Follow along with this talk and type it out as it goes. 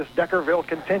This Deckerville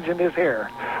contingent is here.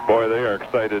 Boy, they are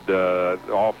excited.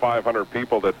 All 500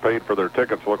 people that paid for their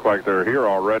tickets look like they're here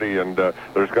already, and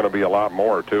there's going to be a lot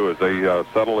more, too, as they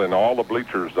settle in all the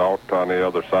bleachers out on the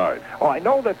other side. Oh, I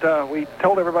know that we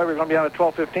told everybody we were going to be on at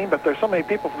 12:15, but there's so many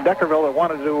people from Deckerville that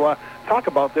wanted to talk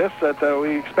about this that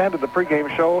we expanded the pregame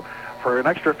show for an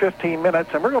extra 15 minutes,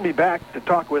 and we're going to be back to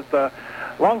talk with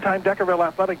longtime Deckerville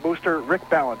athletic booster Rick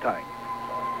Ballantyne.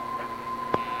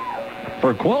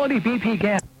 For quality BP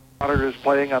gas. Daughter is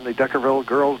playing on the Deckerville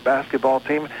girls basketball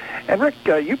team. And Rick,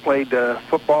 you played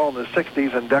football in the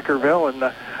 60s in Deckerville,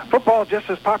 and football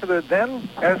just as popular then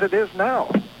as it is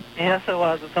now. Yes, it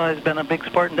was. It's always been a big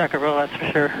sport in Deckerville, that's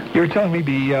for sure. You were telling me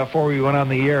before we went on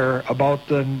the air about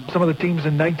some of the teams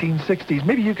in 1960s.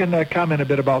 Maybe you can comment a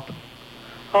bit about them.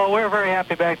 Oh, we were very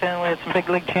happy back then. We had some big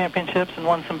league championships and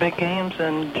won some big games,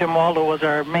 and Jim Waldo was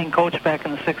our main coach back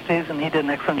in the 60s, and he did an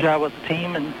excellent job with the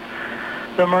team. And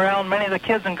the morale, many of the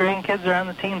kids and grandkids are on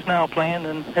the teams now playing,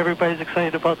 and everybody's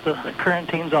excited about the current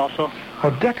teams also.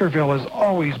 Well, Deckerville has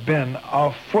always been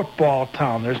a football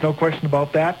town. There's no question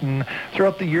about that. And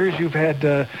throughout the years, you've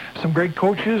had some great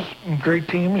coaches and great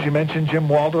teams. You mentioned Jim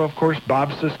Waldo, of course, Bob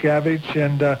Siskavich,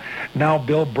 and now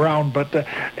Bill Brown. But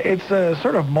it's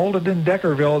sort of molded in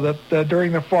Deckerville that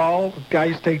during the fall,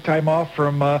 guys take time off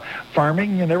from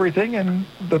farming and everything, and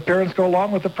the parents go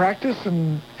along with the practice.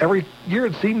 And every year,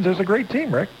 it seems, there's a great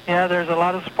team, Rick. Yeah, there's a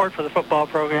lot of support for the football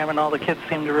program, and all the kids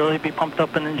seem to really be pumped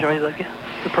up and enjoy the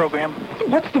program.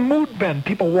 What's the mood been?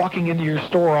 People walking into your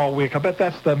store all week. I bet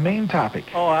that's the main topic.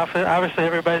 Oh, obviously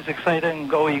everybody's excited, and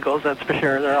go Eagles, that's for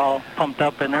sure. They're all pumped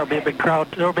up, and there'll be a big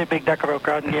crowd. There'll be a big Deckerville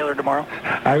crowd in Gaylord tomorrow.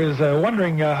 I was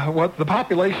wondering what the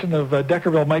population of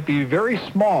Deckerville might be very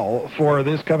small for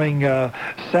this coming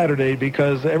Saturday,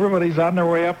 because everybody's on their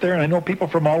way up there, and I know people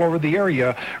from all over the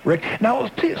area, Rick. Now,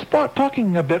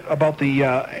 talking a bit about the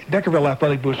Deckerville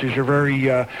Athletic Boosters, you're very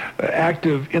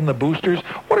active in the boosters.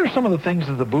 What are some of the things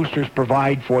that the boosters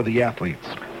provide for the athletes?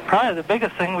 Probably the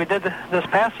biggest thing we did this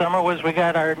past summer was we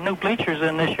got our new bleachers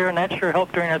in this year, and that sure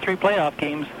helped during our 3 playoff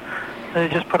games. They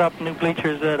just put up new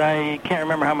bleachers that I can't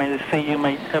remember how many they say. You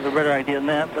might have a better idea than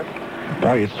that. But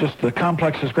boy, it's just the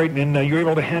complex is great, and you're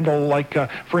able to handle, like,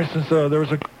 for instance, there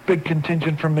was a big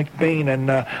contingent from McBain, and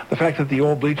the fact that the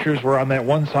old bleachers were on that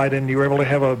one side, and you were able to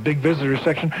have a big visitor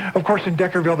section. Of course, in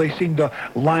Deckerville, they seem to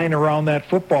line around that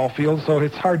football field, so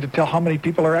it's hard to tell how many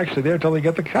people are actually there until they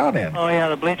get the count in. Oh, yeah,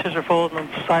 the bleachers are full, and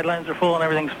the sidelines are full, and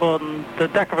everything's full, and the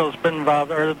Deckerville's been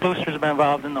involved, or the boosters have been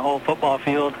involved in the whole football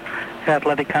field,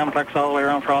 athletic complex all the way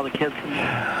around for all the kids.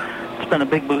 And it's been a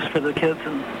big boost for the kids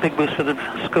and big boost for the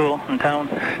school and town.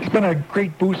 It's been a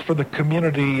great boost for the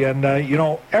community, and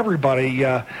everybody.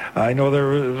 I know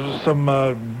there are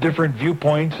some different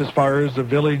viewpoints as far as the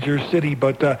village or city,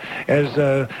 but as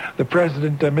the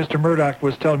president, Mr. Murdoch,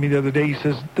 was telling me the other day, he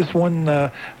says this one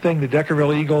thing, the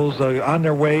Deckerville Eagles on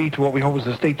their way to what we hope is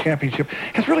a state championship,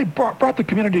 has really brought the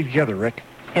community together, Rick.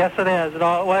 Yes, it has.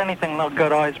 Anything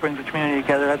good always brings the community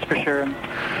together, that's for sure. And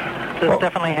this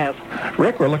definitely has.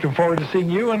 Rick, we're looking forward to seeing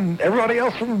you and everybody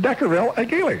else from Deckerville at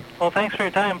Gaylord. Well, thanks for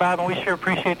your time, Bob, and we sure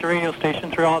appreciate the radio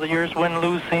station through all the years, win,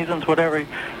 lose, seasons, whatever.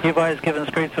 You've always given us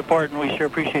great support, and we sure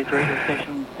appreciate the radio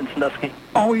station in Sandusky.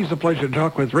 Always a pleasure to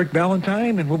talk with Rick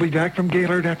Ballantyne, and we'll be back from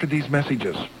Gaylord after these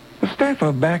messages. The staff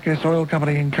of Backus Oil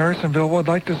Company in Carsonville would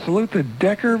like to salute the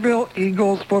Deckerville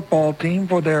Eagles football team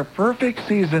for their perfect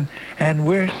season and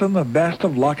wish them the best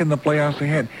of luck in the playoffs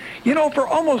ahead. You know, for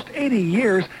almost 80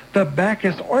 years, the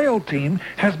Backus Oil team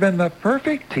has been the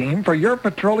perfect team for your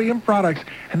petroleum products,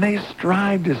 and they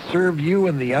strive to serve you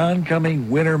in the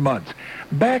oncoming winter months.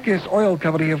 Backus Oil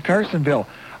Company of Carsonville,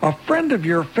 a friend of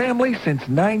your family since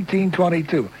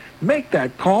 1922. Make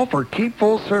that call for Keep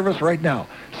Full Service right now,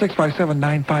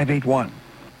 657-9581.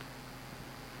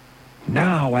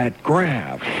 Now at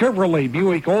Graff Chevrolet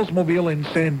Buick Oldsmobile in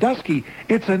Sandusky,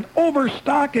 it's an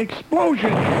overstock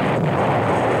explosion.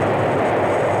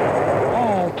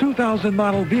 All 2000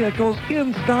 model vehicles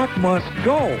in stock must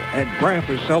go, and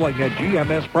Graff is selling at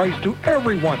GMS price to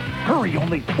everyone. Hurry,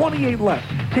 only 28 left.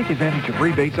 Take advantage of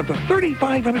rebates up to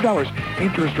 $3,500.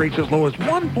 Interest rates as low as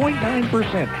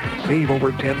 1.9%. Save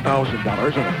over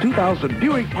 $10,000 on a 2000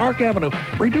 Buick Park Avenue,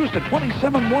 reduced to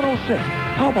 $27,106.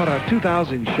 How about a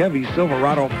 2000 Chevy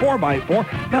Silverado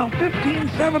 4x4, now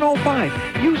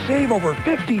 $15,705. You save over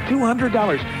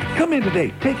 $5,200. Come in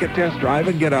today, take a test drive,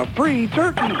 and get a free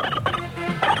turkey.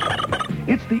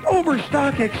 It's the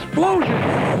overstock explosion.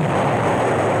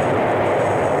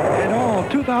 And all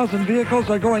 2000 vehicles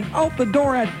are going out the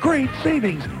door at great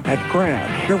savings at Graff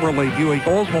Chevrolet Buick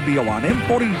Oldsmobile on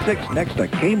M46 next to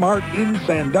Kmart in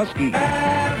Sandusky.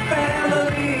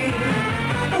 Family,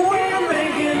 we're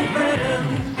making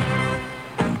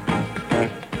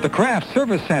The Kraft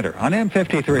Service Center on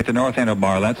M53 at the north end of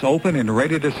Marlette's open and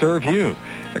ready to serve you.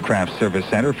 The Kraft Service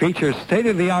Center features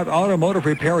state-of-the-art automotive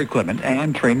repair equipment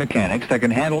and trained mechanics that can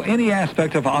handle any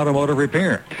aspect of automotive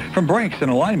repair, from brakes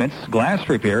and alignments, glass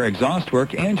repair, exhaust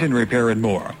work, engine repair, and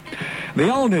more. The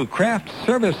all-new Kraft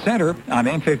Service Center on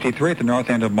M53 at the north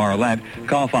end of Marlette.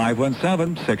 Call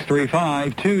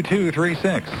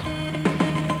 517-635-2236.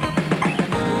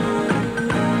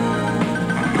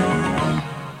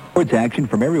 Sports action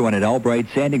from everyone at Albright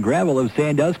Sand and Gravel of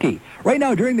Sandusky. Right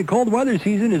now, during the cold weather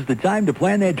season, is the time to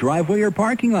plan that driveway or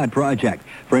parking lot project.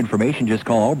 For information, just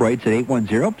call Albright's at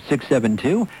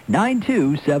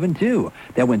 810-672-9272.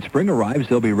 Then when spring arrives,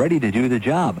 they'll be ready to do the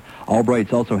job.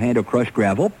 Albright's also handle crushed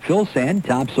gravel, fill sand,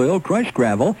 topsoil, crushed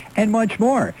gravel, and much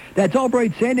more. That's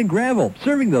Albright Sand and Gravel,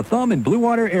 serving the Thumb and Blue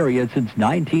Water area since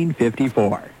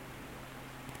 1954.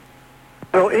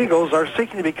 The Eagles are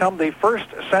seeking to become the first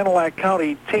Sanilac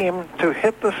County team to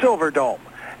hit the Silver Dome.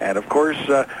 And, of course,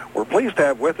 we're pleased to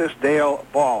have with us Dale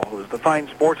Ball, who is the fine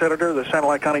sports editor of the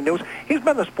Sanilac County News. He's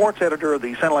been the sports editor of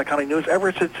the Sanilac County News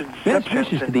ever since its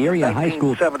inception in the area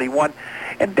 1971.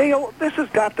 And, Dale, this has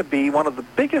got to be one of the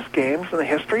biggest games in the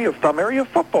history of Thumb area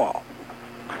football.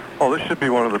 Well, this should be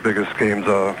one of the biggest games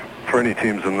for any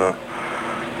teams that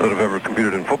have ever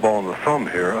competed in football in the Thumb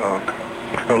here, or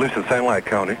at least in Sanilac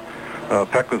County.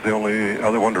 Peck was the only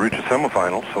other one to reach a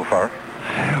semifinal so far.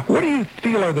 What do you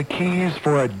feel are the keys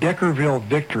for a Deckerville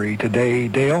victory today,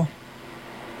 Dale?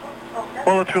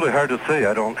 Well, it's really hard to say.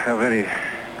 I don't have any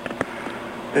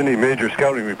major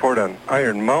scouting report on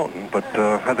Iron Mountain, but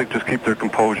I think just keep their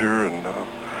composure and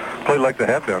play like they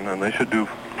have been, and they should do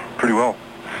pretty well.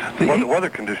 The weather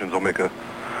conditions will make a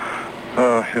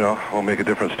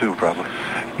difference too, probably.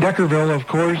 Deckerville, of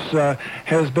course,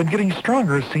 has been getting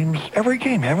stronger, it seems, every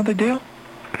game, haven't they, Dale?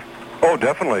 Oh,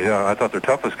 definitely, yeah. I thought their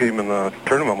toughest game in the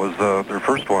tournament was their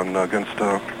first one against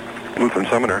Lutheran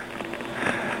Seminary.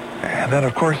 And then,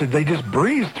 of course, they just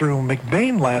breezed through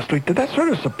McBain last week. Did that sort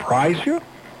of surprise you?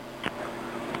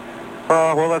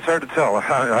 Well, that's hard to tell.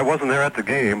 I wasn't there at the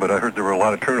game, but I heard there were a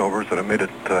lot of turnovers, and it made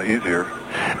it easier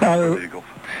for the Eagles.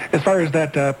 As far as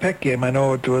that Peck game, I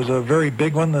know it was a very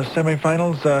big one, the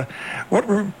semifinals. What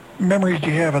memories do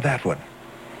you have of that one?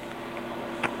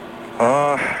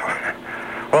 Well,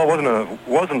 it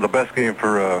wasn't the best game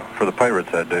for the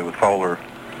Pirates that day, with Fowler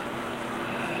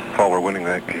winning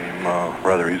that game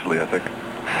rather easily, I think.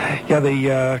 Yeah,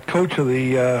 the coach of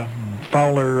the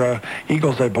Fowler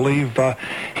Eagles, I believe,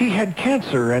 he had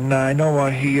cancer, and I know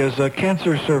he is a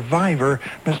cancer survivor,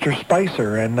 Mr.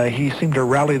 Spicer, and he seemed to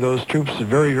rally those troops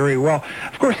very, very well.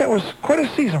 Of course, that was quite a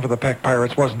season for the Peck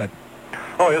Pirates, wasn't it?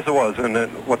 Oh, yes, it was. And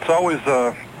what's always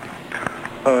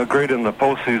great in the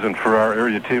postseason for our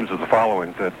area teams is the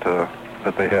following that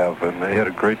they have, and they had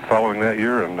a great following that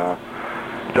year, and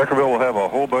Deckerville will have a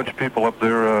whole bunch of people up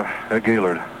there at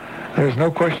Gaylord. There's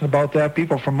no question about that.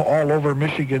 People from all over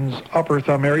Michigan's Upper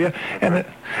Thumb area. And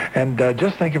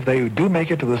just think if they do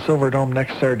make it to the Silver Dome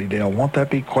next Saturday, Dale, won't that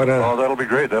be quite a... Oh, that'll be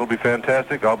great. That'll be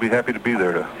fantastic. I'll be happy to be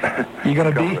there. You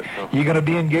gonna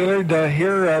be in Gaylord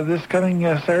here this coming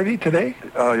Saturday, today?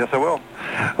 Yes, I will.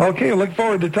 Okay, look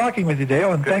forward to talking with you,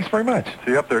 Dale, and thanks very much.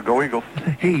 See you up there. Go Eagles.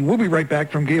 Hey, we'll be right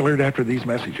back from Gaylord after these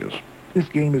messages. This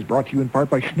game is brought to you in part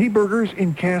by Schneeberger's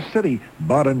in Cass City.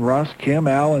 Bud and Russ, Kim,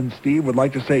 Al, and Steve would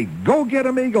like to say, go get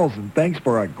 'em Eagles, and thanks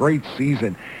for a great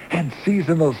season. And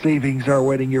seasonal savings are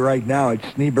awaiting you right now at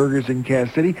Schneeberger's in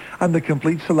Cass City on the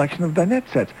complete selection of dinette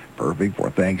sets, perfect for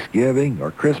Thanksgiving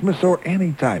or Christmas or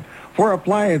any time. For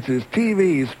appliances,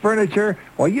 TVs, furniture,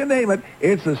 well, you name it,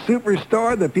 it's a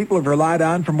superstore that people have relied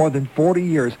on for more than 40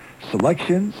 years.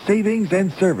 Selection, savings,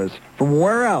 and service from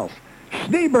where else?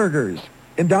 Schneeberger's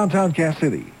in downtown Cass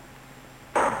City.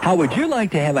 How would you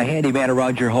like to have a handyman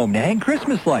around your home to hang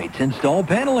Christmas lights, install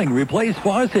paneling, replace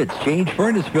faucets, change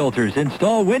furnace filters,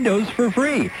 install windows for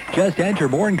free? Just enter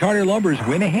Moore & Carter Lumber's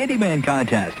Win a Handyman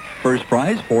contest. First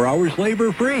prize, 4 hours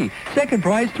labor free. Second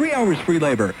prize, 3 hours free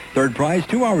labor. Third prize,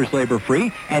 2 hours labor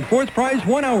free. And fourth prize,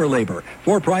 1 hour labor.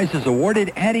 4 prizes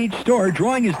awarded at each store.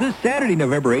 Drawing is this Saturday,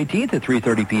 November 18th at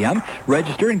 3:30 p.m.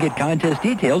 Register and get contest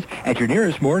details at your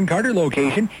nearest Moore & Carter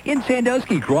location in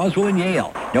Sandusky, Croswell, and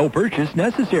Yale. No purchase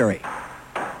necessary.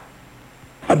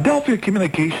 Adelphia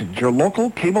Communications, your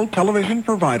local cable television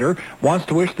provider, wants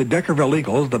to wish the Deckerville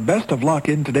Eagles the best of luck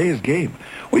in today's game.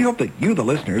 We hope that you, the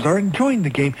listeners, are enjoying the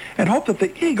game and hope that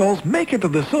the Eagles make it to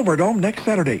the Silver Dome next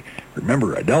Saturday.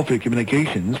 Remember, Adelphia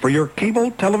Communications for your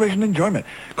cable television enjoyment.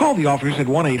 Call the office at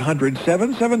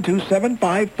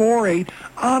 1-800-772-7548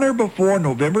 on or before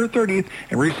November 30th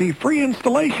and receive free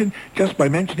installation just by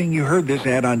mentioning you heard this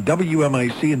ad on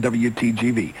WMIC and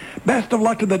WTGV. Best of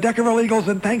luck to the Deckerville Eagles,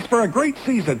 and thanks for a great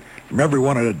season from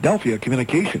everyone at Adelphia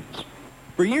Communications.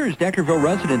 For years, Deckerville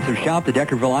residents have shopped at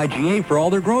Deckerville IGA for all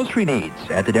their grocery needs.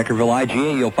 At the Deckerville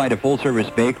IGA, you'll find a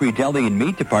full-service bakery, deli, and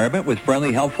meat department with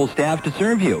friendly, helpful staff to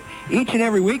serve you. Each and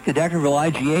every week, the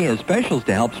Deckerville IGA has specials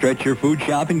to help stretch your food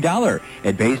shopping dollar.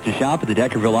 It pays to shop at the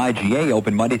Deckerville IGA,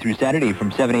 open Monday through Saturday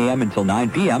from 7 a.m. until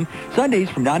 9 p.m., Sundays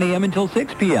from 9 a.m. until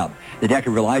 6 p.m. The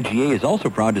Deckerville IGA is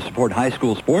also proud to support high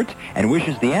school sports and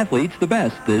wishes the athletes the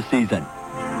best this season.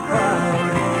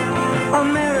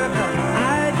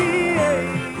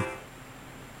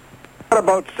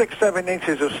 About 6-7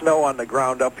 inches of snow on the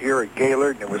ground up here at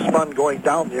Gaylord, and it was fun going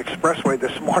down the expressway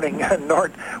this morning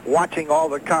north, watching all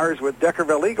the cars with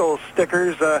Deckerville Eagles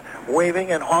stickers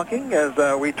waving and honking as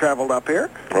we traveled up here.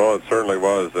 Well, it certainly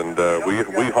was, and we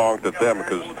honked at them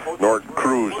because Nort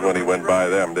cruised when he went by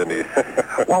them, didn't he?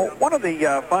 Well, one of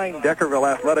the fine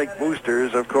Deckerville athletic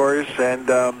boosters, of course, and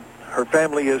her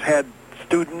family has had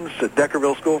students at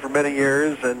Deckerville School for many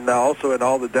years, and also in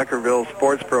all the Deckerville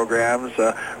sports programs.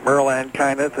 Merle Ann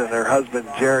Kyneth and her husband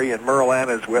Jerry, and Merle Ann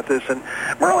is with us. And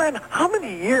Merle Ann, how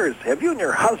many years have you and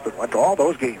your husband went to all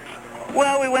those games?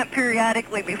 Well, we went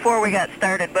periodically before we got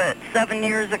started, but 8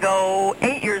 years ago,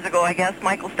 I guess,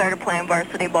 Michael started playing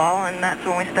varsity ball, and that's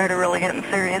when we started really getting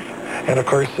serious. And, of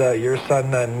course, your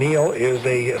son, Neil, is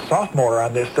a sophomore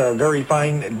on this very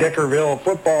fine Deckerville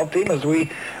football team as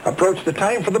we approach the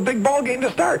time for the big ball game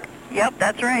to start. Yep,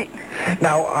 that's right.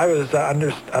 Now, I was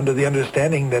under the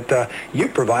understanding that you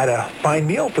provide a fine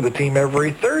meal for the team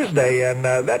every Thursday, and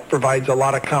that provides a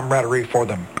lot of camaraderie for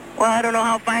them. Well, I don't know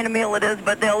how fine a meal it is,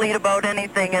 but they'll eat about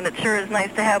anything, and it sure is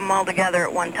nice to have them all together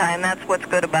at one time. That's what's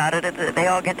good about it. They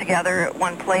all get together at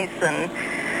one place, and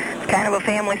it's kind of a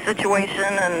family situation,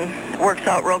 and it works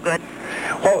out real good.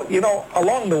 Well, you know,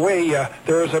 along the way,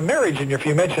 there was a marriage in your...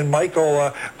 You mentioned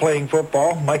Michael playing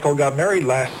football. Michael got married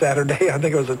last Saturday. I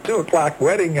think it was a 2 o'clock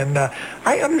wedding, and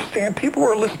I understand people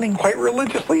were listening quite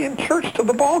religiously in church to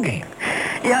the ball game.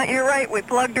 Yeah, you're right. We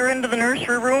plugged her into the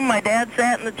nursery room. My dad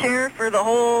sat in the chair for the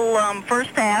whole first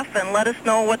half and let us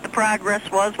know what the progress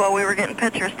was while we were getting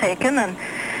pictures taken, and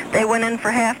they went in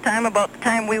for halftime about the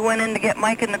time we went in to get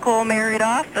Mike and Nicole married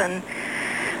off, and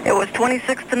it was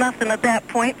 26-0 at that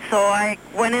point, so I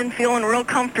went in feeling real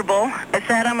comfortable. I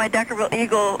sat on my Deckerville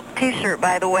Eagle T-shirt,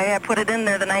 by the way. I put it in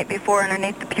there the night before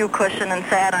underneath the pew cushion and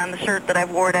sat on the shirt that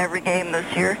I've wore to every game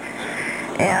this year.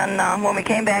 And when we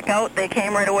came back out, they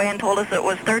came right away and told us it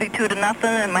was 32-0,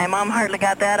 and my mom hardly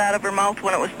got that out of her mouth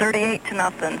when it was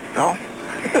 38-0, so...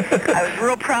 I was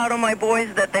real proud of my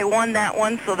boys that they won that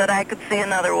one so that I could see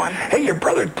another one. Hey, your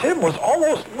brother Tim was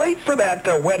almost late for that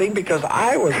wedding because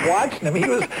I was watching him. He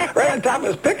was right on top of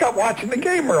his pickup watching the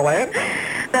game, Merlan.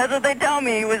 That's what they tell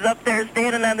me. He was up there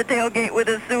standing on the tailgate with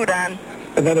his suit on.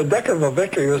 And then a Deckerville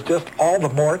victory was just all the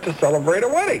more to celebrate a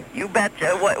wedding. You betcha.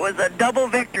 It was a double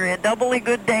victory, a doubly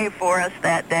good day for us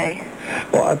that day.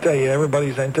 Well, I'll tell you,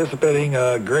 everybody's anticipating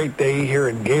a great day here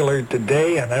in Gaylord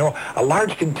today. And I know a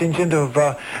large contingent of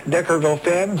Deckerville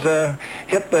fans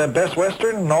hit the Best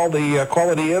Western and all the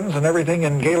Quality Inns and everything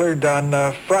in Gaylord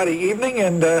on Friday evening,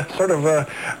 and sort of a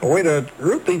way to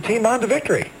root the team on to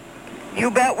victory. You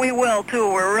bet we will,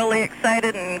 too. We're really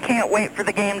excited and can't wait for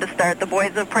the game to start. The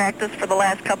boys have practiced for the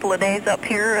last couple of days up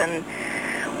here, and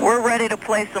we're ready to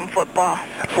play some football.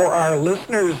 For our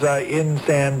listeners in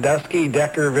Sandusky,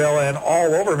 Deckerville, and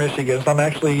all over Michigan, some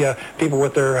actually people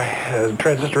with their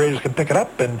transistor radios can pick it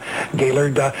up, and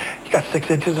Gaylord, you got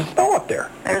 6 inches of snow up there.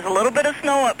 There's a little bit of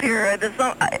snow up here.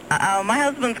 My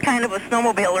husband's kind of a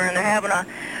snowmobiler, and they're having a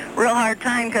real hard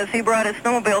time because he brought his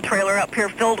snowmobile trailer up here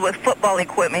filled with football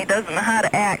equipment. He doesn't know how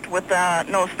to act with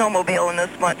no snowmobile in this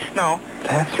much snow.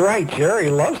 That's right. Jerry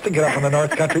loves to get up in the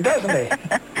North Country, doesn't he?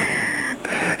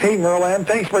 Hey, Merlan,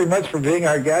 thanks very much for being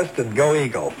our guest, and go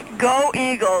Eagles. Go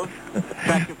Eagles.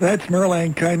 That's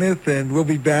Merlan Kyneth, and we'll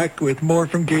be back with more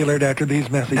from Gaylord after these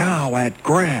messages. Now at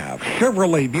Grav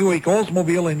Chevrolet Buick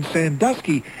Oldsmobile in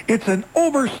Sandusky, it's an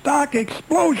overstock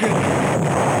explosion.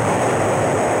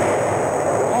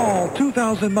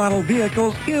 2000 model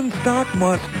vehicles in stock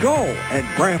must go, and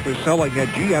Graff is selling at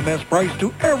GMS price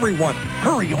to everyone.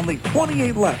 Hurry, only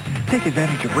 28 left. Take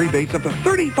advantage of rebates up to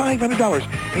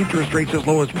 $3,500. Interest rates as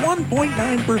low as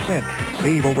 1.9%.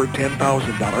 Save over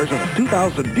 $10,000 on a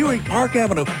 2000 Buick Park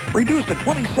Avenue, reduced to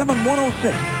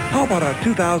 $27,106. How about a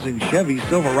 2000 Chevy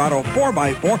Silverado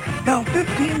 4x4, now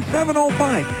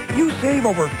 $15,705. You save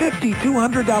over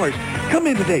 $5,200. Come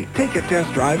in today, take a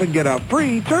test drive, and get a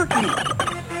free turkey.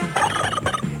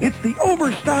 It's the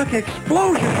Overstock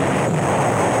Explosion.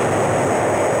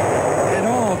 And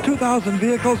all 2,000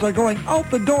 vehicles are going out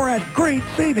the door at great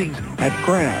savings at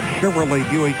Craft Chevrolet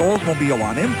Buick Oldsmobile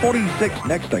on M46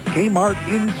 next to Kmart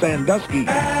in Sandusky.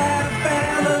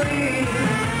 Family,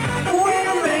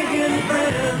 we're making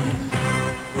friends.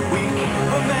 We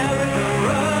keep America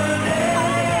running.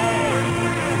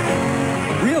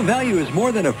 Real value is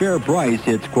more than a fair price.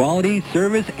 It's quality,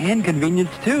 service, and convenience,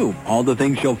 too. All the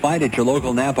things you'll find at your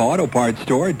local Napa Auto Parts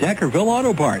store, Deckerville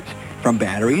Auto Parts. From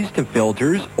batteries to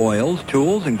filters, oils,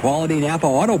 tools, and quality Napa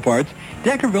Auto Parts,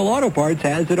 Deckerville Auto Parts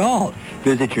has it all.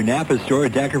 Visit your Napa store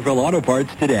at Deckerville Auto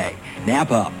Parts today.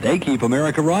 Napa, they keep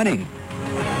America running.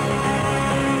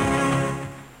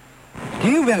 Do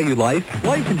you value life?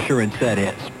 Life insurance, that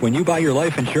is. When you buy your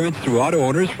life insurance through Auto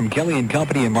Owners from Kelly &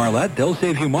 Company in Marlette, they'll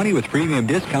save you money with premium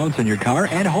discounts on your car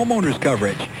and homeowners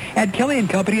coverage. At Kelly &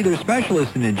 Company, they're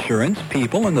specialists in insurance,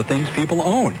 people, and the things people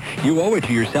own. You owe it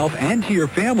to yourself and to your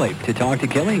family to talk to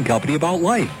Kelly & Company about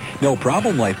life. No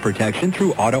problem life protection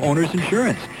through Auto Owners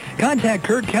Insurance. Contact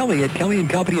Kurt Kelly at Kelly &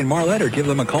 Company in Marlette or give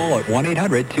them a call at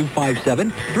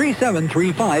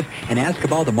 1-800-257-3735 and ask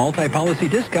about the multi-policy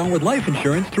discount with life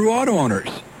insurance through Auto Owners.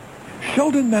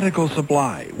 Sheldon Medical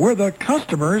Supply, where the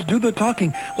customers do the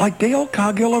talking, like Dale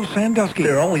Coggill of Sandusky.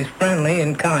 They're always friendly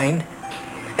and kind,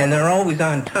 and they're always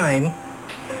on time.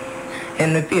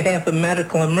 And if you have a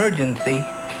medical emergency,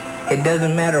 it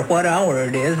doesn't matter what hour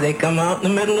it is, they come out in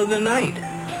the middle of the night.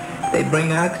 They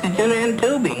bring oxygen and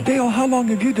tubing. Dale, how long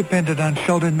have you depended on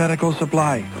Sheldon Medical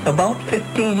Supply? About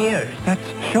 15 years. That's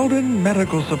Sheldon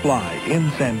Medical Supply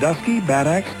in Sandusky, Bad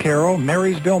Axe, Carroll,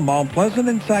 Marysville, Mount Pleasant,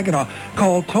 and Saginaw.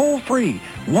 Call toll-free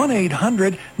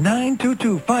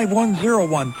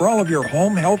 1-800-922-5101 for all of your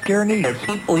home health care needs. They're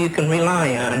people you can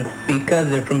rely on because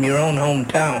they're from your own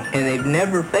hometown, and they've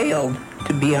never failed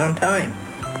to be on time.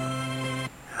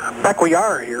 Back we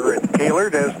are here at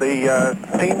Gaylord as the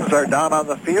teams are down on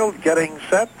the field getting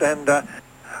set, and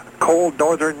cold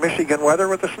northern Michigan weather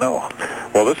with the snow.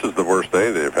 Well, this is the worst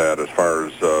day they've had as far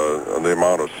as the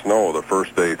amount of snow. The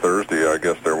first day, Thursday, I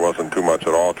guess there wasn't too much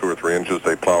at all, 2 or 3 inches.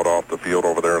 They plowed off the field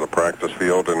over there in the practice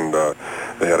field, and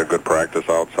they had a good practice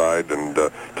outside. And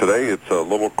today it's a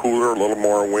little cooler, a little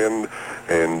more wind,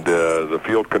 and the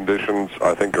field conditions,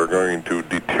 I think, are going to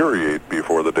deteriorate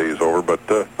before the day's over. But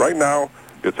right now,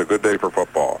 it's a good day for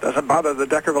football. Doesn't bother the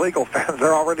Deckerville Eagle fans.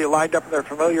 They're already lined up in their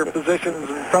familiar positions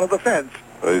in front of the fence.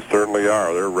 They certainly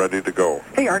are. They're ready to go.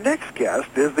 Hey, our next guest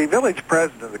is the village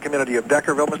president of the community of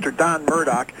Deckerville, Mr. Don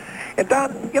Murdoch. And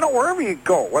Don, you know, wherever you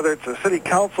go, whether it's a city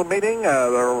council meeting, a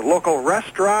local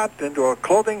restaurant, into a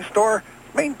clothing store,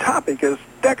 main topic is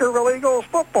Deckerville Eagles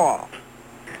football.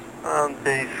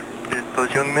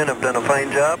 Those young men have done a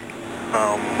fine job.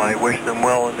 I wish them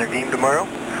well in their game tomorrow.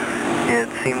 It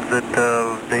seems that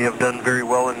they have done very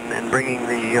well in bringing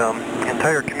the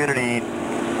entire community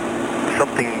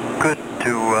something good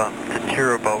to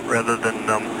cheer about rather than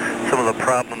some of the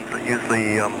problems that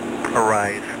usually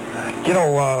arise. You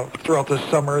know, throughout the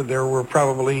summer, there were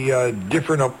probably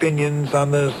different opinions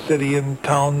on the city and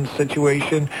town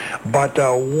situation, but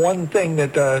one thing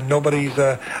that nobody's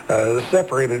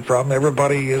separated from,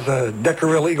 everybody is a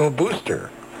Deckerville Eagle booster.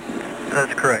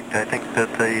 That's correct. I think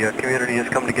that the community has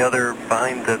come together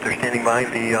behind that. They're standing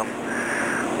behind the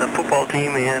football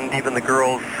team and even the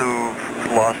girls who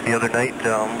lost the other night.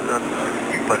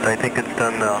 But I think it's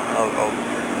done.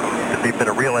 They've been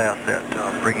a real asset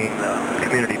bringing the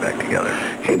community back together.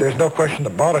 Hey, there's no question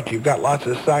about it. You've got lots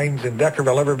of signs in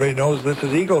Deckerville. Everybody knows this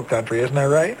is Eagle Country, isn't that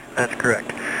right? That's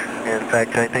correct. In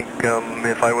fact, I think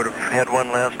if I would have had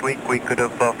one last week, we could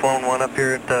have flown one up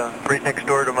here at right next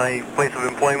door to my place of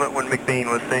employment when McBain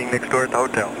was staying next door at the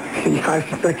hotel. Yeah, I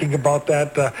was thinking about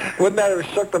that. Wouldn't that have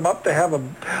shook them up to have a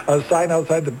sign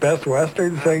outside the Best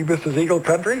Western saying this is Eagle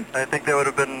Country? I think that would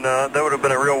have been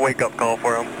a real wake-up call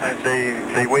for them.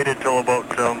 They waited till about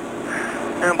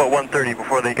 1:30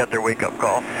 before they got their wake-up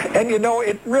call. And you know,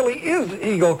 it really is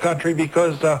Eagle Country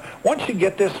because once you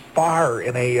get this far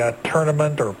in a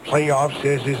tournament or playoffs,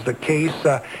 as is the case,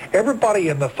 everybody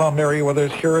in the Thumb area, whether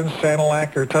it's here in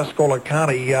Sanilac or Tuscola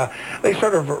County, they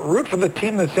sort of root for the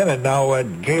team that's in it. Now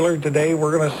at Gaylord today,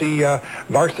 we're going to see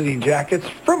varsity jackets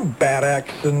from Bad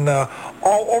Axe and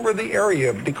all over the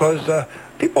area because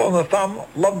people in the Thumb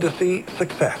love to see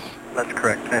success. That's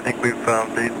correct. I think we've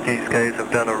these guys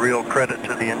have done a real credit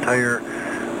to the entire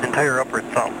Upper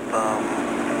Thumb.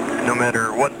 no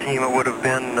matter what team it would have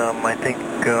been, I think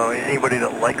anybody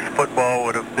that likes football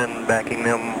would have been backing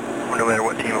them no matter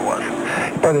what team it was.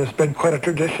 But there's been quite a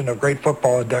tradition of great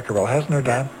football in Deckerville, hasn't there,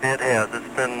 Don? It has.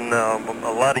 It's been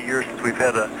a lot of years since we've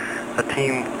had a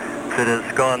team that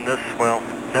has gone this, well,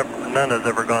 none has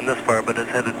ever gone this far, but has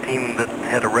had a team that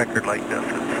had a record like this.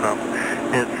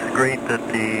 It's great that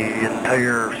the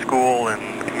entire school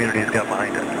and the community's got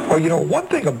behind it. Well, you know, one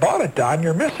thing about it, Don,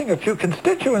 you're missing a few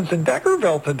constituents in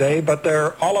Deckerville today, but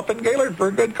they're all up in Gaylord for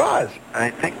a good cause.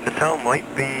 I think the town might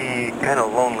be kind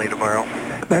of lonely tomorrow.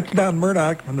 That's Don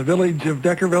Murdoch from the village of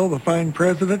Deckerville, the fine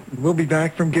president. We'll be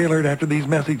back from Gaylord after these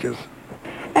messages.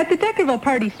 At the Deckerville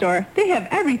Party Store, they have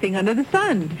everything under the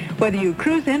sun. Whether you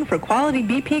cruise in for quality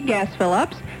BP gas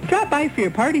fill-ups, drop by for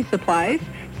your party supplies,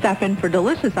 stop in for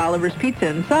delicious Oliver's Pizza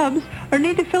and subs, or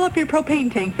need to fill up your propane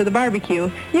tank for the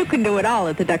barbecue, you can do it all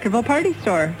at the Deckerville Party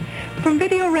Store. From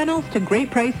video rentals to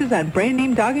great prices on brand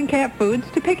name dog and cat foods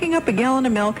to picking up a gallon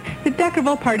of milk, the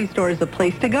Deckerville Party Store is the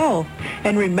place to go.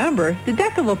 And remember, the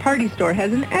Deckerville Party Store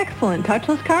has an excellent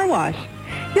touchless car wash.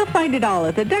 You'll find it all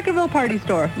at the Deckerville Party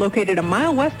Store, located a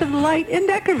mile west of the light in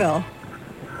Deckerville.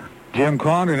 Jim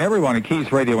Quand and everyone at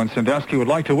Keys Radio in Sandusky would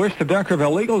like to wish the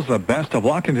Deckerville Eagles the best of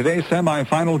luck in today's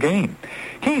semifinal game.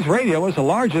 Keys Radio is the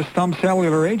largest Thumb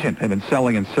Cellular agent. They've been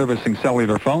selling and servicing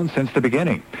cellular phones since the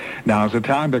beginning. Now's the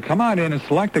time to come on in and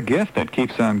select a gift that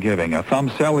keeps on giving, a Thumb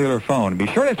Cellular phone. Be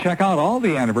sure to check out all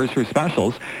the anniversary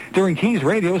specials during Keys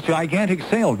Radio's gigantic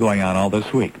sale going on all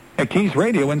this week at Keys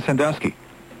Radio in Sandusky.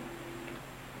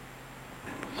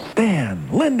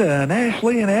 Stan, Linda, and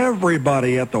Ashley, and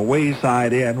everybody at the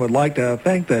Wayside Inn would like to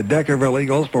thank the Deckerville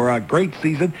Eagles for a great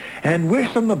season and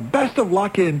wish them the best of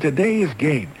luck in today's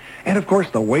game. And, of course,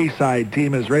 the Wayside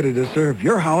team is ready to serve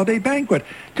your holiday banquet.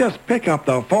 Just pick up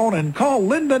the phone and call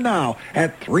Linda now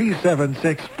at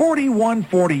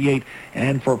 376-4148.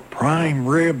 And for prime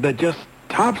rib that just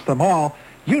tops them all,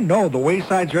 you know the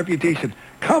Wayside's reputation.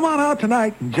 Come on out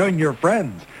tonight and join your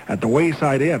friends at the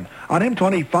Wayside Inn on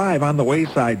M25 on the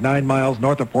Wayside, 9 miles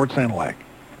north of Port Sanilac.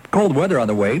 Cold weather on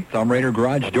the way. Thumb Rainer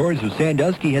Garage Doors of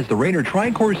Sandusky has the Rainer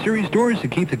Tri-Core Series doors to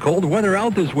keep the cold weather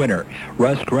out this winter.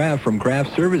 Russ Kraft from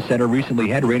Kraft Service Center recently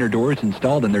had Rainer doors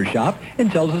installed in their shop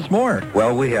and tells us more.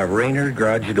 Well, we have Rainer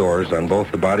Garage Doors on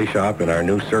both the body shop and our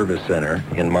new service center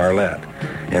in Marlette,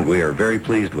 and we are very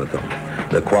pleased with them.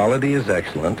 The quality is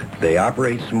excellent, they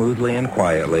operate smoothly and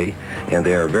quietly, and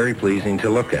they are very pleasing to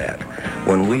look at.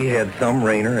 When we had Thumb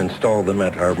Rainer install them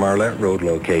at our Marlette Road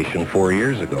location 4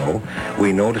 years ago,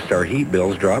 we noticed our heat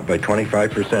bills dropped by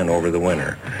 25% over the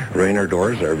winter. Rainer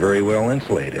doors are very well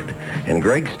insulated, and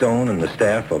Greg Stone and the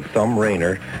staff of Thumb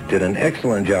Rainer did an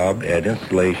excellent job at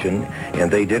installation,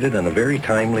 and they did it in a very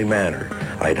timely manner.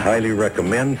 I'd highly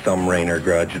recommend Thumb Rainer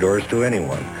Garage Doors to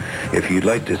anyone. If you'd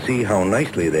like to see how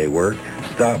nicely they work,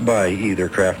 stop by either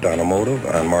Kraft Automotive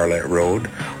on Marlette Road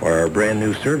or our brand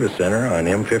new service center on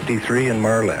M53 in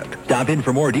Marlette. Stop in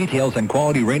for more details on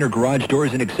quality Rainer Garage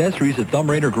Doors and accessories at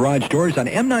Thumb Rainer Garage Doors on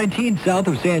M19 south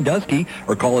of Sandusky,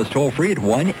 or call us toll free at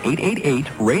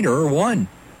 1-888-RAINER1.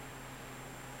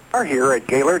 Are here at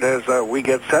Gaylord as we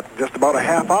get set in just about a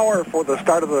half hour for the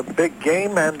start of the big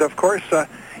game. And, of course,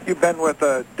 you've been with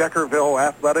Deckerville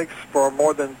Athletics for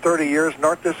more than 30 years.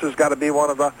 North, this has got to be one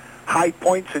of the high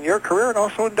points in your career and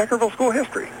also in Deckerville school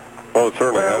history. Well, it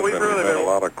certainly has. We've really had a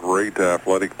lot of great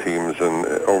athletic teams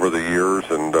over the years,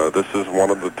 and this is one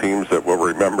of the teams that we'll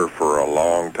remember for a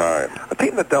long time. A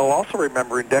team that they'll also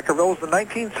remember in Deckerville was the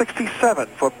 1967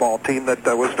 football team that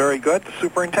was very good. The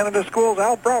superintendent of schools,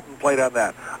 Al Broughton, played on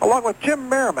that, along with Jim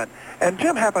Merriman. And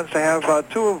Jim happens to have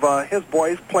two of his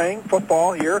boys playing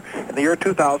football here in the year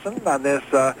 2000 on this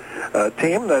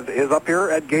team that is up here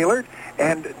at Gaylord.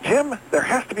 And, Jim, there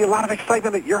has to be a lot of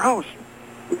excitement at your house.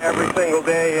 Every single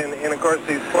day, and of course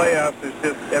these playoffs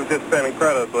have just been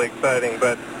incredibly exciting,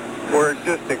 but we're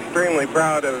just extremely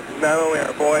proud of not only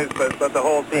our boys, but the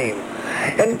whole team.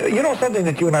 And you know something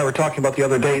that you and I were talking about the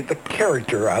other day, the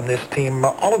character on this team,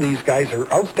 all of these guys are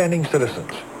outstanding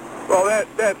citizens. Well,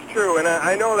 that's true, and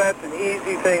I know that's an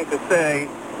easy thing to say,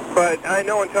 but I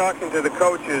know in talking to the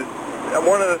coaches,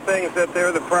 one of the things that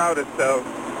they're the proudest of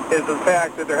is the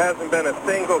fact that there hasn't been a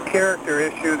single character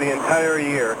issue the entire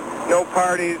year. No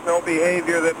parties, no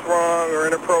behavior that's wrong or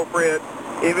inappropriate.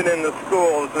 Even in the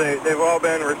schools, they've all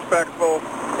been respectful.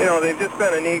 You know, they've just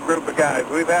been a neat group of guys.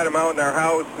 We've had them out in our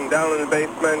house and down in the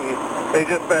basement, and they've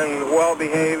just been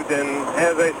well-behaved. And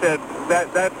as I said,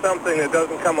 that's something that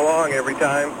doesn't come along every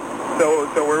time. So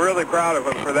we're really proud of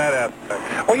them for that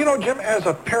aspect. Well, you know, Jim, as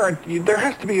a parent, there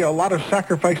has to be a lot of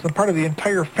sacrifice on the part of the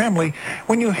entire family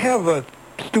when you have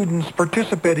students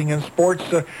participating in sports,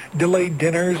 delayed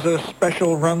dinners,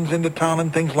 special runs into town,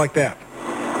 and things like that.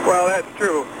 Well, that's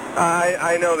true.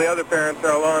 I know the other parents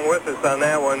are along with us on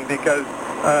that one because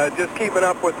just keeping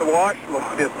up with the wash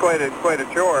load is quite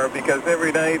a chore because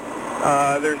every night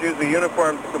there's usually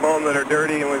uniforms at the home that are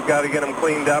dirty and we've got to get them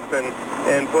cleaned up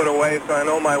and put away. So I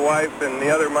know my wife and the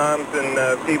other moms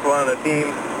and people on the team,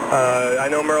 I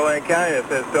know Merle Kines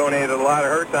has donated a lot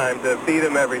of her time to feed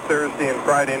them every Thursday and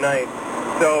Friday night.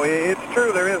 So it's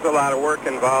true there is a lot of work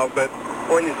involved, but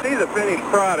when you see the finished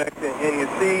product and you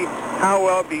see how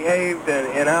well behaved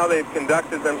and how they've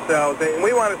conducted themselves, and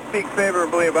we want to speak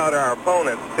favorably about our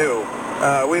opponents too.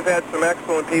 We've had some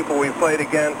excellent people we've played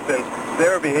against, and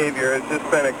their behavior has just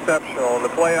been exceptional. In the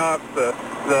playoffs,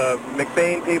 the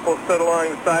McBain people stood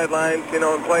along the sidelines,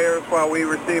 and players while we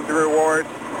received the rewards.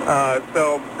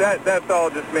 So that's all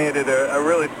just made it a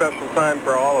really special time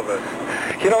for all of us.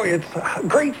 It's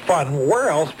great fun. Where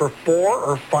else for $4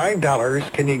 or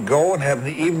 $5 can you go and have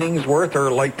the evening's worth,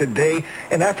 or like today,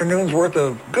 an afternoon's worth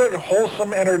of good,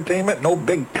 wholesome entertainment, no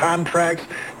big contracts,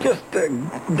 just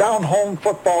down-home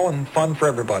football and fun for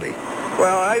everybody?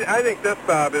 Well, I think this,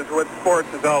 Bob, is what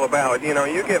sports is all about.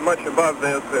 You get much above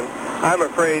this, and I'm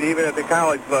afraid even at the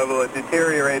college level it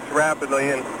deteriorates rapidly,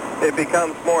 and it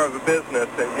becomes more of a business.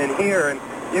 And here, and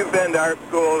you've been to our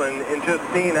school and just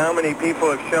seen how many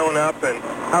people have shown up and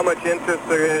how much interest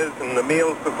there is in the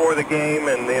meals before the game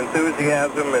and the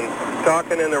enthusiasm and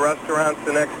talking in the restaurants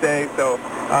the next day. So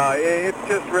it's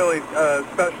just really a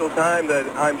special time that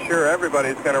I'm sure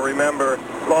everybody's going to remember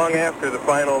long after the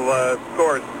final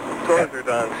scores are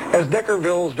done. As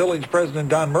Deckerville's village president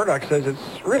Don Murdoch says,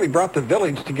 it's really brought the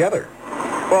village together.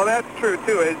 Well, that's true,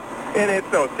 too. And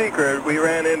it's no secret. We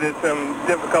ran into some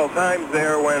difficult times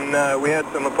there when we had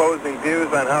some opposing views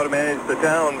on how to manage the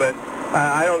town, but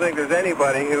I don't think there's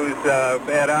anybody who's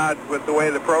at odds with the way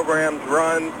the program's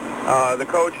run. The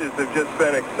coaches have just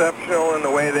been exceptional in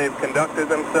the way they've conducted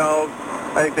themselves.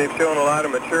 I think they've shown a lot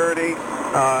of maturity.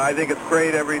 I think it's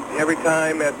great every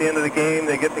time at the end of the game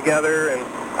they get together, and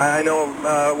I know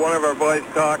one of our boys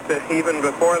talked that even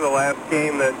before the last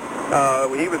game that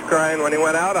he was crying when he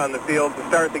went out on the field to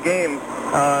start the game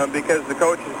because the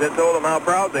coaches had told him how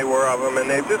proud they were of him, and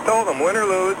they've just told him, win or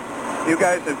lose, you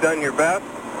guys have done your best,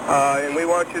 and we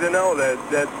want you to know that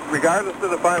regardless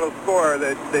of the final score,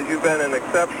 that you've been an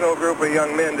exceptional group of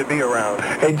young men to be around.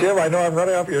 Hey, Jim, I know I'm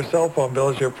running off your cell phone bill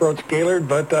as you approach Gaylord,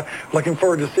 but looking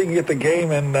forward to seeing you at the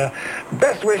game, and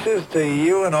best wishes to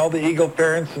you and all the Eagle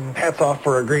parents, and hats off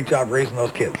for a great job raising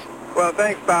those kids. Well,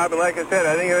 thanks, Bob, and like I said,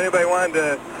 I think if anybody wanted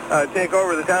to take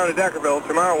over the town of Deckerville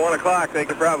tomorrow, 1 o'clock, they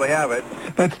could probably have it.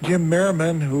 That's Jim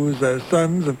Merriman, whose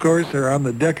sons, of course, are on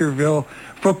the Deckerville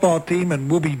football team, and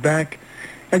we'll be back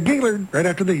at Gaylord right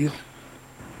after these.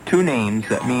 Two names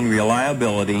that mean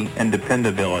reliability and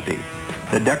dependability.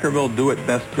 The Deckerville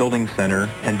Do-It-Best Building Center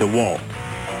and DeWalt.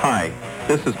 Hi,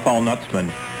 this is Paul Nutzman.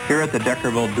 Here at the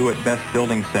Deckerville Do-It-Best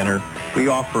Building Center, we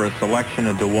offer a selection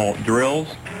of DeWalt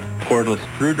drills, cordless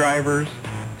screwdrivers,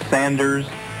 sanders,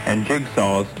 and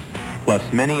jigsaws, plus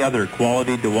many other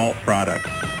quality DeWalt products.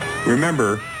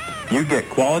 Remember, you get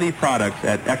quality products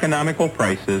at economical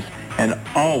prices and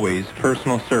always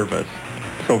personal service.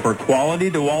 So for quality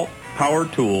DeWalt power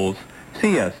tools,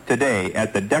 see us today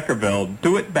at the Deckerville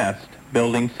Do-It-Best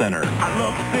Building Center. I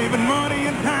love saving money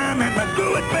and time at my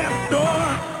Do-It-Best store.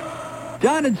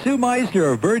 Don and Sue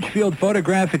Meisner of Birchfield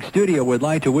Photographic Studio would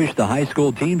like to wish the high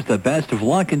school teams the best of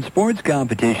luck in sports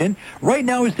competition. Right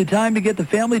now is the time to get the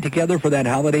family together for that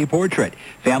holiday portrait.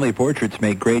 Family portraits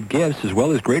make great gifts as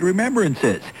well as great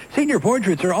remembrances. Senior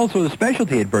portraits are also a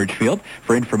specialty at Birchfield.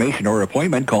 For information or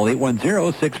appointment, call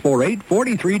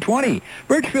 810-648-4320.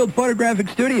 Birchfield Photographic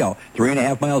Studio,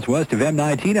 3.5 miles west of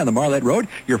M19 on the Marlette Road,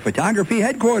 your photography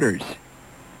headquarters.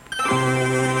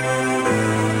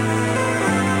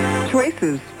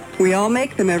 Choices. We all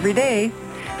make them every day.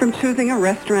 From choosing a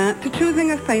restaurant to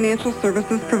choosing a financial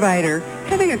services provider,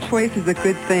 having a choice is a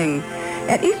good thing.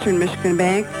 At Eastern Michigan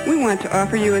Bank, we want to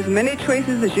offer you as many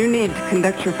choices as you need to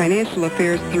conduct your financial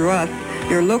affairs through us,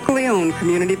 your locally owned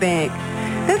community bank.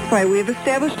 That's why we have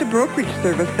established a brokerage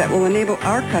service that will enable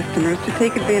our customers to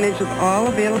take advantage of all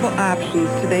available options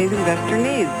today's investor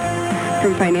needs.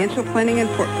 From financial planning and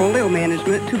portfolio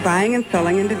management to buying and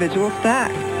selling individual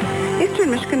stocks.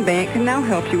 Eastern Michigan Bank can now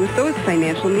help you with those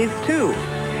financial needs too.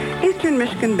 Eastern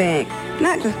Michigan Bank,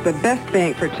 not just the best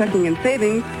bank for checking and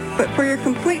savings, but for your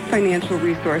complete financial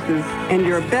resources and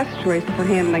your best choice for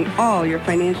handling all your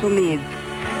financial needs.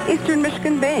 Eastern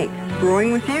Michigan Bank,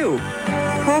 growing with you.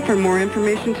 Call for more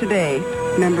information today.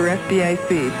 Member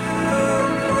FDIC.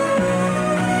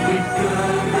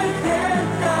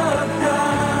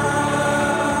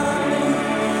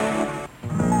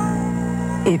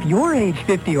 If you're age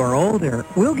 50 or older,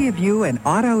 we'll give you an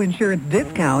auto insurance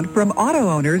discount from Auto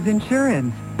Owners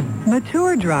Insurance.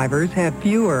 Mature drivers have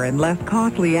fewer and less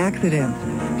costly accidents,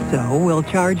 so we'll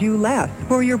charge you less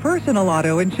for your personal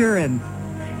auto insurance.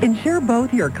 Insure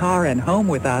both your car and home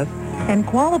with us and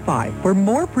qualify for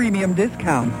more premium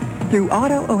discounts through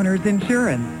Auto Owners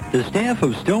Insurance. The staff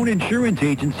of Stone Insurance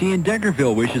Agency in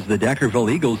Deckerville wishes the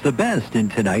Deckerville Eagles the best in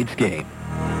tonight's game.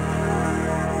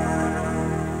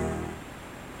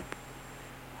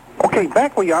 Okay,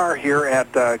 back we are here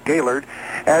at Gaylord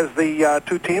as the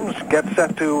two teams get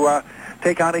set to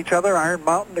take on each other. Iron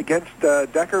Mountain against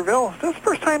Deckerville. Is this the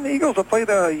first time the Eagles have played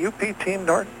a UP team,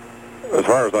 Norton? As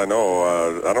far as I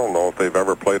know, I don't know if they've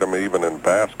ever played them even in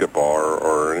basketball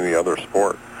or any other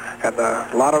sport. And a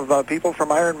lot of people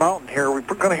from Iron Mountain here. We're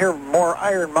going to hear more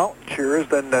Iron Mountain cheers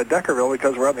than Deckerville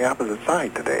because we're on the opposite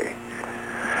side today.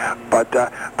 But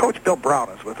Coach Bill Brown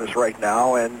is with us right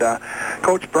now. And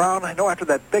Coach Brown, I know after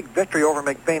that big victory over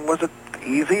McBain, was it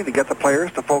easy to get the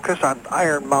players to focus on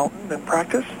Iron Mountain in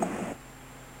practice?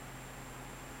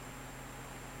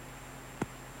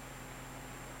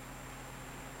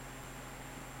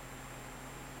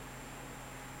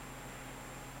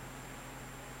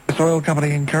 Oil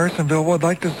Company in Carsonville would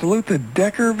like to salute the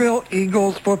Deckerville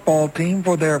Eagles football team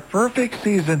for their perfect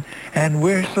season and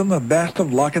wish them the best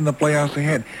of luck in the playoffs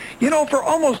ahead. You know, for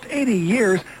almost 80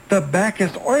 years, the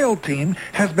Bacchus Oil team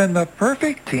has been the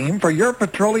perfect team for your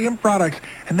petroleum products,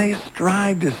 and they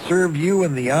strive to serve you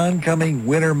in the oncoming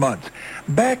winter months.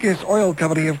 Bacchus Oil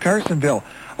Company of Carsonville,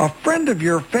 a friend of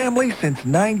your family since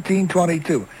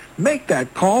 1922. Make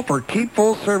that call for Keep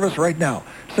Full Service right now,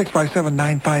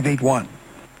 657-9581.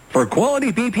 For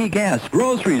quality BP gas,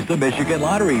 groceries, the Michigan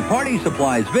Lottery, party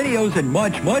supplies, videos, and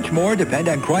much, much more, depend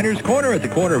on Kreiner's Corner at the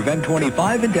corner of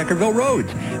M25 and Deckerville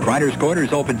Roads. Kreiner's Corner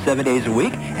is open 7 days a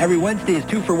week. Every Wednesday is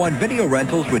 2-for-1 video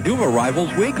rentals with new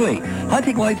arrivals weekly.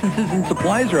 Hunting licenses and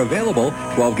supplies are available.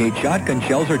 12-gauge shotgun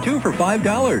shells are 2 for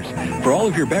 $5. For all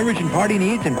of your beverage and party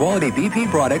needs and quality BP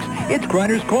products, it's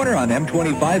Kreiner's Corner on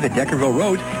M25 at Deckerville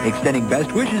Roads, extending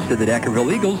best wishes to the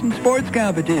Deckerville Eagles in sports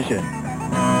competition.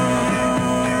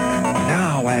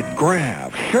 At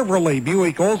Graff Chevrolet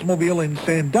Buick Oldsmobile in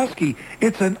Sandusky,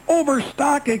 it's an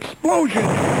overstock explosion.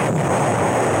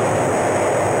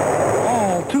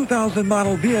 All 2000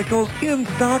 model vehicles in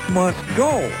stock must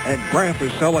go, and Graff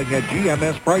is selling at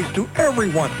GMS price to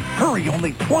everyone. Hurry,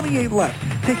 only 28 left.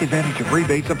 Take advantage of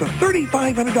rebates up to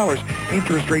 $3,500.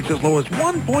 Interest rates as low as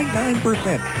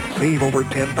 1.9%. Save over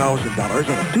 $10,000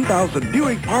 on a 2000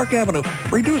 Buick Park Avenue,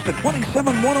 reduced to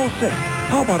 $27,106.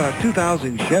 How about a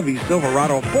 2000 Chevy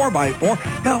Silverado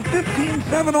 4x4, now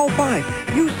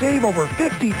 $15,705. You save over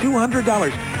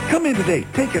 $5,200. Come in today,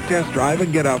 take a test drive,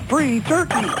 and get a free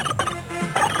turkey.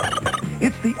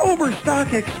 It's the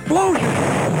overstock explosion.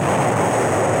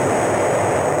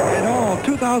 And all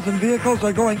 2000 vehicles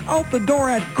are going out the door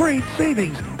at great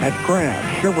savings at Graff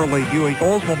Chevrolet Buick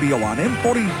Oldsmobile on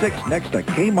M46 next to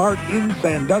Kmart in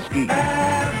Sandusky.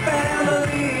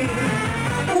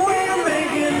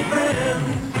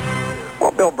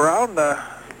 Well, Bill Brown,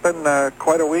 it's been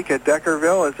quite a week at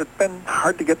Deckerville. Has it been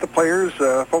hard to get the players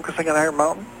focusing on Iron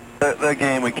Mountain? That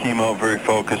game, we came out very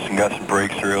focused and got some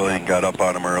breaks early and got up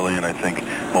on them early, and I think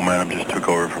momentum just took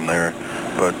over from there.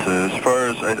 But as far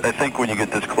as, I think when you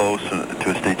get this close to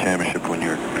a state championship, when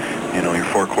you're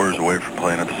 4 quarters away from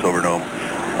playing at the Silverdome,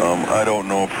 I don't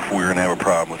know if we're going to have a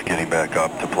problem with getting back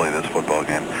up to play this football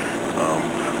game.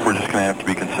 We're just going to have to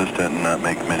be consistent and not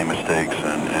make many mistakes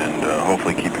and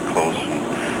hopefully keep it close and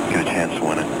get a chance to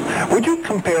win it. Would you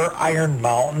compare Iron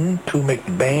Mountain to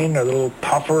McBain? A little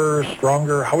tougher,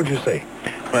 stronger? How would you say?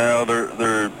 Well,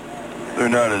 they're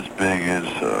not as big as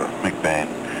McBain,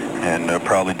 and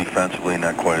probably defensively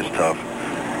not quite as tough.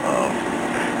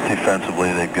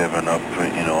 Defensively, they've given up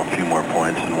a few more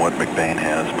points than what McBain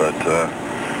has, but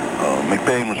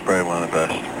McBain was probably one of the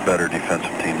better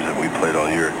defensive teams that we played all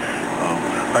year.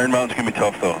 Iron Mountain's gonna be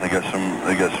tough though. They got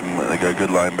a good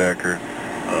linebacker,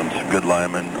 some good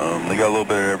linemen. They got a little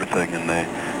bit of everything, and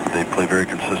they play very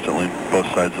consistently both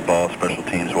sides of the ball. Special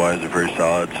teams wise, they're very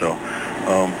solid. So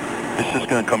it's just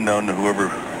gonna come down to whoever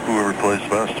plays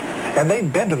best. And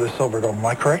they've been to the Silverdome, am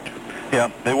I correct? Yeah,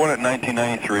 they won it in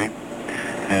 1993,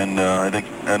 and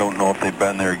I don't know if they've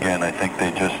been there again. I think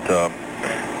they just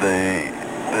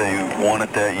they won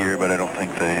it that year, but I don't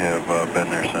think they have been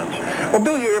there since. Well,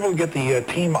 Bill, you were able to get the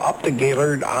team up to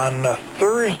Gaylord on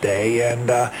Thursday, and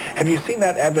have you seen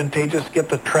that advantageous, get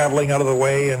the traveling out of the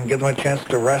way and give them a chance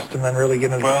to rest and then really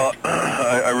get into Well,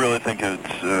 I really think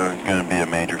it's going to be a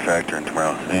major factor in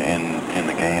tomorrow in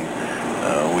the game.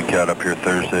 We got up here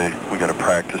Thursday. We got to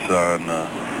practice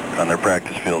on on their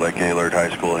practice field at Gaylord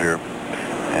High School here,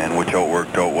 and which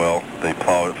worked out well. They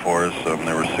plowed it for us.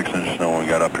 There was 6 inches of snow when we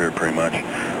got up here pretty much,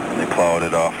 and they plowed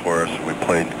it off for us. We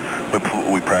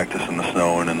practiced in the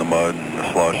snow and in the mud and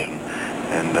the slush,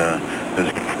 and it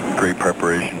was great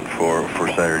preparation for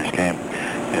Saturday's game.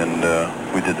 And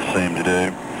we did the same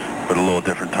today, but a little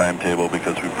different timetable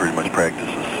because we pretty much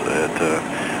practiced at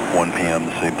 1 p.m.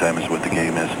 the same time as what the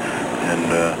game is,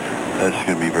 and that's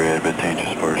going to be very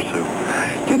advantageous for us too.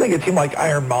 Do you think a team like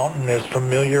Iron Mountain is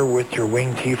familiar with your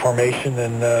wing T formation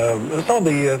and some of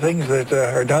the things that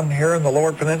are done here in the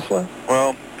Lower Peninsula?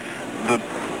 Well,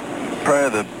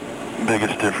 probably the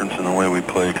biggest difference in the way we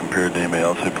play compared to anybody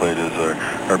else who played is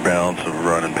our balance of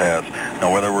run and pass.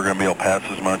 Now, whether we're going to be able to pass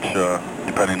as much,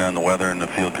 depending on the weather and the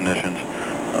field conditions,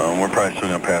 we're probably still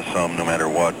going to pass some no matter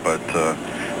what, but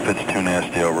if it's too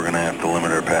nasty out, we're going to have to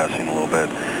limit our passing a little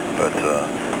bit. But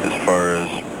as far as,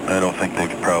 I don't think they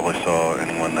probably saw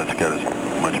anyone that's got as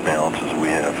much balance as we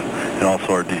have. And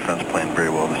also our defense playing very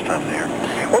well this time of the year.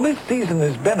 Well, this season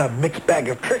has been a mixed bag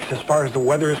of tricks as far as the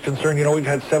weather is concerned. You know, we've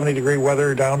had 70-degree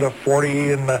weather down to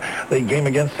 40, and the game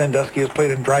against Sandusky is played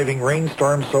in driving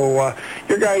rainstorms. So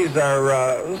your guys are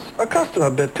accustomed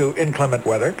a bit to inclement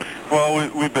weather. Well,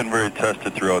 we've been very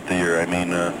tested throughout the year. I mean,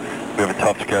 we have a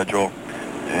tough schedule,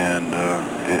 and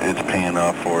it's paying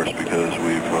off for us because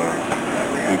we've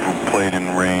played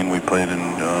in rain, we played in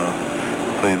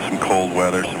some cold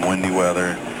weather, some windy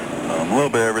weather, a little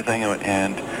bit of everything,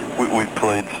 and we've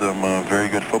played some very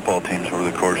good football teams over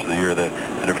the course of the year that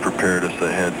have prepared us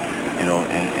ahead, you know,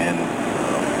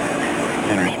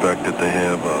 in respect that they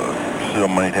have,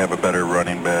 some might have a better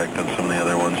running back than some of the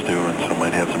other ones do, and some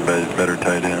might have some better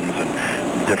tight ends and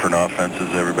different offenses.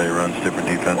 Everybody runs different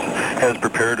defenses. Has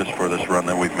prepared us for this run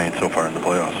that we've made so far in the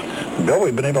playoffs. Bill,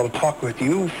 we've been able to talk with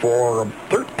you for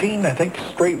 13, I think,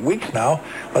 straight weeks now.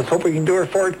 Let's hope we can do it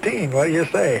 14. What do you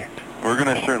say? We're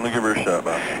going to certainly give her a shot,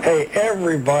 Bob. Hey,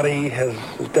 everybody is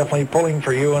definitely pulling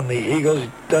for you, and the Eagles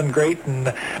done great,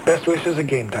 and best wishes at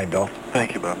game time, Bill.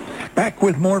 Thank you, Bob. Back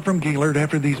with more from Gaylord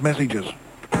after these messages.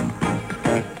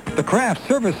 The Kraft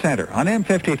Service Center on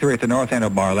M53 at the north end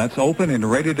of Marlette's open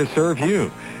and ready to serve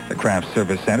you. The Kraft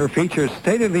Service Center features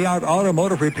state-of-the-art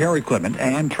automotive repair equipment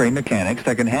and trained mechanics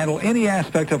that can handle any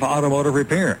aspect of automotive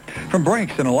repair, from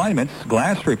brakes and alignments,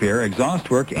 glass repair, exhaust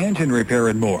work, engine repair,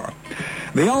 and more.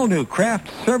 The all-new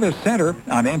Kraft Service Center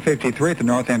on M53 at the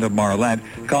north end of Marlette.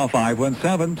 Call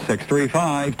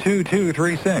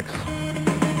 517-635-2236.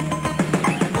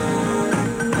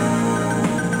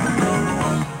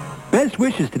 Best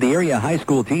wishes to the area high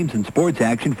school teams and sports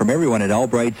action from everyone at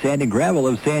Albright Sand and Gravel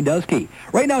of Sandusky.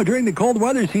 Right now during the cold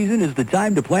weather season is the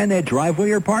time to plan that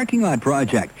driveway or parking lot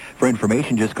project. For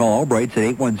information, just call Albright's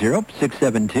at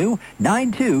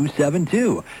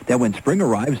 810-672-9272. Then when spring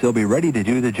arrives, they'll be ready to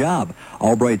do the job.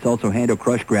 Albright's also handle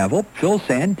crushed gravel, fill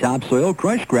sand, topsoil,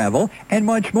 crushed gravel, and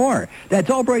much more.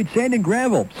 That's Albright Sand and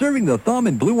Gravel, serving the Thumb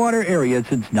and Blue Water area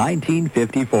since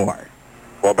 1954.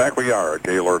 Well, back we are at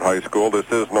Gaylord High School. This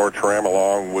is Nortram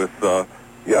along with,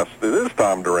 yes, it is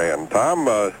Tom Duran. Tom,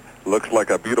 looks like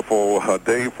a beautiful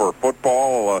day for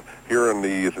football here in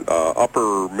the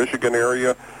upper Michigan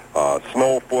area.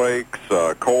 Snowflakes,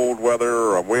 cold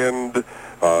weather, wind,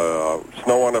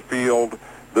 snow on the field.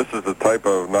 This is the type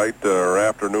of night or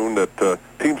afternoon that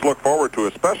teams look forward to,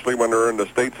 especially when they're in the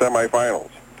state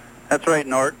semifinals. That's right,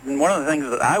 Nort. And one of the things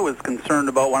that I was concerned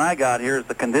about when I got here is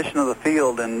the condition of the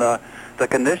field, and the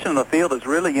condition of the field is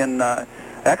really in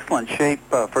excellent shape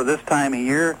for this time of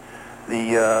year.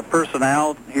 The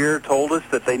personnel here told us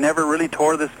that they never really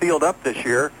tore this field up this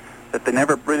year, that they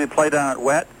never really played on it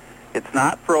wet. It's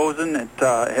not frozen. It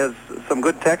has some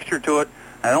good texture to it.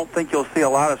 I don't think you'll see a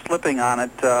lot of slipping on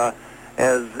it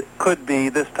as could be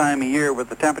this time of year with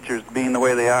the temperatures being the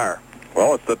way they are.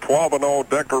 Well, it's the 12-0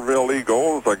 Deckerville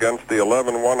Eagles against the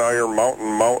 11-1 Iron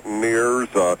Mountain Mountaineers.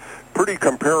 Pretty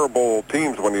comparable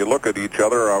teams when you look at each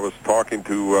other. I was talking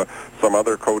to some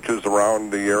other coaches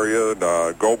around the area,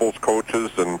 Goebel's coaches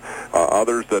and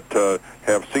others that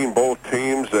have seen both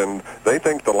teams, and they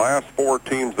think the last four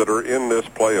teams that are in this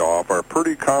playoff are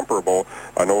pretty comparable.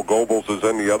 I know Goebel's is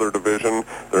in the other division.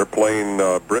 They're playing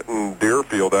Britton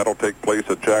Deerfield. That'll take place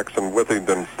at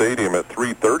Jackson-Withington Stadium at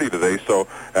 3:30 today. So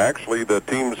actually the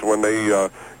teams, when they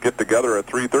get together at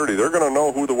 3:30, they're going to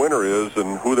know who the winner is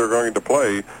and who they're going to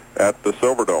play at the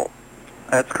Silverdome.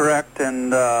 That's correct,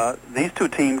 and these two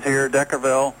teams here,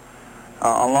 Deckerville,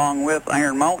 along with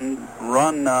Iron Mountain,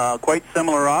 run quite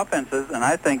similar offenses, and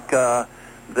I think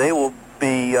they will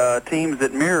be teams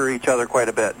that mirror each other quite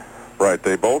a bit. Right,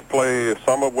 they both play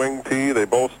some of wing T, they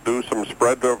both do some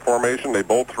spread formation, they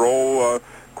both throw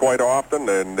quite often,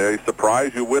 and they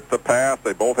surprise you with the pass.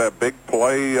 They both have big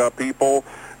play people,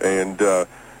 and,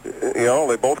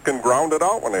 they both can ground it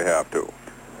out when they have to.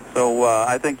 So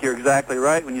I think you're exactly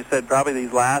right when you said probably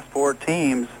these last 4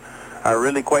 teams are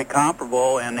really quite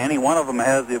comparable, and any one of them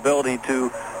has the ability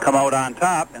to come out on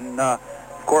top. And,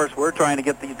 of course, we're trying to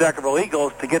get these Deckerville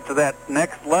Eagles to get to that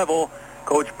next level.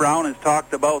 Coach Brown has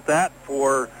talked about that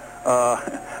for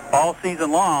all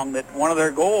season long, that one of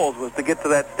their goals was to get to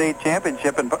that state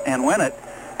championship and win it.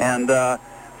 And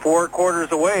 4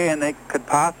 quarters away, and they could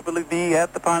possibly be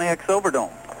at the Pontiac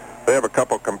Silverdome. They have a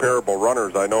couple comparable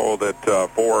runners. I know that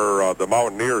for the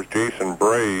Mountaineers, Jason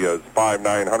Bray is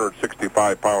 5'9",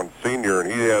 165-pound senior,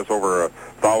 and he has over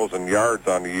 1,000 yards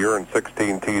on the year and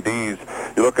 16 TDs.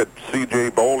 You look at C.J.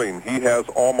 Bowling, he has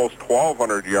almost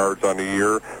 1,200 yards on the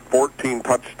year, 14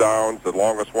 touchdowns, the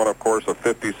longest one, of course, of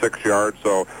 56 yards.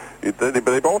 So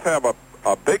they both have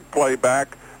a big play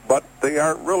back, but they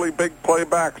aren't really big play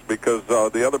backs because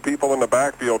the other people in the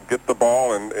backfield get the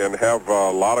ball and have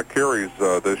a lot of carries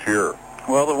this year.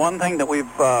 Well, the one thing that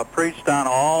we've preached on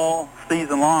all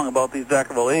season long about these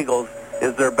Deckerville Eagles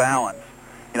is their balance.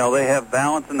 You know, they have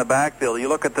balance in the backfield. You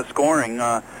look at the scoring,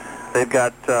 they've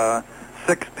got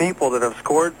 6 people that have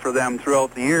scored for them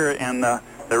throughout the year, and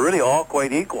they're really all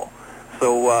quite equal.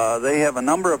 So they have a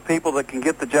number of people that can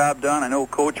get the job done. I know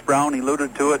Coach Brown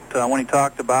alluded to it when he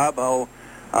talked to Bob, how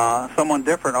someone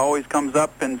different always comes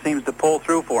up and seems to pull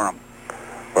through for them.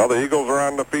 Well, the Eagles are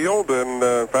on the field, and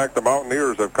in fact, the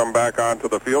Mountaineers have come back onto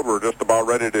the field. We're just about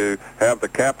ready to have the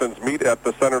captains meet at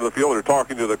the center of the field. They're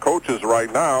talking to the coaches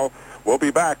right now. We'll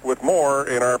be back with more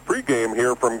in our pregame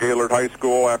here from Gaylord High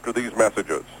School after these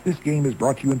messages. This game is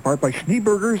brought to you in part by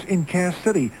Schneeberger's in Cass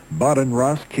City. Bud and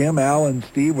Russ, Kim, Al, and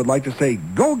Steve would like to say,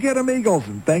 go get 'em Eagles,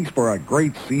 and thanks for a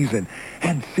great season.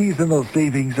 And seasonal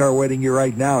savings are awaiting you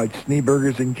right now at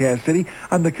Schneeberger's in Cass City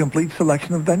on the complete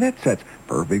selection of dinette sets,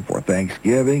 perfect for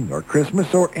Thanksgiving or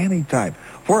Christmas or any time.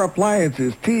 For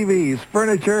appliances, TVs,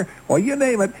 furniture, well, you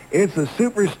name it, it's a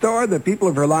superstore that people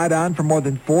have relied on for more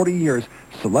than 40 years.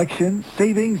 Selection,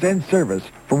 savings, and service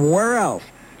from where else?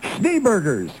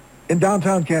 Schneeberger's in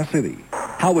downtown Cass City.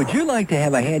 How would you like to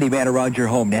have a handyman around your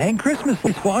home to hang Christmas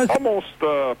lights for us? Almost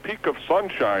a peak of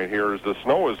sunshine here as the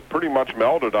snow is pretty much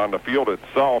melted on the field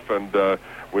itself, and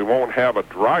we won't have a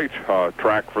dry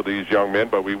track for these young men,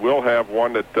 but we will have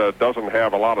one that doesn't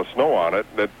have a lot of snow on it.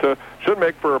 That should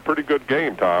make for a pretty good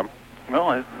game, Tom.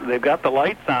 Well, they've got the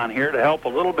lights on here to help a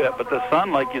little bit, but the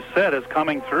sun, like you said, is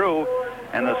coming through,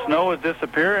 and the snow is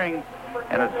disappearing,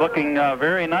 and it's looking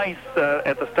very nice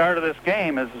at the start of this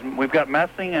game, as we've got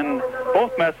Messing and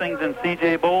both Messings and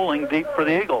C.J. Bowling deep for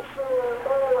the Eagles.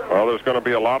 Well, there's going to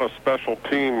be a lot of special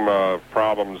team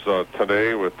problems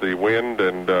today with the wind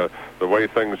and the way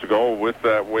things go. With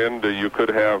that wind, you could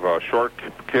have a short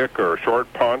kick or a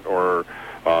short punt or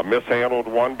mishandled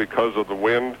one because of the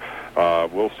wind.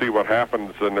 We'll see what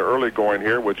happens in the early going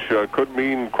here, which could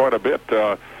mean quite a bit.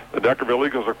 The Deckerville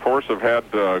Eagles, of course, have had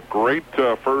great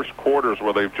first quarters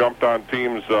where they've jumped on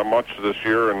teams much this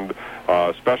year, and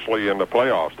especially in the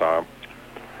playoffs, Tom.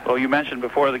 Well, you mentioned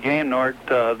before the game, Nort,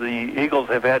 the Eagles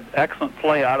have had excellent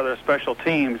play out of their special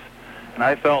teams, and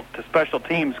I felt the special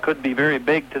teams could be very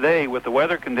big today with the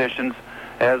weather conditions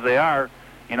as they are.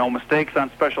 You know, mistakes on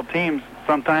special teams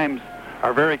sometimes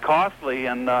are very costly,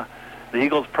 and the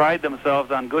Eagles pride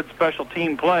themselves on good special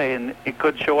team play, and it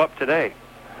could show up today.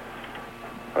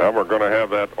 Well, we're going to have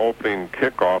that opening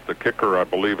kickoff. The kicker, I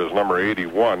believe, is number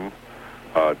 81.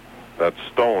 That's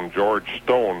Stone, George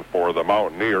Stone, for the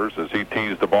Mountaineers as he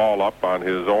tees the ball up on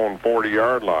his own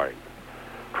 40-yard line.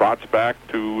 Trots back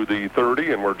to the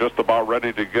 30, and we're just about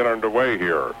ready to get underway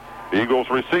here. The Eagles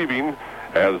receiving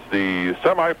as the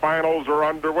semifinals are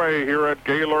underway here at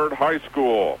Gaylord High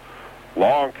School.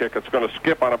 Long kick. It's going to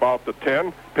skip on about the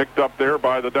 10, picked up there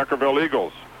by the Deckerville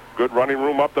Eagles. Good running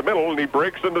room up the middle, and he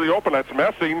breaks into the open. That's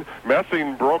Messing.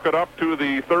 Messing broke it up to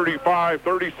the 35,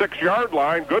 36-yard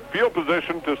line. Good field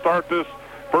position to start this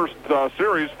first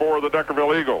series for the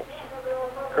Deckerville Eagles.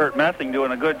 Kurt Messing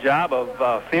doing a good job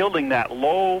of fielding that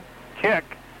low kick,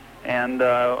 and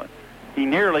he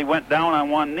nearly went down on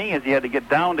one knee as he had to get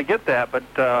down to get that,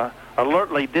 but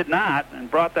alertly did not, and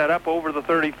brought that up over the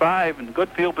 35, and good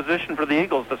field position for the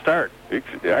Eagles to start.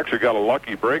 He actually got a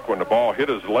lucky break when the ball hit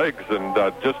his legs and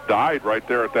just died right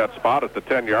there at that spot at the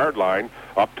 10-yard line,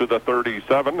 up to the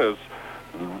 37 is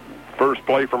first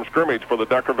play from scrimmage for the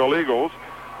Deckerville Eagles.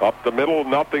 Up the middle,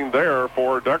 nothing there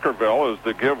for Deckerville as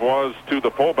the give was to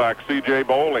the fullback, C.J.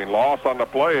 Bowling. Loss on the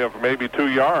play of maybe 2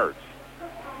 yards.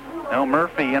 Now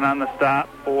Murphy in on the stop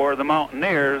for the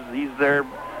Mountaineers. He's their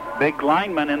big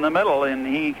lineman in the middle, and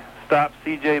he stop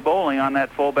C.J. Bowling on that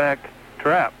fullback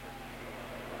trap.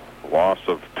 Loss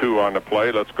of 2 on the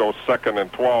play. Let's go 2nd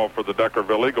and 12 for the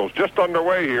Deckerville Eagles. Just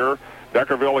underway here.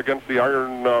 Deckerville against the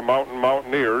Iron Mountain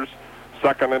Mountaineers.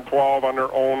 2nd and 12 on their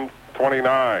own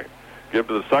 29. Give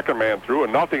to the second man through,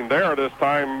 and nothing there this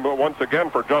time once again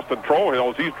for Justin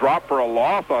Trohill. He's dropped for a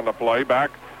loss on the play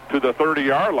back to the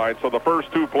 30-yard line. So the first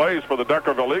 2 plays for the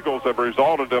Deckerville Eagles have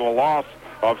resulted in a loss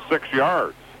of 6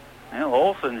 yards. Well,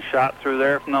 Olson shot through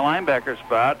there from the linebacker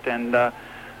spot and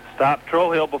stopped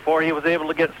Trohill before he was able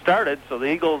to get started. So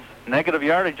the Eagles negative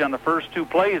yardage on the first 2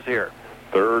 plays here.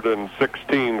 3rd and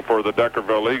 16 for the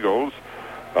Deckerville Eagles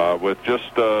with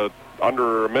just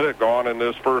under a minute gone in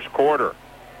this first quarter.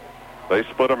 They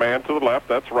split a man to the left.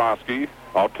 That's Roski.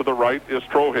 Out to the right is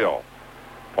Trohill.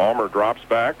 Palmer drops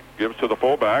back, gives to the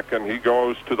fullback, and he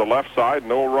goes to the left side.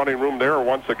 No running room there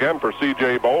once again for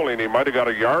C.J. Bowling. He might have got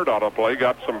a yard out of play,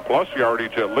 got some plus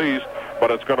yardage at least, but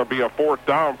it's going to be a 4th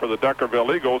down for the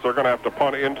Deckerville Eagles. They're going to have to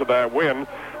punt into that win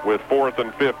with 4th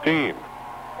and 15.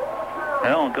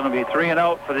 Well, it's going to be 3 and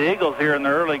out for the Eagles here in the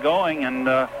early going, and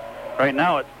right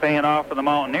now it's paying off for the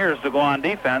Mountaineers to go on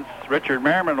defense. Richard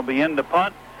Merriman will be in to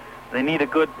punt. They need a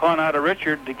good punt out of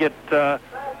Richard to get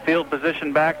field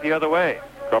position back the other way.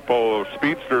 Couple of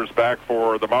speedsters back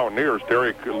for the Mountaineers.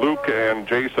 Derek Luke and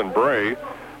Jason Bray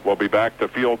will be back to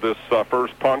field this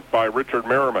first punt by Richard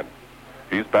Merriman.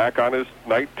 He's back on his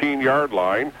 19-yard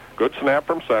line. Good snap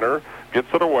from center.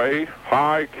 Gets it away.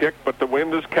 High kick, but the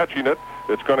wind is catching it.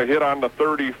 It's going to hit on the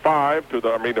 45 to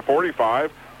the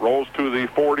 45. Rolls to the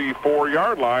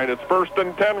 44-yard line. It's 1st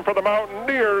and 10 for the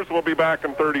Mountaineers. We'll be back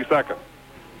in 30 seconds.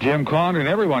 Jim Quandt and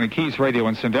everyone at Keys Radio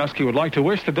in Sandusky would like to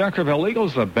wish the Deckerville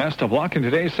Eagles the best of luck in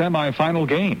today's semifinal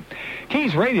game.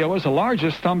 Keys Radio is the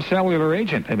largest thumb cellular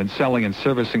agent. They've been selling and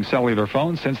servicing cellular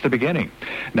phones since the beginning.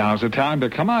 Now's the time to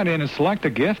come on in and select a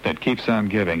gift that keeps on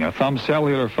giving, a thumb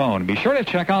cellular phone. Be sure to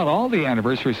check out all the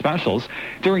anniversary specials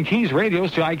during Keys Radio's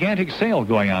gigantic sale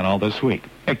going on all this week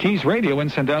at Keys Radio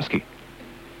in Sandusky.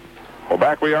 Well,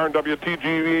 back we are in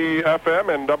WTGV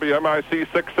FM and WMIC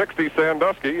 660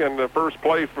 Sandusky, and the first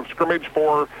play from scrimmage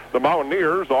for the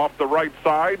Mountaineers off the right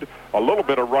side. A little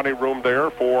bit of running room there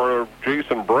for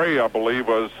Jason Bray, I believe,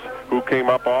 was who came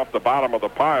up off the bottom of the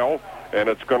pile, and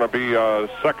it's going to be a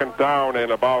 2nd down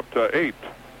and about 8.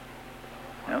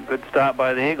 Well, good stop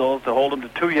by the Eagles to hold them to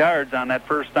 2 yards on that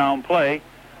first down play.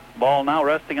 Ball now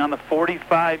resting on the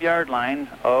 45-yard line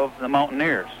of the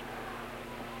Mountaineers.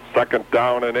 2nd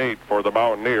down and 8 for the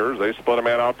Mountaineers. They split a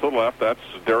man out to the left. That's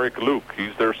Derek Luke.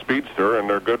 He's their speedster and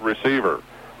their good receiver.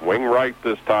 Wing right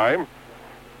this time.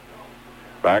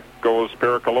 Back goes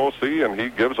Pericolosi, and he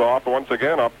gives off once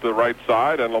again up the right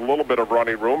side, and a little bit of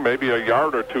running room, maybe a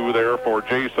yard or 2 there for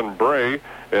Jason Bray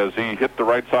as he hit the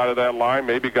right side of that line,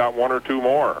 maybe got 1 or 2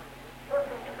 more.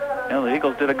 Well, the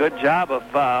Eagles did a good job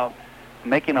of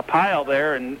making a pile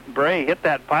there, and Bray hit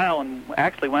that pile and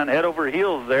actually went head over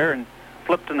heels there and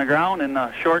flipped in the ground in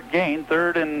a short gain,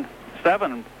 3rd and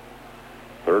 7.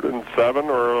 3rd and 7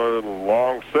 or a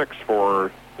long 6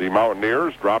 for the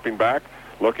Mountaineers, dropping back,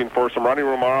 looking for some running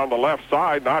room on the left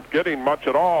side, not getting much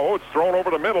at all. Oh, it's thrown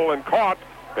over the middle and caught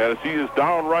as he is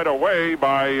down right away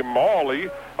by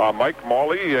Mawley. Mike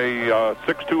Mawley, a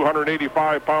 6'2",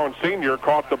 185-pound senior,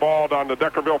 caught the ball on the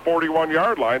Deckerville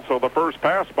 41-yard line, so the first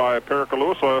pass by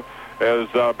Pericolosi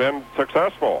has been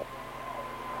successful.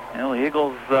 Well, the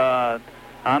Eagles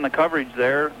on the coverage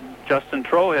there, Justin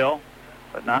Trohill,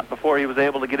 but not before he was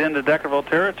able to get into Deckerville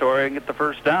territory and get the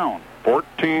first down.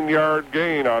 14-yard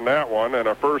gain on that one, and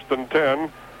a 1st and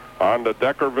 10 on the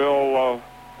Deckerville,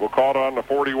 we'll call it on the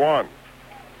 41.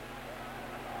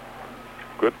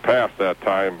 Good pass that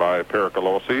time by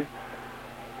Pericolosi.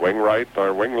 Wing right,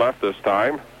 or wing left this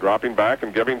time, dropping back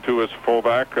and giving to his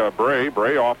fullback, Bray.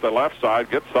 Bray off the left side,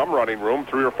 gets some running room,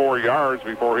 3 or 4 yards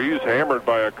before he's hammered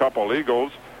by a couple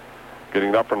Eagles.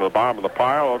 Getting up from the bottom of the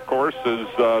pile, of course, is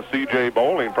C.J.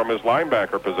 Bowling from his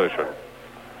linebacker position.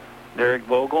 Derek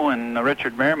Vogel and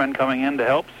Richard Merriman coming in to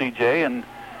help C.J. and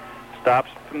stops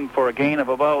him for a gain of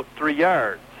about 3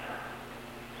 yards.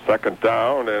 2nd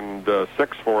down and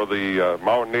 6 for the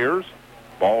Mountaineers.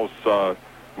 Ball's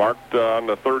marked on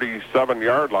the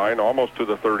 37-yard line, almost to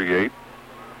the 38.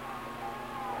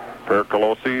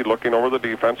 Pericolosi looking over the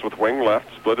defense with wing left.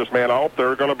 Split his man out.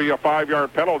 There's going to be a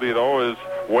 5-yard penalty, though, as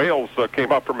Wales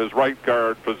came up from his right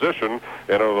guard position,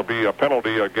 and it'll be a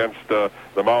penalty against the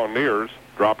Mountaineers,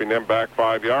 dropping them back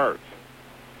 5 yards.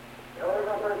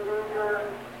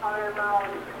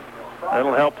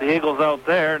 That'll help the Eagles out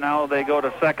there. Now they go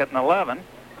to 2nd and 11.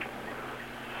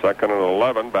 2nd and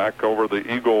 11, back over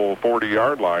the Eagle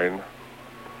 40-yard line.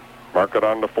 Mark it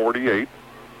on the 48.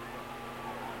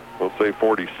 we'll say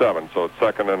 47, so it's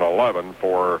 2nd and 11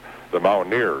 for the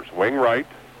Mountaineers. Wing right,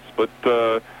 split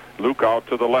Luke out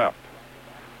to the left.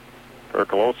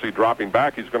 Pericolosi dropping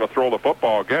back. He's going to throw the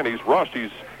football again. He's rushed.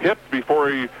 He's hit before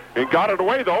he got it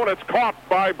away, though, and it's caught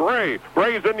by Bray.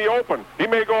 Bray's in the open. He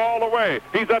may go all the way.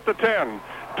 He's at the 10,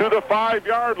 to the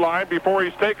 5-yard line before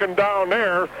he's taken down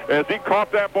there as he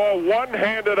caught that ball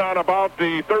one-handed on about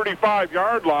the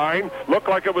 35-yard line. Looked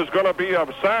like it was going to be a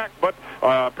sack, but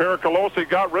Pericolosi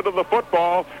got rid of the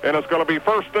football, and it's going to be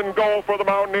 1st and goal for the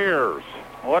Mountaineers.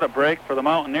 What a break for the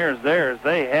Mountaineers there, as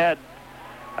they had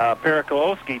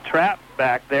Pericolosi trapped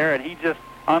back there, and he just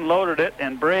unloaded it,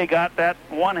 and Bray got that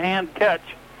one-hand catch,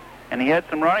 and he had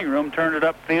some running room, turned it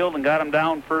upfield, and got him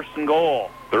down 1st and goal.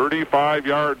 35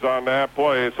 yards on that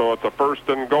play, so it's a 1st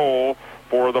and goal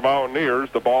for the Mountaineers.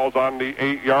 The ball's on the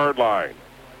 8-yard line.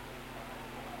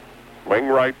 Wing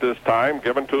right this time,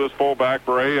 given to his fullback,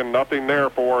 Bray, and nothing there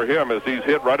for him as he's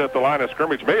hit right at the line of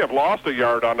scrimmage. May have lost a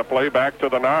yard on the play back to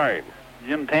the 9.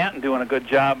 Jim Tanton doing a good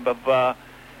job of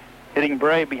hitting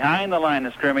Bray behind the line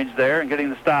of scrimmage there and getting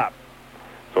the stop.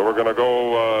 So we're going to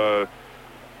go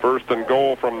 1st and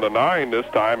goal from the 9 this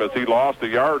time as he lost a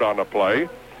yard on the play.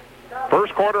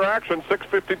 First quarter action,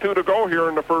 6:52 to go here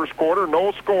in the first quarter.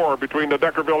 No score between the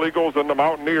Deckerville Eagles and the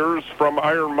Mountaineers from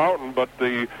Iron Mountain, but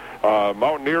the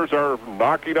Mountaineers are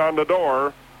knocking on the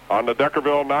door on the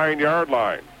Deckerville 9-yard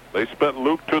line. They split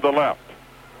Luke to the left.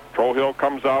 Trohill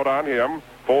comes out on him.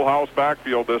 Full house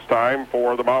backfield this time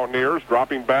for the Mountaineers.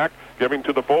 Dropping back, giving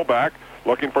to the fullback.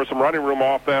 Looking for some running room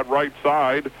off that right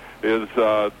side is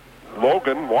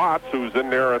Logan Watts, who's in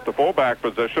there at the fullback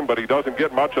position, but he doesn't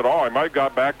get much at all. He might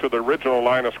got back to the original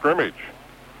line of scrimmage.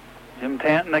 Jim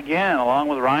Tanton again, along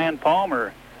with Ryan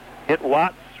Palmer, hit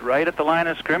Watts right at the line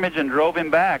of scrimmage and drove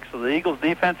him back. So the Eagles'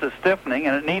 defense is stiffening,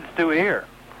 and it needs to here.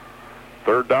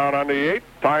 3rd down on the 8.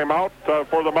 Timeout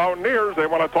for the Mountaineers. They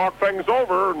want to talk things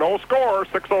over. No score.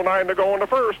 6:09 to go in the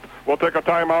first. We'll take a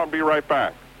timeout and be right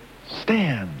back.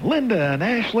 Stan, Linda, and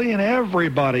Ashley, and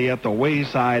everybody at the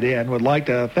Wayside Inn would like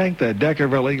to thank the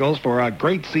Deckerville Eagles for a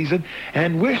great season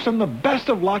and wish them the best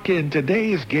of luck in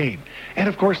today's game. And,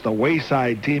 of course, the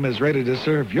Wayside team is ready to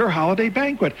serve your holiday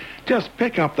banquet. Just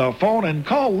pick up the phone and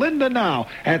call Linda now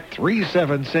at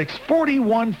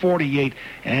 376-4148.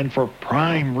 And for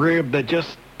prime rib that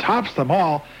just tops them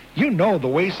all, you know the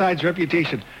Wayside's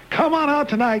reputation. Come on out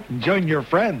tonight and join your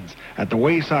friends at the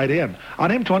Wayside Inn on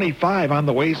M25 on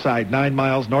the Wayside, 9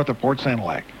 miles north of Port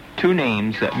Sanilac. Two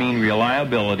names that mean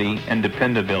reliability and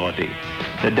dependability.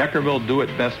 The Deckerville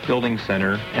Do-It-Best Building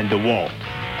Center and DeWalt.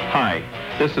 Hi,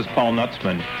 this is Paul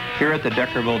Nutzman. Here at the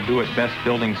Deckerville Do-It-Best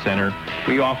Building Center,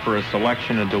 we offer a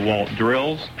selection of DeWalt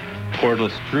drills,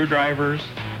 cordless screwdrivers,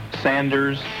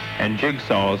 sanders, and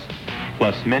jigsaws,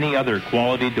 plus many other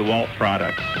quality DeWalt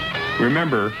products.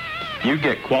 Remember, you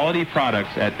get quality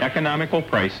products at economical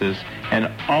prices and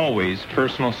always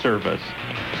personal service.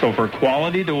 So for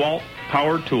quality DeWalt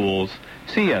power tools,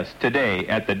 see us today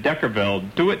at the Deckerville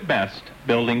Do-It-Best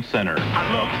Building Center.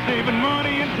 I love saving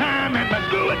money and time at my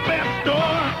Do-It-Best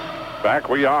store. Back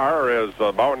we are as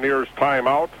the Mountaineers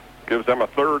timeout gives them a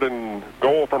 3rd and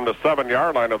goal from the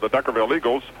 7-yard line of the Deckerville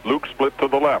Eagles. Luke split to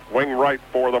the left, wing right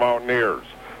for the Mountaineers.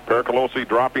 Pericolosi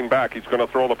dropping back. He's going to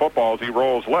throw the football as he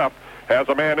rolls left. Has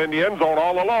a man in the end zone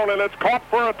all alone, and it's caught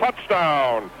for a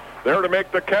touchdown. There to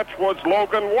make the catch was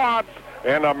Logan Watts,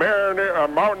 and the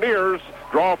Mountaineers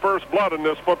draw first blood in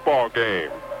this football game.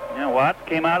 Yeah, Watts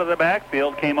came out of the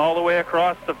backfield, came all the way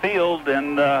across the field,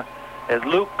 and as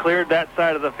Luke cleared that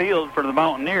side of the field for the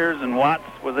Mountaineers, and Watts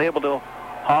was able to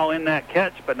haul in that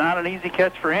catch, but not an easy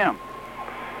catch for him.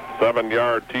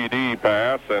 7-yard TD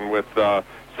pass, and with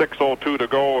 6:02 to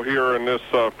go here in this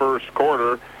first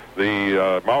quarter,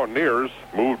 the Mountaineers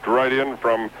moved right in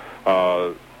from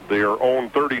their own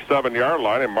 37-yard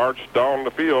line and marched down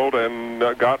the field and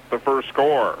got the first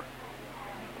score.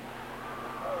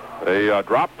 They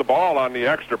dropped the ball on the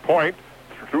extra point,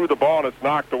 threw the ball, and it's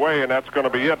knocked away, and that's going to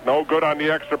be it. No good on the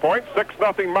extra point.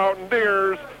 6-0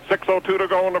 Mountaineers. 6:02 to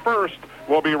go in the first.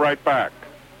 We'll be right back.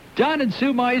 Don and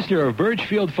Sue Meisner of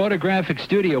Birchfield Photographic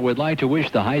Studio would like to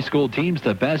wish the high school teams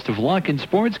the best of luck in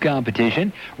sports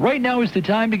competition. Right now is the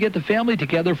time to get the family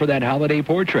together for that holiday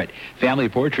portrait. Family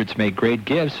portraits make great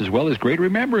gifts as well as great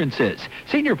remembrances.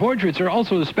 Senior portraits are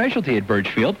also a specialty at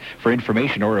Birchfield. For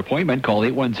information or appointment, call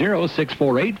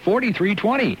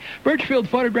 810-648-4320. Birchfield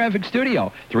Photographic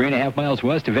Studio, 3.5 miles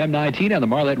west of M19 on the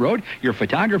Marlette Road, your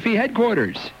photography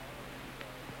headquarters.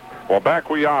 Well, back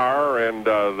we are, and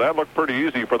that looked pretty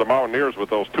easy for the Mountaineers with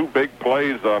those two big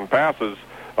plays on passes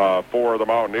for the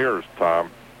Mountaineers, Tom.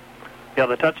 Yeah,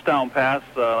 the touchdown pass,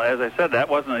 as I said, that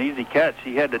wasn't an easy catch.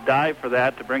 He had to dive for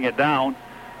that to bring it down.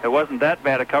 It wasn't that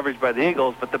bad a coverage by the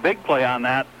Eagles, but the big play on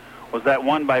that was that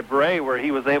one by Bray where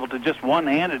he was able to just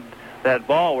one-handed that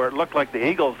ball where it looked like the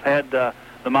Eagles had the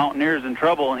Mountaineers in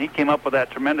trouble, and he came up with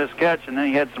that tremendous catch, and then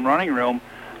he had some running room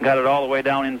and got it all the way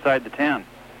down inside the 10.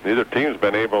 Neither team's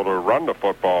been able to run the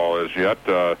football as yet.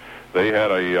 They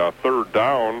had a third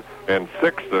down and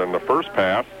 6 in the first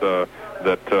pass that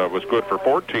was good for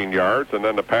 14 yards, and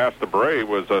then the pass to Bray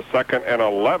was a 2nd and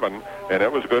 11, and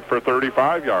it was good for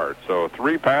 35 yards. So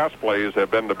 3 pass plays have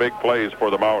been the big plays for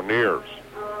the Mountaineers.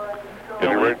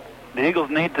 The Eagles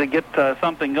need to get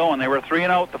something going. They were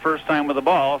 3-and-out the first time with the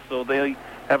ball, so they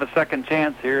have a second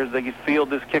chance here as they field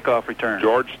this kickoff return.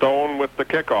 George Stone with the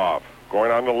kickoff,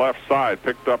 going on the left side,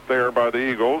 picked up there by the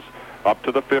Eagles, up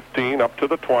to the 15, up to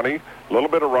the 20. A little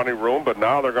bit of running room, but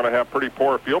now they're going to have pretty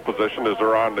poor field position as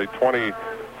they're on the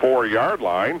 24-yard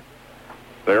line.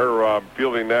 They're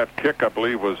fielding that kick, I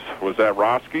believe, was that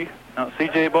Roski? No,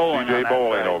 C.J. Bowling. C.J.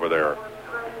 Bowling over there.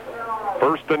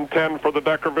 1st and 10 for the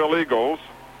Deckerville Eagles.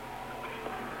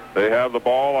 They have the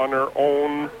ball on their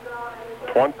own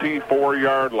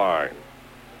 24-yard line.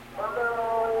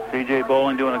 C.J.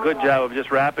 Bowling doing a good job of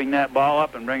just wrapping that ball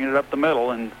up and bringing it up the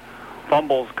middle, and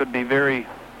fumbles could be very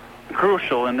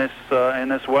crucial in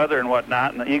this weather and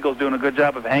whatnot, and the Eagles doing a good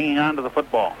job of hanging on to the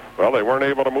football. Well, they weren't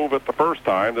able to move it the first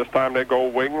time. This time they go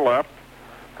wing left,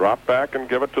 drop back and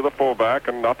give it to the fullback,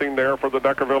 and nothing there for the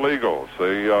Deckerville Eagles.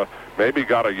 They maybe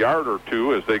got a yard or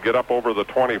two as they get up over the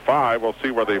 25. We'll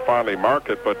see where they finally mark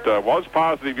it, but was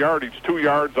positive yardage, 2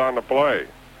 yards on the play.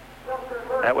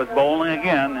 That was Bowling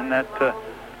again, and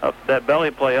that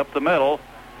belly play up the middle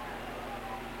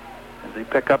as he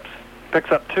picks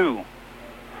up 2.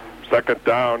 2nd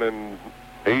down and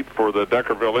 8 for the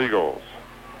Deckerville Eagles.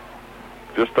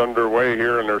 Just underway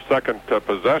here in their second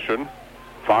possession.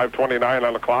 5:29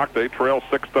 on the clock. They trail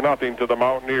 6-0 to the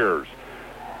Mountaineers.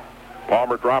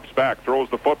 Palmer drops back, throws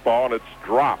the football, and it's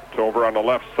dropped over on the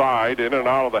left side, in and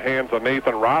out of the hands of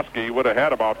Nathan Roski. Would have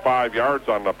had about 5 yards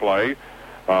on the play,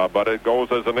 but it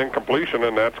goes as an incompletion,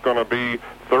 and that's going to be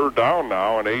 3rd down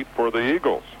now and 8 for the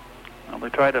Eagles. Well, they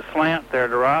tried a slant there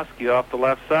to Roski off the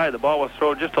left side. The ball was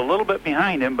thrown just a little bit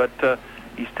behind him, but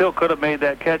he still could have made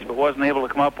that catch, but wasn't able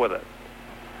to come up with it.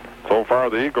 So far,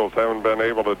 the Eagles haven't been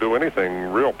able to do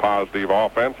anything real positive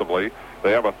offensively.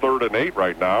 They have a 3rd and 8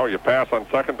 right now. You pass on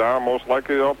 2nd down, most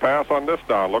likely they'll pass on this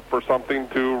down. Look for something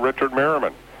to Richard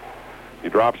Merriman. He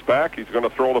drops back. He's going to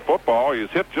throw the football. He's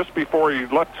hit just before he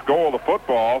lets go of the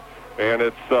football, and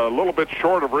it's a little bit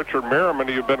short of Richard Merriman.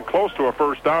 He'd been close to a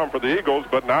 1st down for the Eagles,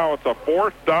 but now it's a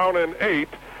 4th down and 8,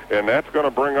 and that's going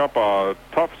to bring up a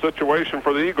tough situation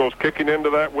for the Eagles, kicking into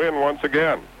that win once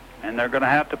again. And they're going to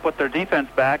have to put their defense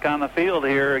back on the field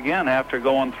here again after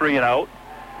going 3-and-out,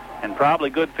 and probably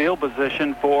good field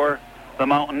position for the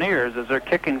Mountaineers as they're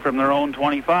kicking from their own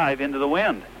 25 into the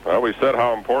wind. Well, we said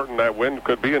how important that wind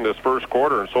could be in this first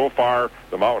quarter, and so far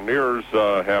the Mountaineers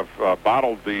have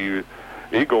bottled the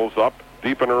Eagles up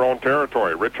deep in their own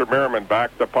territory. Richard Merriman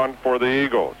back to punt for the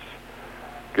Eagles.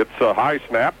 Gets a high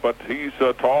snap, but he's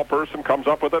a tall person, comes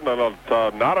up with it,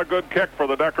 and not a good kick for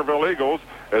the Deckerville Eagles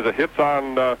as it hits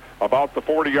on about the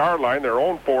 40-yard line, their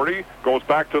own 40, goes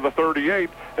back to the 38,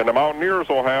 and the Mountaineers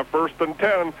will have 1st and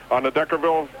 10 on the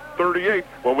Deckerville 38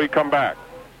 when we come back.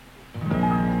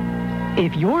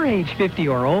 If you're age 50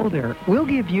 or older, we'll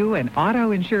give you an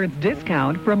auto insurance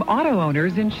discount from Auto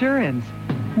Owners Insurance.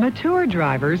 Mature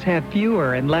drivers have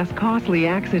fewer and less costly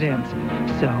accidents,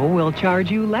 so we'll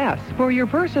charge you less for your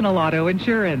personal auto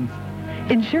insurance.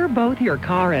 Insure both your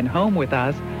car and home with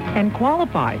us and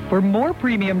qualify for more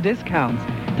premium discounts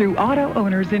through Auto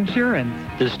Owners Insurance.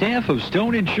 The staff of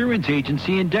Stone Insurance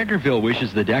Agency in Deckerville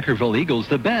wishes the Deckerville Eagles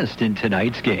the best in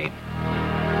tonight's game.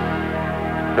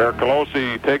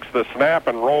 Pericolosi takes the snap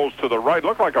and rolls to the right.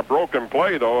 Looked like a broken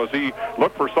play, though, as he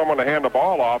looked for someone to hand the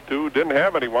ball off to. Didn't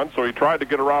have anyone, so he tried to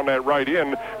get around that right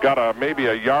end. Got maybe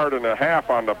a yard and a half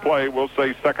on the play. We'll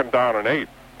say 2nd down and 8.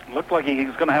 Looked like he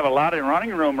was going to have a lot of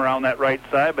running room around that right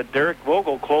side, but Derek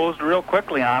Vogel closed real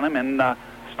quickly on him and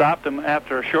stopped him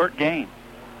after a short gain.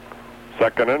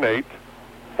 2nd and 8.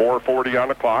 4:40 on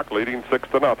the clock, leading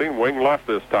 6-0. Wing left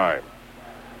this time.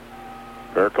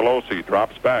 Pericolosi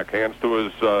drops back, hands to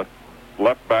his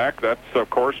left back. That's, of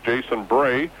course, Jason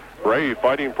Bray. Bray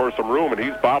fighting for some room, and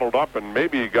he's bottled up, and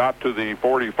maybe he got to the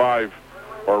 45,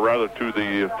 or rather to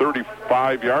the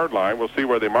 35-yard line. We'll see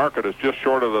where they mark it. It's just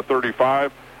short of the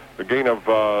 35. The gain of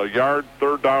yard,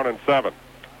 3rd down and 7.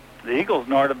 The Eagles,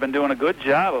 Nord, have been doing a good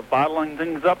job of bottling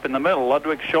things up in the middle.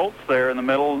 Ludwig Schultz there in the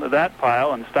middle of that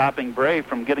pile and stopping Bray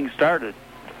from getting started.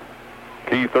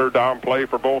 Key third down play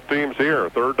for both teams here.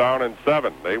 3rd down and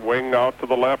 7. They wing out to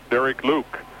the left, Derek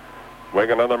Luke.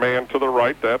 Wing another man to the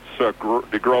right. That's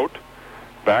DeGroat.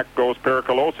 Back goes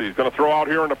Pericolosi. He's going to throw out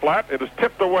here in the flat. It is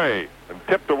tipped away. And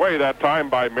tipped away that time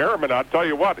by Merriman. I'll tell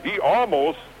you what, he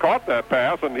almost caught that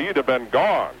pass, and he'd have been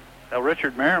gone. Well,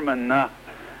 Richard Merriman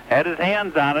had his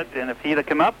hands on it, and if he'd have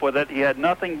come up with it, he had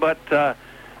nothing but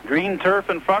green turf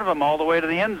in front of him all the way to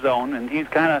the end zone, and he's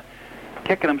kind of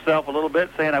kicking himself a little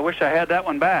bit, saying, I wish I had that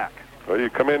one back. Well,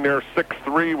 you come in there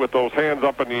 6'3" with those hands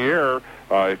up in the air.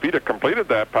 If he'd have completed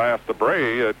that pass to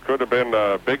Bray, it could have been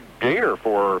a big gainer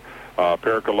for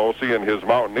Pericolosi and his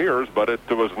Mountaineers, but it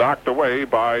was knocked away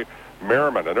by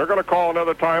Merriman. And they're going to call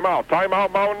another timeout.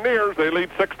 Timeout, Mountaineers. They lead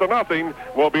 6-0.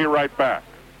 We'll be right back.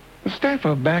 The staff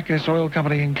of Backus Oil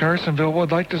Company in Carsonville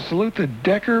would like to salute the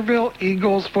Deckerville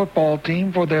Eagles football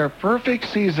team for their perfect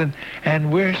season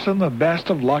and wish them the best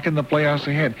of luck in the playoffs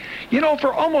ahead. You know,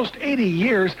 for almost 80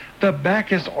 years, the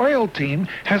Backus Oil team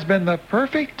has been the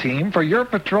perfect team for your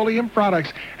petroleum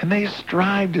products, and they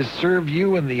strive to serve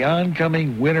you in the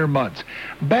oncoming winter months.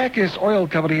 Backus Oil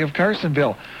Company of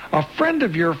Carsonville, a friend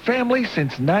of your family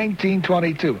since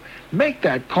 1922. Make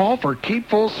that call for Keep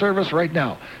Full service right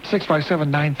now,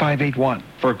 657-9581.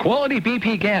 For quality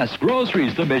BP gas,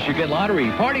 groceries, the Michigan Lottery,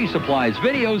 party supplies,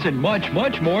 videos, and much,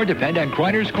 much more, depend on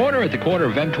Kreiner's Corner at the corner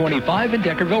of M25 and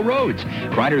Deckerville Roads.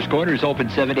 Kreiner's Corner is open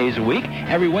 7 days a week.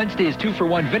 Every Wednesday is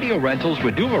 2-for-1 video rentals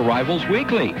with new arrivals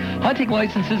weekly. Hunting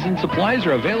licenses and supplies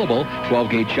are available.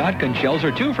 12-gauge shotgun shells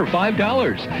are 2 for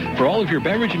 $5. For all of your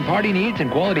beverage and party needs and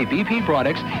quality BP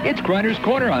products, it's Kreiner's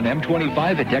Corner on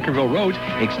M25 at Deckerville Roads,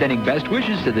 extending best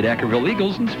wishes to the Deckerville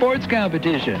Eagles in sports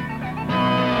competition.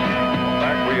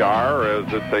 Back we are as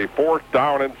it's a 4th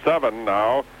down and 7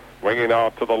 now. Winging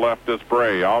out to the left is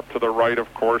Bray. Out to the right,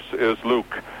 of course, is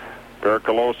Luke.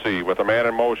 Pericolosi with a man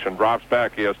in motion, drops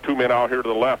back. He has 2 men out here to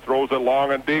the left, throws it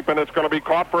long and deep, and it's going to be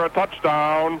caught for a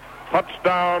touchdown.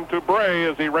 Touchdown to Bray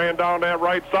as he ran down that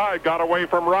right side, got away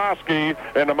from Roski,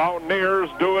 and the Mountaineers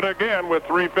do it again with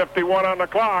 3:51 on the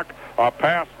clock. A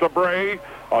pass to Bray,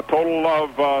 a total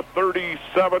of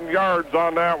 37 yards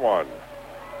on that one.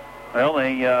 Well,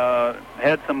 they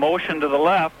had some motion to the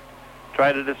left,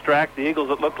 tried to distract the Eagles.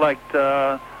 It looked like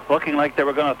looking like they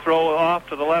were going to throw off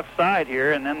to the left side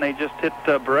here, and then they just hit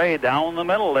Bray down the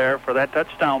middle there for that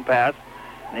touchdown pass.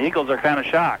 And the Eagles are kind of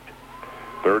shocked.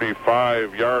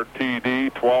 35-yard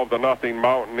TD, 12-0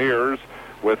 Mountaineers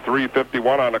with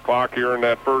 3:51 on the clock here in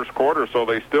that first quarter, so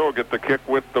they still get the kick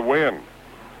with the win.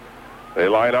 They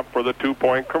line up for the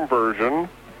 2-point conversion.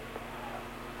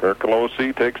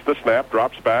 Pericolosi takes the snap,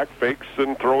 drops back, fakes,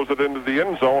 and throws it into the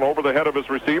end zone over the head of his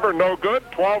receiver. No good.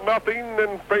 12-0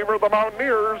 in favor of the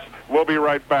Mountaineers. We'll be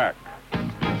right back.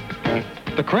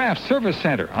 The Kraft Service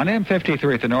Center on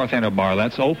M53 at the north end of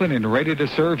Marlette's open and ready to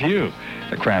serve you.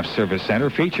 The Kraft Service Center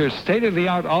features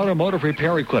state-of-the-art automotive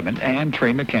repair equipment and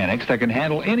trained mechanics that can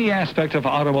handle any aspect of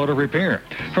automotive repair,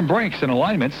 from brakes and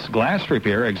alignments, glass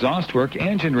repair, exhaust work,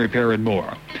 engine repair, and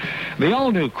more. The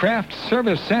all-new Kraft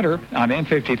Service Center on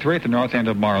M53 at the north end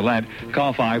of Marlette.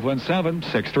 Call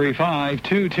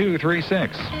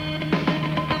 517-635-2236.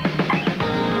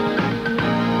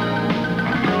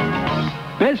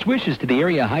 Best wishes to the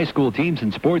area high school teams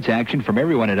and sports action from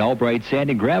everyone at Albright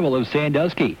Sand and Gravel of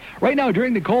Sandusky. Right now,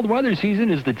 during the cold weather season,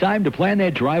 is the time to plan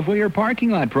that driveway or parking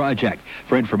lot project.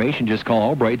 For information, just call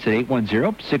Albright's at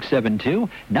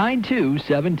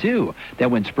 810-672-9272. Then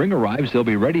when spring arrives, they'll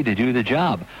be ready to do the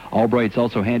job. Albright's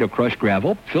also handle crushed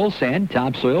gravel, fill sand,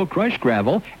 topsoil, crushed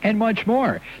gravel, and much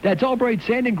more. That's Albright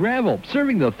Sand and Gravel,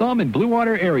 serving the Thumb and Blue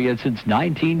Water area since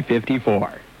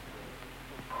 1954.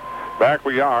 Back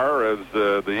we are as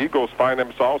the Eagles find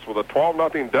themselves with a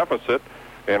 12-0 deficit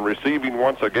and receiving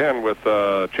once again with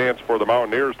a chance for the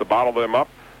Mountaineers to bottle them up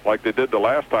like they did the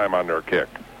last time on their kick.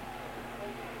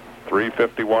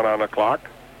 3:51 on the clock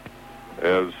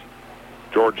as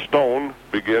George Stone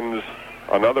begins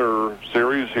another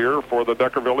series here for the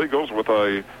Deckerville Eagles with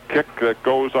a kick that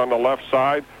goes on the left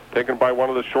side, taken by one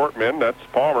of the short men. That's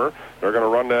Palmer. They're going to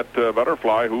run that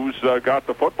butterfly. Who's got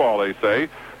the football, they say.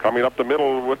 Coming up the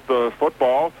middle with the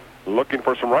football, looking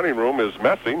for some running room is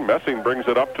Messing. Messing brings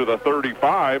it up to the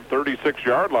 35,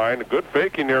 36-yard line. Good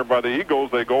faking there by the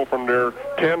Eagles. They go from their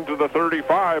 10 to the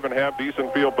 35 and have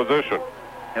decent field position.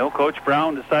 You know, Coach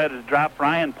Brown decided to drop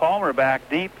Ryan Palmer back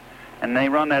deep, and they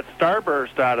run that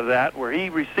starburst out of that where he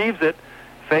receives it,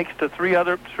 fakes to three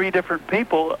different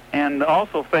people, and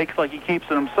also fakes like he keeps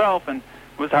it himself, and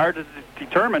it was hard to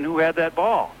determine who had that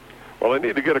ball. Well, they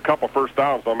need to get a couple first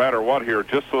downs no matter what here,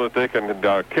 just so that they can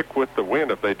kick with the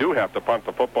wind if they do have to punt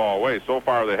the football away. So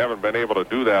far, they haven't been able to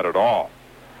do that at all.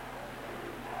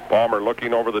 Palmer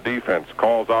looking over the defense,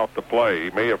 calls out the play. He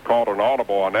may have called an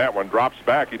audible on that one, drops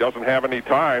back. He doesn't have any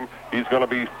time. He's going to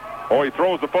be, he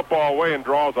throws the football away and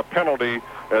draws a penalty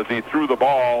as he threw the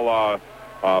ball.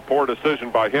 Poor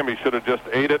decision by him. He should have just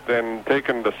ate it and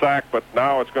taken the sack, but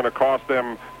now it's going to cost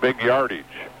them big yardage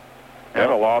and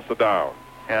a loss of down.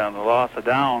 Yeah, and the loss of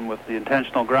down with the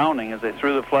intentional grounding as they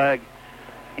threw the flag.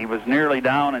 He was nearly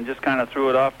down and just kind of threw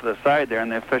it off to the side there, and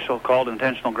the official called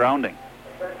intentional grounding.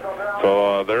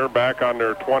 So they're back on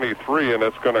their 23, and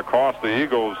it's going to cost the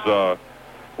Eagles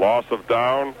loss of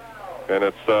down, and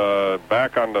it's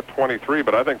back on the 23,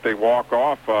 but I think they walk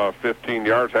off 15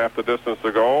 yards, half the distance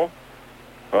to go.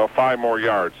 5 more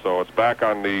yards, so it's back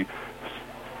on the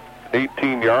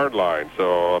 18-yard line,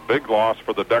 so a big loss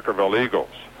for the Deckerville Eagles.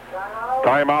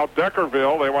 Timeout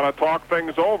Deckerville. They want to talk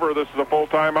things over. This is a full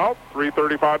timeout.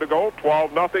 3:35 to go.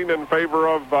 12-0 in favor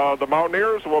of the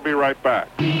Mountaineers. We'll be right back.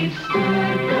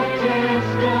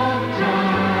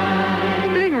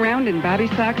 Sitting around in bobby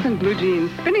socks and blue jeans,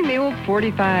 spinning the old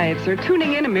 45s, or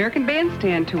tuning in American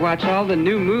Bandstand to watch all the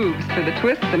new moves for the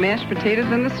twist, the mashed potatoes,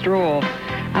 and the stroll.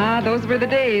 Ah, those were the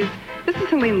days. This is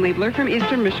Helene Liebler from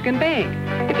Eastern Michigan Bank.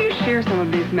 If you share some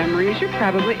of these memories, you're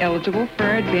probably eligible for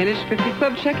our Advantage 50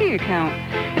 Club checking account.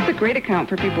 It's a great account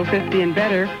for people 50 and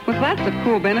better with lots of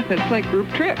cool benefits like group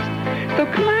trips. So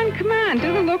come on,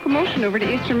 do the locomotion over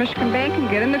to Eastern Michigan Bank and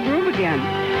get in the groove again.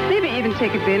 Maybe even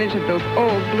take advantage of those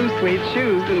old blue suede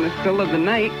shoes in the still of the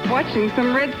night, watching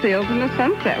some red sails in the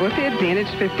sunset with the Advantage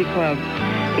 50 Club.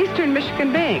 Eastern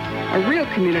Michigan Bank, a real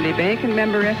community bank and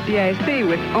member FDIC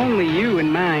with only you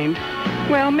in mind.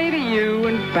 Well, maybe you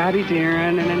and Bobby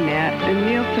Darin and Annette and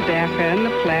Neil Sedaka and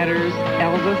the Platters,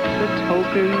 Elvis the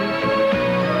Token.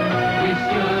 We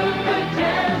stood the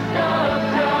test of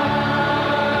time.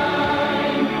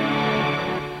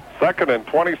 2nd and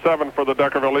 27 for the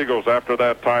Deckerville Eagles after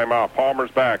that timeout.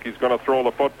 Palmer's back. He's going to throw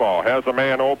the football. Has a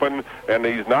man open, and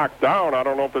he's knocked down. I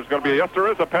don't know if there's going to be yes,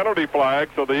 there is a penalty flag,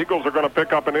 so the Eagles are going to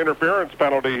pick up an interference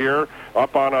penalty here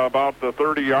up on about the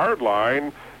 30-yard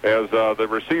line as the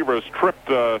receiver is tripped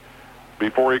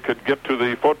before he could get to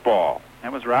the football.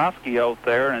 That was Roski out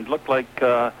there, and it looked like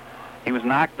he was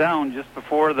knocked down just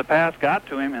before the pass got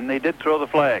to him, and they did throw the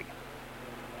flag.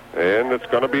 And it's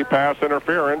going to be pass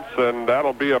interference, and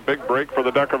that'll be a big break for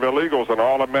the Deckerville Eagles, an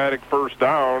automatic first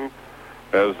down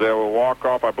as they will walk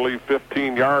off, I believe,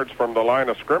 15 yards from the line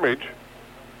of scrimmage.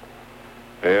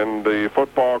 And the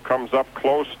football comes up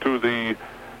close to the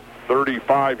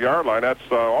 35-yard line. That's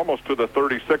almost to the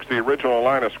 36, the original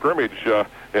line of scrimmage, and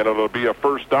it'll be a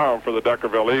first down for the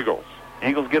Deckerville Eagles.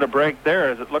 Eagles get a break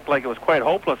there as it looked like it was quite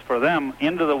hopeless for them.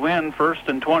 Into the wind, 1st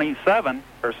and 27,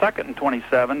 or 2nd and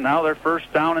 27. Now they're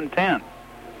 1st down and 10.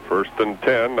 1st and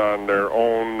 10 on their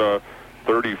own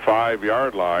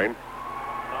 35-yard line.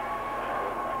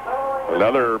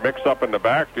 Another mix-up in the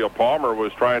backfield. Palmer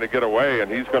was trying to get away,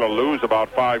 and he's going to lose about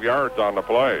 5 yards on the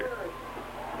play.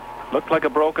 Looked like a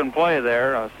broken play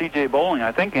there. C.J. Bowling,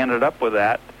 I think, ended up with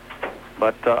that.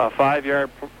 But a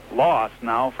 5-yard loss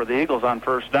now for the Eagles on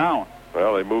 1st down.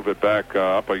 Well, they move it back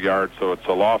up a yard, so it's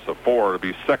a loss of 4. It'll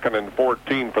be 2nd and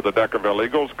 14 for the Deckerville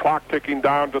Eagles. Clock ticking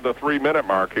down to the 3-minute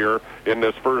mark here in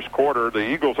this first quarter. The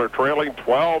Eagles are trailing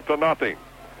 12-0.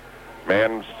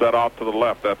 Man set out to the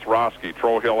left. That's Roski.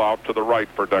 Trohill out to the right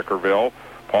for Deckerville.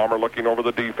 Palmer looking over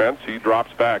the defense. He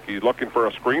drops back. He's looking for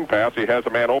a screen pass. He has a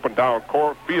man open down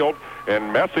field.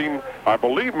 And Messing, I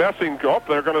believe Messing,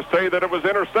 they're going to say that it was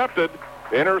intercepted.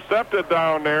 Intercepted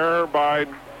down there by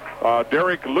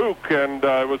Derek Luke, and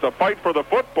it was a fight for the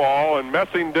football, and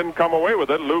Messing didn't come away with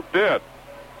it. Luke did.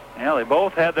 Yeah, they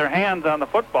both had their hands on the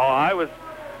football. I was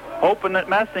hoping that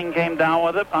Messing came down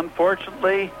with it.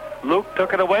 Unfortunately, Luke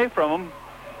took it away from him,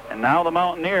 and now the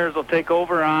Mountaineers will take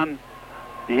over on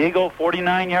the Eagle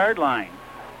 49-yard line.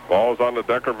 Ball's on the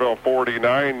Deckerville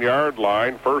 49-yard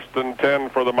line. 1st and 10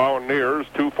 for the Mountaineers.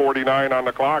 2:49 on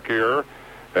the clock here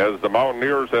as the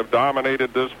Mountaineers have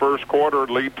dominated this first quarter,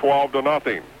 lead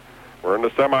 12-0. We're in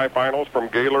the semifinals from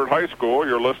Gaylord High School.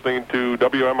 You're listening to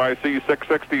WMIC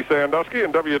 660 Sandusky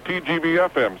and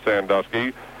WTGV-FM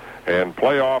Sandusky and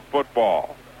playoff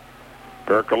football.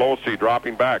 Percolosi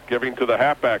dropping back, giving to the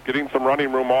halfback, getting some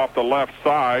running room off the left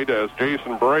side as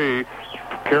Jason Bray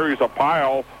carries a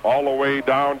pile all the way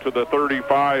down to the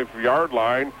 35-yard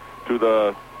line, to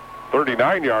the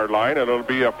 39-yard line, and it'll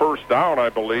be a first down, I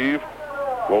believe,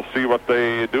 We'll see what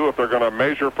they do, if they're going to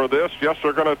measure for this. Yes,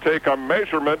 they're going to take a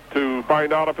measurement to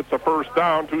find out if it's a first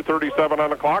down. 2:37 on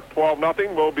the clock,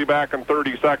 12-0. We'll be back in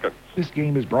 30 seconds. This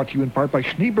game is brought to you in part by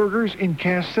Schneeberger's in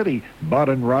Cass City. Bud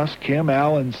and Russ, Kim,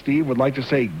 Al, and Steve would like to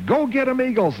say, go get 'em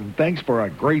Eagles, and thanks for a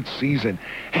great season.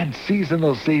 And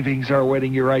seasonal savings are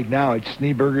awaiting you right now at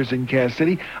Schneeberger's in Cass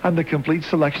City on the complete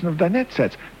selection of dinette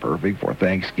sets, perfect for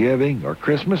Thanksgiving or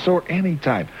Christmas or any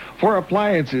time. For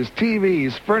appliances,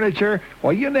 TVs, furniture,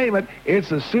 well, you name it,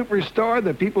 it's a superstore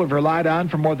that people have relied on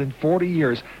for more than 40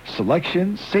 years.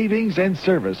 Selection, savings, and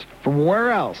service from where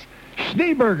else?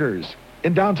 Schneeberger's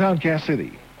in downtown Cass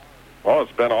City. Well,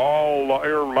 it's been all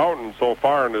Iron Mountain so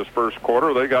far in this first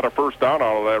quarter. They got a first down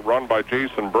out of that run by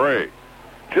Jason Bray.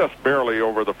 Just barely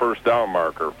over the first down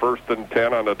marker. 1st and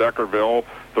 10 on the Deckerville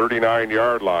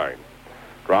 39-yard line.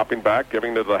 Dropping back,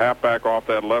 giving to the halfback off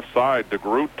that left side.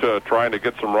 DeGroot trying to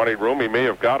get some running room. He may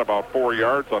have got about 4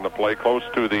 yards on the play, close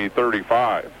to the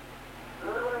 35.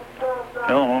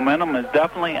 Well, momentum is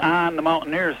definitely on the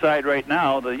Mountaineers side right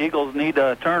now. The Eagles need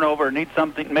a turnover, need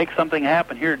something, make something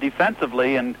happen here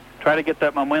defensively, and try to get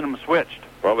that momentum switched.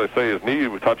 Well, they say his knee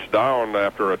touched down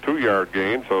after a 2-yard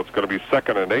gain, so it's going to be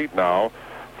 2nd and 8 now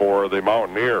for the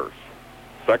Mountaineers.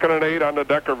 2nd and 8 on the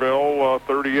Deckerville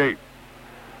 38.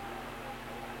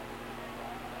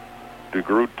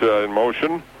 DeGroot in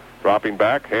motion, dropping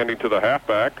back, handing to the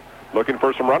halfback, looking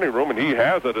for some running room, and he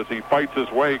has it as he fights his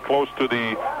way close to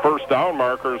the first down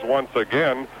markers once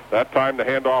again. That time the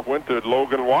handoff went to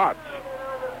Logan Watts.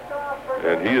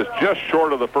 And he is just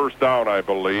short of the first down, I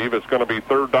believe. It's going to be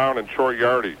 3rd down and short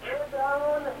yardage.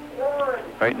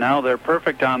 Right now they're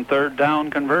perfect on 3rd down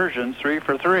conversions, 3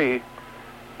 for 3.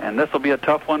 And this will be a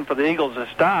tough one for the Eagles to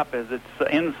stop, as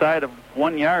it's inside of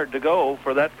 1 yard to go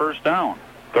for that first down.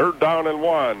 3rd down and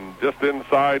 1, just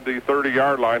inside the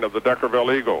 30-yard line of the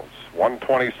Deckerville Eagles.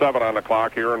 1:27 on the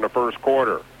clock here in the first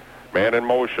quarter. Man in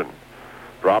motion.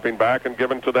 Dropping back and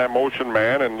given to that motion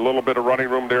man, and a little bit of running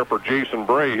room there for Jason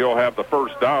Bray. He'll have the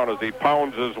first down as he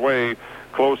pounds his way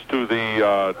close to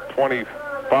the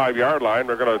 25-yard line.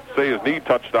 They're going to say his knee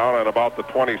touchdown at about the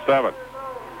 27.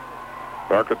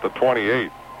 Mark at the 28.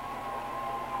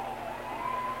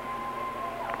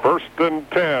 1st and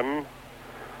 10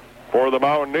 for the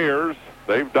Mountaineers.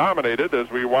 They've dominated as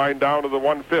we wind down to the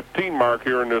 1:15 mark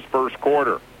here in this first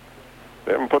quarter.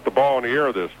 They haven't put the ball in the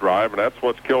air this drive, and that's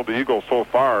what's killed the Eagles so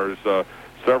far, is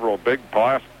several big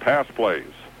pass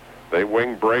plays. They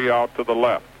wing Bray out to the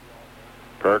left.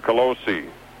 Pericolosi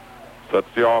sets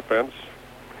the offense.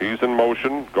 He's in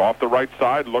motion, go off the right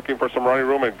side, looking for some running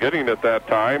room, and getting it that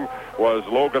time was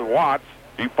Logan Watts.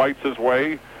 He fights his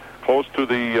way close to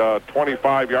the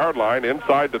 25-yard line,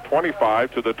 inside the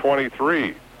 25 to the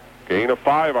 23. Gain of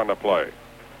 5 on the play.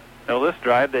 Well, this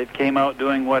drive, they came out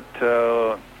doing what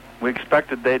we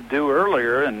expected they'd do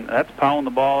earlier, and that's pound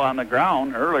the ball on the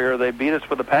ground. Earlier, they beat us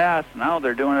with a pass. Now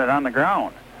they're doing it on the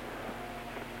ground.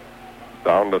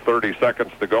 Down to 30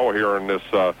 seconds to go here in this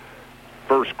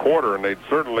first quarter, and they'd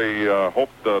certainly hope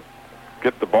to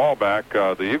get the ball back,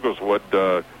 the Eagles would,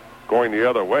 going the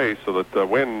other way, so that the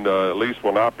wind at least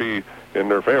will not be in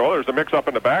their favor. Well, there's a mix-up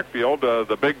in the backfield.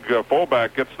 The big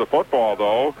fullback gets the football,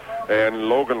 though, and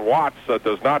Logan Watts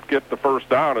does not get the first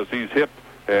down as he's hit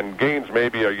and gains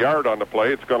maybe a yard on the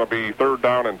play. It's going to be 3rd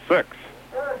down and 6.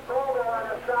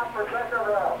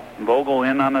 Vogel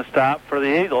in on the stop for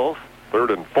the Eagles.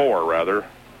 3rd and 4, rather.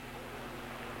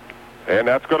 And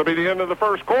that's going to be the end of the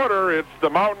first quarter. It's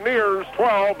the Mountaineers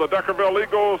 12, the Deckerville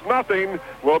Eagles nothing.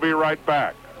 We'll be right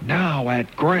back. Now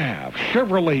at Graff,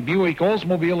 Chevrolet Buick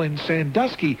Oldsmobile in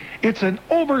Sandusky, it's an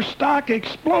overstock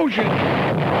explosion.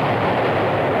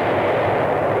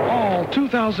 All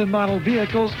 2000 model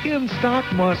vehicles in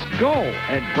stock must go,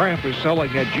 and Graff is selling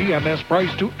at GMS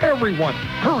price to everyone.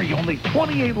 Hurry, only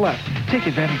 28 left. Take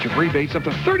advantage of rebates up to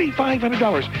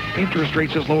 $3,500. Interest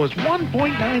rates as low as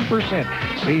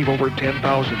 1.9%. Save over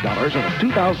 $10,000 on a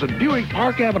 2000 Buick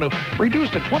Park Avenue,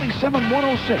 reduced to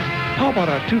 $27,106. How about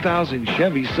a 2000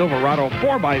 Chevy Silverado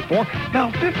 4x4,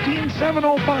 now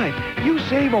 $15,705. You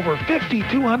save over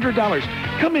 $5,200.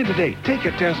 Come in today, take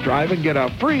a test drive, and get a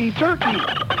free turkey.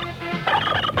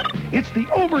 It's the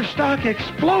overstock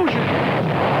explosion.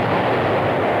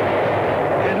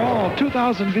 And all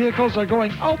 2000 vehicles are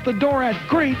going out the door at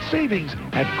great savings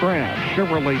at Graff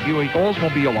Chevrolet Buick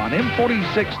Oldsmobile on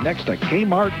M46 next to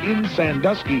Kmart in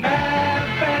Sandusky.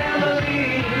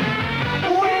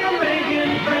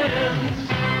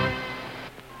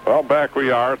 Well, back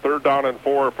we are. 3rd down and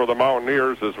 4 for the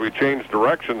Mountaineers. As we change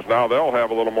directions now, they'll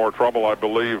have a little more trouble, I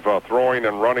believe, throwing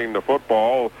and running the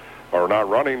football. Or not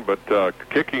running, but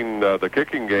kicking the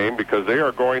kicking game, because they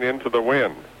are going into the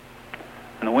wind.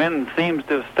 And the wind seems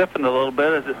to have stiffened a little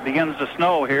bit as it begins to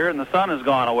snow here, and the sun has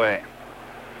gone away.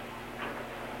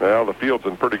 Well, the field's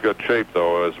in pretty good shape,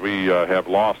 though, as we have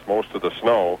lost most of the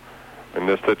snow in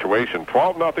this situation.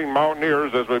 12-0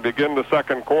 Mountaineers as we begin the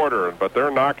second quarter, but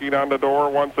they're knocking on the door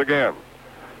once again.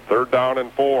 3rd down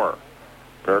and 4.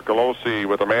 Pericolosi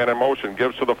with a man in motion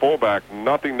gives to the fullback.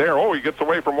 Nothing there. Oh, he gets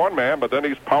away from one man, but then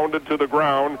he's pounded to the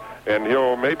ground, and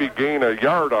he'll maybe gain a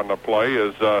yard on the play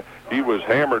as he was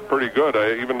hammered pretty good,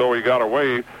 even though he got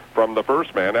away from the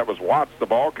first man. That was Watts, the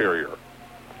ball carrier.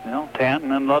 Well,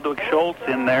 Tanton and Ludwig Schultz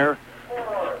in there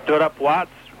stood up Watts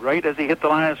right as he hit the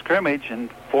line of scrimmage and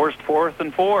forced 4th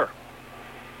and 4.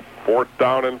 4th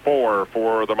down and 4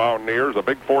 for the Mountaineers. A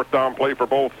big 4th down play for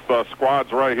both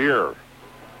squads right here.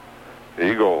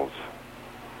 Eagles.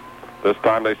 This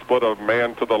time they split a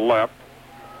man to the left.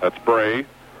 That's Bray.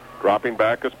 Dropping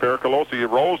back is Pericolosi. He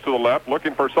rolls to the left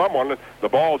looking for someone. The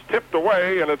ball's tipped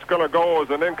away, and it's going to go as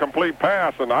an incomplete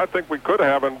pass, and I think we could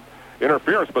have an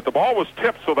interference, but the ball was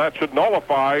tipped, so that should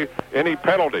nullify any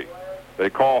penalty. They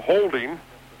call holding,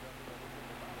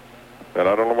 and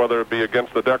I don't know whether it be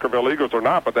against the Deckerville Eagles or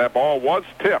not, but that ball was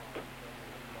tipped.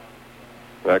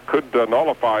 That could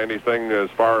nullify anything as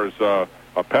far as a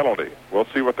penalty. We'll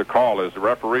see what the call is. The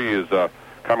referee is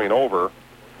coming over,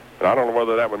 and I don't know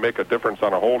whether that would make a difference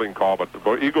on a holding call, but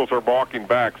the Eagles are balking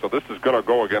back, so this is going to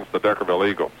go against the Deckerville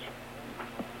Eagles.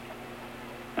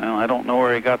 Well, I don't know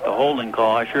where he got the holding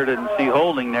call. I sure didn't see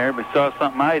holding there, but saw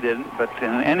something I didn't. But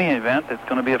in any event, it's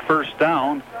going to be a 1st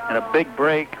down and a big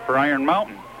break for Iron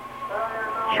Mountain.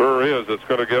 Sure is. It's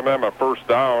going to give them a 1st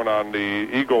down on the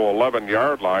Eagle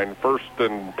 11-yard line, 1st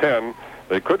and 10.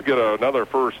 They could get another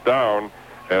 1st down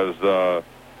as the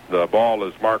ball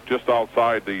is marked just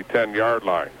outside the 10-yard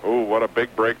line. Ooh, what a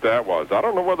big break that was. I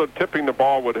don't know whether tipping the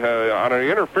ball would have, on an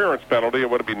interference penalty, it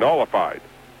would be nullified.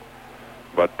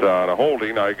 But on a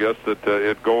holding, I guess that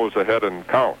it goes ahead and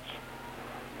counts.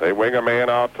 They wing a man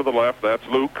out to the left. That's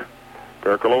Luke.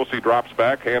 Pericolosi drops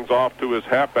back, hands off to his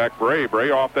halfback, Bray.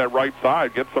 Bray off that right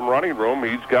side, gets some running room.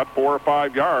 He's got 4 or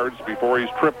 5 yards before he's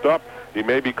tripped up. He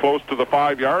may be close to the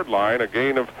 5-yard line, a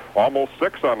gain of almost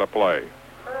 6 on the play.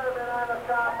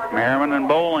 Merriman and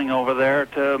Bowling over there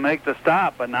to make the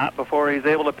stop, but not before he's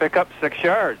able to pick up 6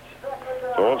 yards.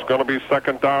 So it's going to be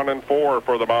 2nd down and 4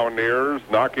 for the Mountaineers,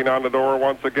 knocking on the door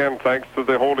once again thanks to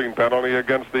the holding penalty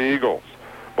against the Eagles.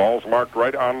 Ball's marked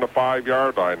right on the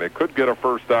 5-yard line. They could get a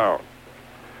 1st down.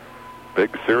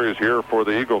 Big series here for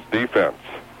the Eagles defense.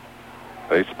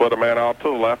 They split a man out to the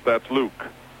left. That's Luke.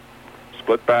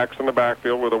 Split backs in the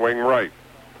backfield with a wing right.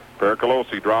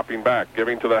 Pericolosi dropping back,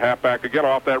 giving to the halfback again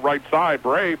off that right side.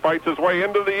 Bray fights his way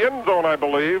into the end zone, I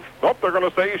believe. Nope, they're going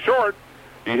to say he's short.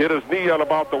 He hit his knee on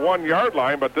about the 1-yard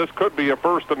line, but this could be a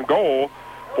 1st and goal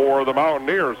for the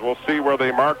Mountaineers. We'll see where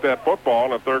they mark that football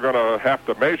and if they're going to have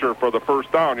to measure for the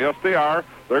 1st down. Yes, they are.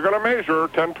 They're going to measure.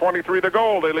 10:23 to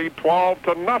go. They lead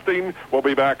 12-0. We'll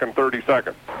be back in 30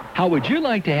 seconds. How would you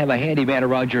like to have a handyman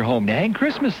around your home to hang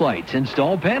Christmas lights,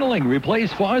 install paneling,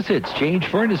 replace faucets, change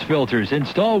furnace filters,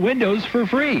 install windows for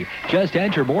free? Just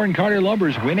enter Moore & Carter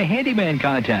Lumber's Win a Handyman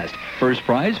contest. First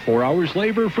prize, 4 hours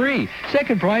labor free.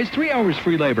 Second prize, 3 hours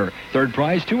free labor. Third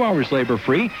prize, 2 hours labor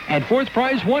free. And fourth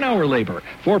prize, 1 hour labor.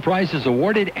 4 prizes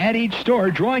awarded at each store.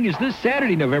 Drawing is this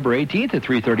Saturday, November 18th at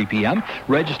 3:30 p.m.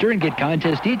 Register and get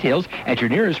contest details at your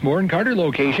nearest Moore & Carter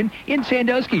location in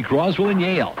Sandusky, Croswell, and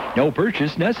Yale. No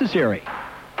purchase necessary.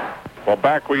 Well,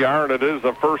 back we are, and it is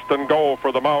a 1st and goal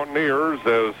for the Mountaineers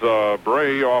as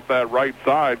Bray off that right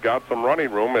side got some running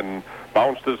room and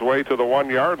bounced his way to the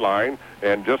 1-yard line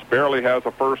and just barely has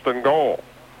a 1st and goal.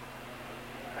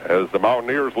 As the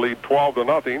Mountaineers lead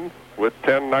 12-0 with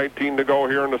 10:19 to go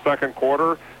here in the second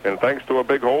quarter, and thanks to a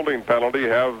big holding penalty,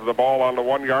 have the ball on the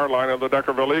 1-yard line of the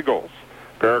Deckerville Eagles.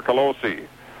 Pericolosi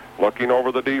looking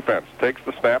over the defense, takes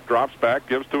the snap, drops back,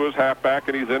 gives to his halfback,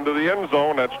 and he's into the end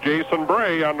zone. That's Jason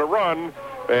Bray on the run,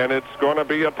 and it's going to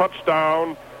be a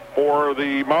touchdown for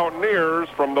the Mountaineers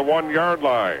from the 1-yard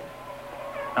line.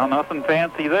 Now, nothing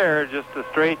fancy there, just a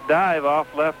straight dive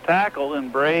off left tackle,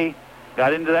 and Bray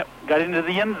got into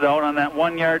the end zone on that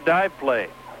 1-yard dive play.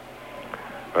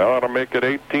 Well, that'll make it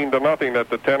 18-0 at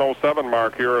the 10:07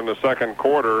 mark here in the second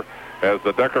quarter, as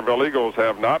the Deckerville Eagles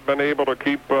have not been able to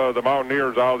keep the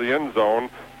Mountaineers out of the end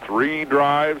zone. 3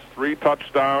 drives, 3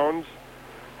 touchdowns,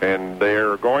 and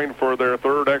they're going for their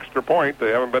 3rd extra point.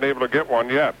 They haven't been able to get one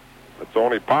yet. It's the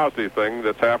only positive thing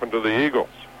that's happened to the Eagles.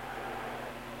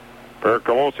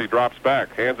 Pericolosi drops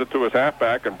back, hands it to his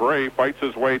halfback, and Bray fights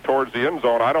his way towards the end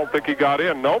zone. I don't think he got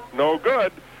in. Nope, no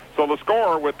good. So the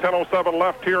score with 10:07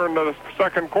 left here in the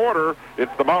second quarter,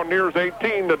 it's the Mountaineers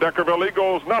 18, the Deckerville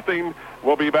Eagles nothing.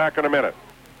 We'll be back in a minute.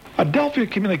 Adelphia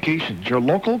Communications, your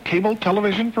local cable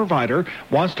television provider,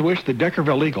 wants to wish the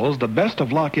Deckerville Eagles the best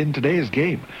of luck in today's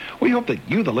game. We hope that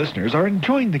you, the listeners, are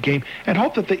enjoying the game and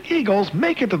hope that the Eagles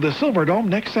make it to the Silverdome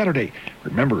next Saturday.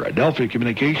 Remember, Adelphia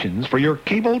Communications for your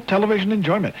cable television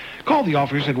enjoyment. Call the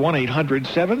office at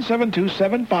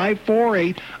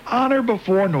 1-800-772-7548 on or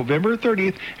before November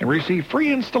 30th and receive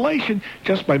free installation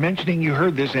just by mentioning you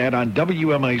heard this ad on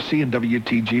WMIC and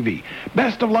WTGV.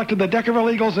 Best of luck to the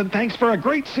Deckerville Eagles, and thanks for a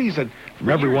great season. From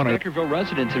everyone at Deckerville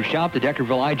residents have shopped the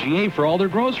Deckerville IGA for all their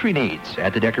grocery needs.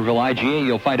 At the Deckerville IGA,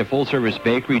 you'll find a full-service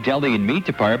bakery, deli, and meat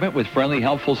department with friendly,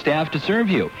 helpful staff to serve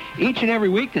you. Each and every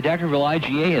week, the Deckerville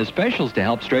IGA has specials to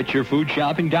help stretch your food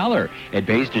shopping dollar. It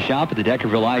pays to shop at the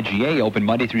Deckerville IGA, open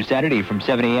Monday through Saturday from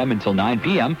 7 a.m. until 9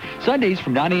 p.m., Sundays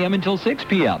from 9 a.m. until 6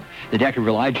 p.m. The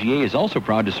Deckerville IGA is also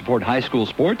proud to support high school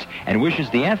sports and wishes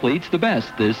the athletes the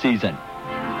best this season.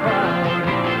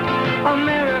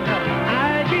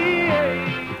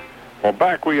 Well,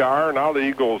 back we are. Now the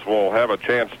Eagles will have a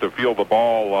chance to field the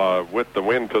ball with the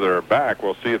wind to their back.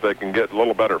 We'll see if they can get a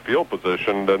little better field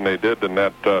position than they did in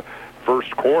that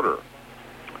first quarter.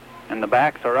 And the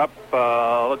backs are up,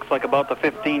 looks like about the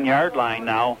 15-yard line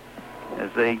now as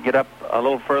they get up a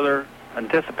little further,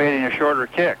 anticipating a shorter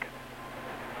kick.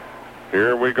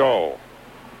 Here we go.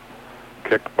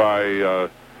 Kick by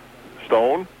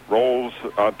Stone, rolls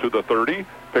to the 30.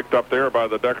 Picked up there by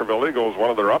the Deckerville Eagles, one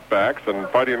of their upbacks, and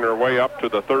fighting their way up to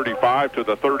the 35 to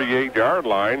the 38-yard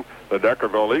line. The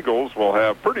Deckerville Eagles will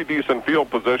have pretty decent field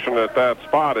position at that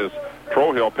spot as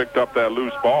Trohill picked up that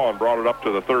loose ball and brought it up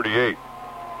to the 38.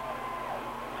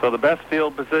 So the best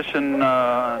field position,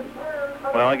 well,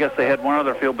 I guess they had one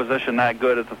other field position that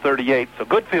good at the 38. So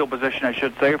good field position, I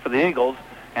should say, for the Eagles.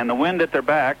 And the wind at their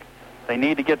back, they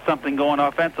need to get something going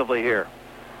offensively here.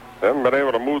 They haven't been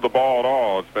able to move the ball at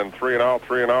all. It's been 3 and out,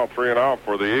 3 and out, 3 and out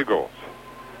for the Eagles.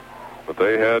 But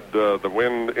they had the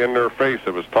wind in their face.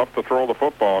 It was tough to throw the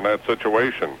football in that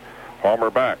situation. Palmer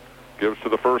back, gives to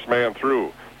the first man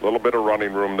through. A little bit of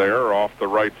running room there off the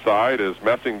right side as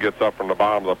Messing gets up from the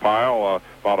bottom of the pile.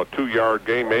 About a 2-yard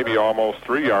gain, maybe almost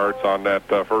 3 yards on that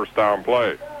first down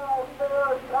play.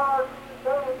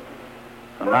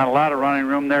 So not a lot of running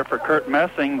room there for Kurt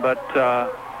Messing, but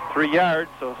 3 yards,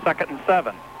 so 2nd and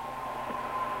 7.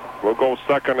 We'll go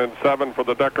 2nd and 7 for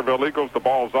the Deckerville Eagles. The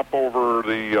ball's up over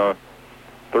the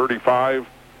 35,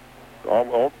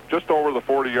 just over the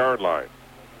 40-yard line.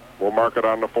 We'll mark it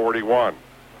on the 41.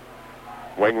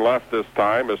 Wing left this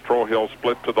time as Trohill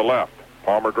split to the left.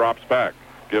 Palmer drops back,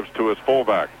 gives to his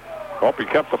fullback. Well, he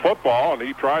kept the football, and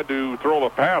he tried to throw the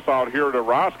pass out here to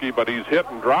Roski, but he's hit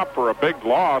and dropped for a big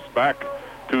loss back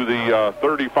to the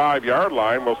 35-yard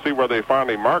line. We'll see where they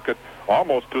finally mark it.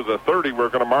 Almost to the 30. We're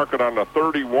going to mark it on the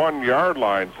 31-yard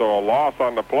line. So a loss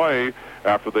on the play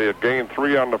after they had gained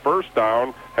 3 on the first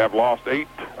down, have lost 8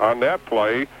 on that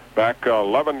play. Back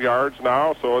 11 yards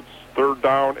now, so it's 3rd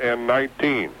down and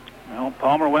 19. Well,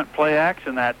 Palmer went play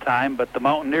action that time, but the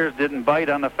Mountaineers didn't bite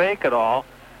on the fake at all,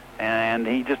 and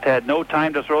he just had no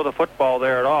time to throw the football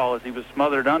there at all as he was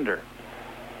smothered under.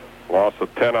 Loss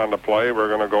of 10 on the play. We're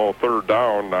going to go 3rd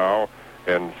down now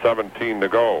and 17 to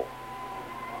go.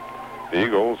 The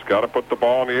Eagles got to put the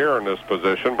ball in the air in this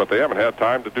position, but they haven't had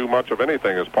time to do much of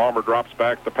anything as Palmer drops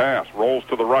back the pass, rolls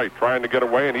to the right, trying to get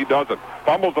away, and he doesn't.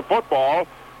 Fumbles the football,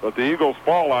 but the Eagles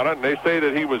fall on it, and they say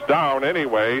that he was down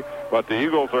anyway, but the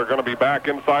Eagles are going to be back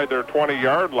inside their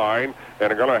 20-yard line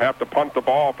and are going to have to punt the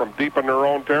ball from deep in their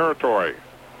own territory.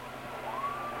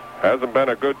 Hasn't been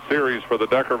a good series for the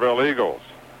Deckerville Eagles.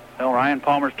 Well, Ryan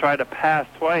Palmer's tried to pass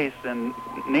twice, and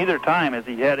neither time has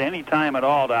he had any time at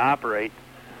all to operate.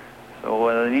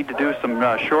 So they need to do some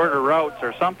shorter routes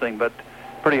or something, but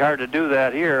pretty hard to do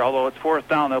that here. Although it's 4th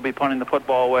down, they'll be punting the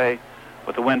football away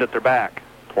with the wind at their back.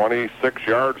 26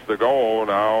 yards to go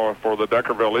now for the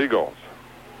Deckerville Eagles.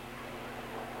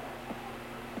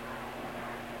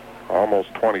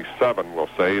 Almost 27, we'll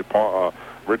say.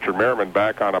 Richard Merriman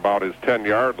back on about his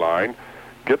 10-yard line.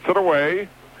 Gets it away.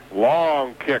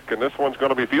 Long kick, and this one's going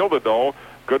to be fielded, though.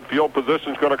 Good field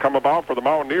position's going to come about for the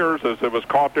Mountaineers as it was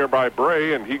caught there by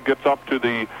Bray, and he gets up to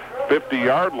the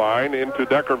 50-yard line into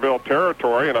Deckerville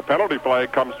territory, and a penalty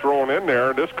flag comes thrown in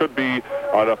there. This could be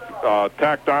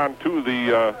tacked on to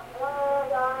the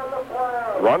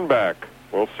run back.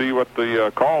 We'll see what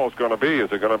the call is going to be.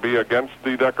 Is it going to be against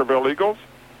the Deckerville Eagles?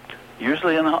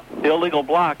 Usually an illegal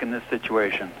block in this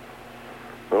situation.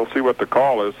 We'll see what the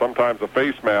call is. Sometimes a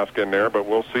face mask in there, but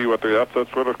we'll see what that's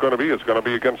what it's going to be. It's going to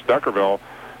be against Deckerville.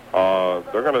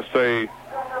 They're going to say,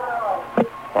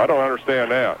 I don't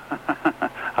understand that.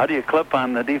 How do you clip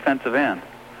on the defensive end?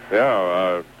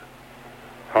 Yeah,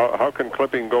 How can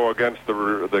clipping go against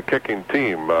the kicking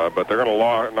team? But they're going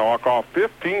to knock off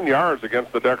 15 yards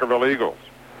against the Deckerville Eagles.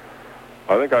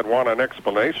 I think I'd want an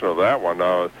explanation of that one.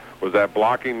 Was that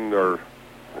blocking or...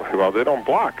 Well, they don't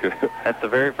block. That's the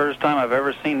very first time I've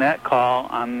ever seen that call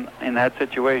in that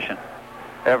situation,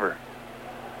 ever.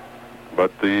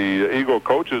 But the Eagle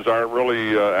coaches aren't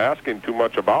really asking too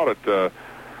much about it.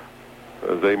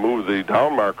 As they move the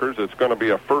down markers, it's going to be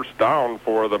a first down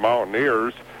for the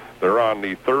Mountaineers. They're on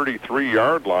the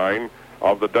 33-yard line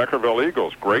of the Deckerville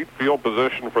Eagles. Great field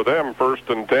position for them, 1st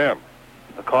and 10.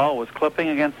 The call was clipping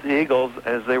against the Eagles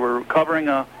as they were covering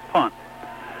a punt.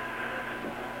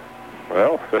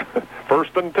 Well,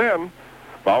 1st and 10.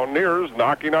 Mountaineers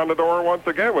knocking on the door once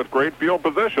again with great field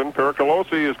position.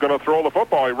 Pericolosi is going to throw the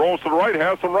football. He rolls to the right,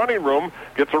 has some running room,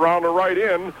 gets around the right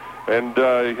end, and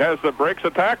he breaks a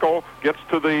tackle, gets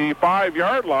to the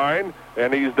 5-yard line,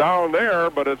 and he's down there,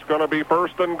 but it's going to be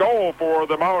 1st and goal for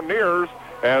the Mountaineers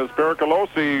as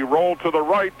Pericolosi rolled to the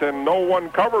right, and no one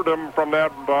covered him from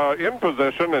that in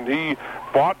position, and he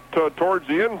fought towards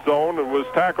the end zone and was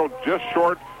tackled just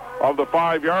short of the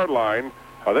 5-yard line.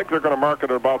 I think they're going to mark it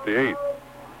at about the 8.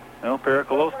 Well,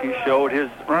 Pericolosi showed his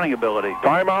running ability.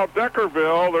 Timeout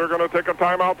Deckerville. They're going to take a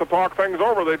timeout to talk things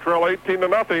over. They trail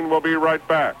 18-0. We'll be right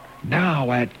back.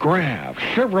 Now at Graff,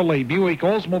 Chevrolet Buick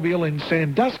Oldsmobile in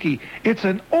Sandusky, it's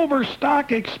an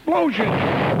overstock explosion.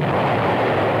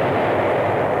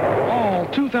 All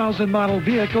 2000 model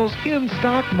vehicles in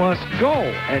stock must go,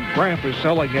 and Graff is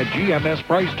selling at GMS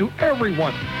price to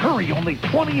everyone. Hurry, only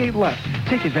 28 left.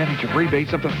 Take advantage of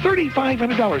rebates up to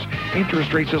 $3,500.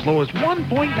 Interest rates as low as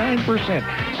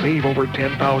 1.9%. Save over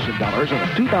 $10,000 on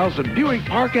a 2000 Buick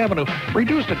Park Avenue,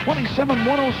 reduced to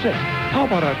 $27,106. How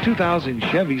about a 2000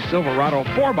 Chevy Silverado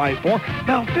 4x4,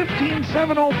 now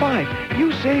 $15,705.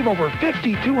 You save over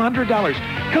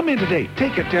 $5,200. Come in today,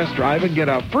 take a test drive, and get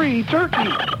a free turkey.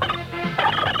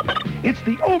 It's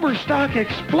the overstock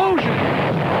explosion.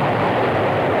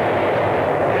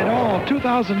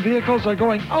 2,000 vehicles are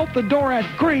going out the door at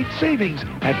great savings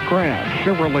at Graff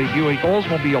Chevrolet Buick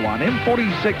Oldsmobile on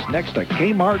M46 next to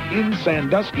Kmart in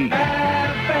Sandusky.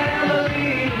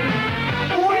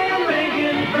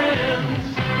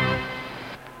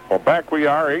 Well, back we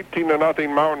are,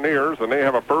 18-0 Mountaineers, and they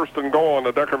have a 1st and goal on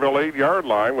the Deckerville 8-yard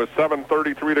line with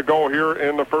 7:33 to go here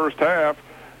in the first half.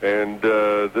 And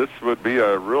this would be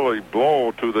a really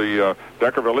blow to the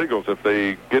Deckerville Eagles if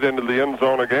they get into the end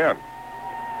zone again.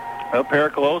 Well,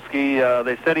 Pericolosi,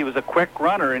 they said he was a quick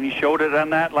runner, and he showed it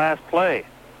on that last play.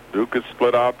 Duke is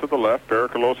split out to the left.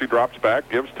 Pericolosi drops back,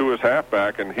 gives to his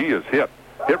halfback, and he is hit.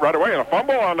 Hit right away, and a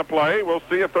fumble on the play. We'll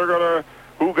see if they're going to,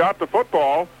 who got the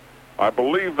football. I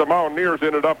believe the Mountaineers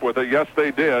ended up with it. Yes,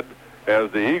 they did, as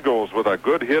the Eagles with a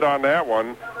good hit on that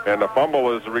one, and the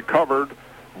fumble is recovered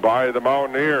by the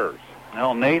Mountaineers.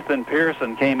 Well, Nathan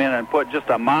Pearson came in and put just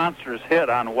a monstrous hit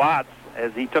on Watts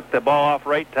as he took the ball off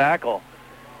right tackle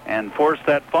and forced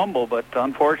that fumble, but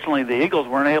unfortunately the Eagles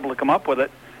weren't able to come up with it,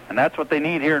 and that's what they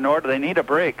need here, nor do they need a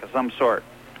break of some sort.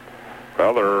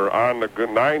 Well, they're on the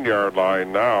 9-yard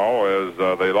line now as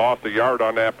they lost a yard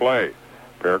on that play.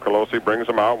 Pericolosi brings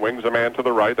him out, wings a man to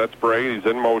the right. That's Bray. He's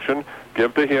in motion.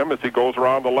 Give to him as he goes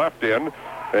around the left end,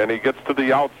 and he gets to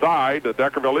the outside. The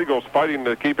Deckerville Eagles fighting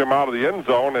to keep him out of the end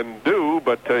zone and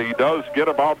but he does get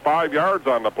about 5 yards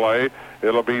on the play.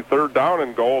 It'll be 3rd down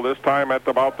and goal, this time at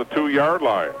about the 2-yard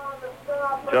line.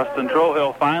 Justin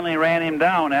Trohill finally ran him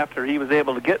down after he was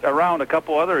able to get around a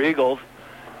couple other Eagles.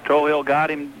 Trohill got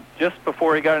him just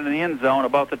before he got into the end zone,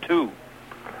 about the 2.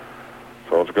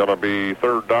 So it's going to be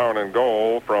 3rd down and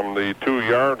goal from the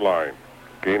 2-yard line.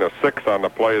 Gain of 6 on the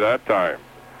play that time.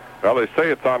 Well, they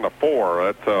say it's on the 4.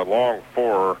 That's a long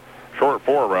 4, short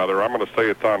 4 rather. I'm going to say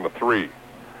it's on the 3.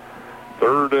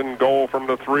 3rd and goal from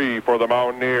the 3 for the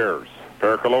Mountaineers.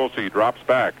 Pericolosi drops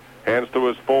back, hands to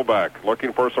his fullback.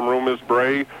 Looking for some room is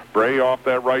Bray. Bray off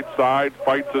that right side,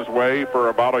 fights his way for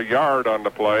about a yard on the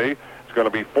play. It's going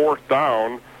to be 4th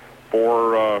down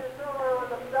for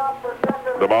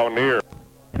the Mountaineers.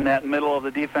 In that middle of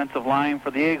the defensive line for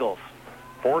the Eagles.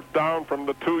 4th down from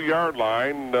the 2-yard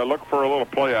line. Look for a little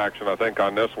play action, I think,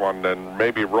 on this one, and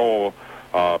maybe roll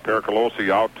Pericolosi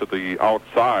out to the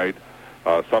outside.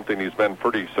 Something he's been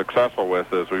pretty successful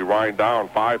with as we wind down.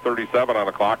 5:37 on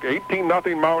the clock.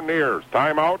 18-0 Mountaineers.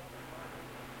 Timeout.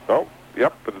 Oh,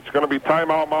 yep, but it's going to be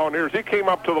timeout Mountaineers. He came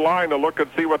up to the line to look and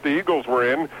see what the Eagles were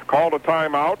in. Called a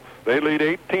timeout. They lead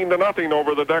 18-0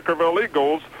 over the Deckerville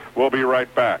Eagles. We'll be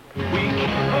right back.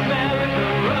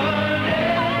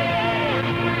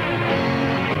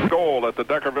 Goal at the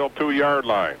Deckerville 2-yard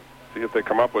line. See if they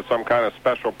come up with some kind of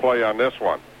special play on this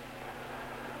one.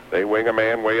 They wing a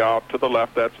man way out to the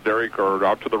left. That's Derek, or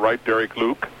out to the right, Derek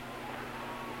Luke.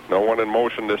 No one in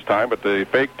motion this time, but they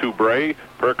fake to Bray.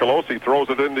 Percolosi throws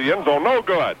it in the end zone. No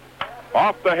good.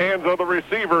 Off the hands of the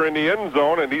receiver in the end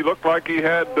zone, and he looked like he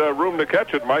had room to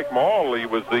catch it. Mike Maul, he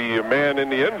was the man in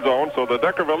the end zone, so the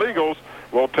Deckerville Eagles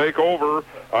will take over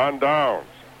on downs.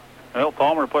 Well,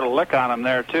 Palmer put a lick on him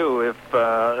there, too, if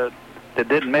it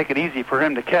didn't make it easy for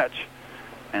him to catch.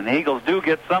 And the Eagles do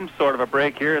get some sort of a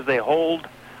break here as they hold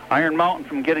Iron Mountain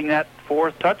from getting that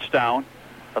fourth touchdown.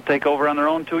 They'll take over on their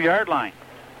own 2-yard line.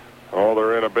 Oh,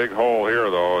 they're in a big hole here,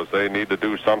 though, as they need to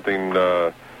do something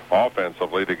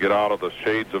offensively to get out of the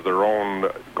shades of their own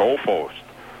goalpost.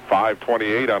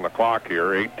 5:28 on the clock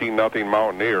here, 18-0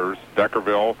 Mountaineers.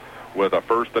 Deckerville with a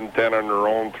 1st and 10 on their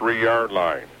own 3-yard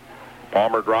line.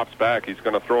 Palmer drops back. He's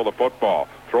going to throw the football.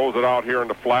 Throws it out here in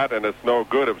the flat, and it's no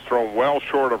good. It was thrown well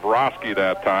short of Roski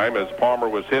that time as Palmer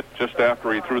was hit just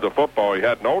after he threw the football. He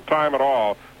had no time at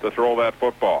all to throw that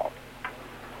football.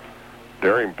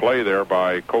 Daring play there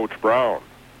by Coach Brown.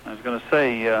 I was going to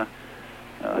say,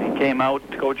 he came out,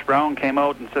 Coach Brown came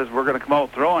out and says, we're going to come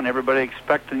out throwing, everybody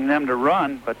expecting them to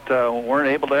run, but weren't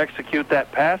able to execute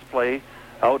that pass play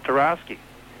out to Roski.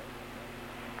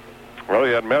 Well,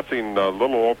 he had Messing a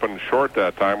little open short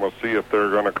that time. We'll see if they're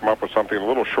going to come up with something a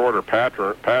little shorter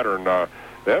pattern. They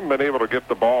haven't been able to get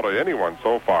the ball to anyone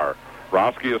so far.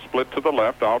 Roski is split to the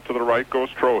left. Out to the right goes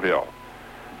Trohill.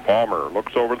 Palmer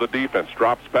looks over the defense,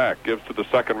 drops back, gives to the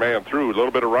second man through. A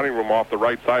little bit of running room off the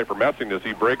right side for Messing as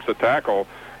he breaks a tackle.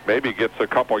 Maybe gets a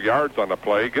couple yards on the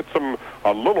play. Gets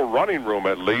a little running room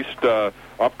at least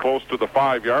up close to the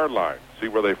 5-yard line. See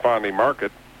where they finally mark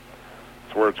it.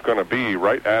 Where it's going to be,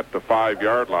 right at the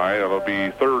 5-yard line. It'll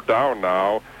be 3rd down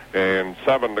now and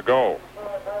 7 to go.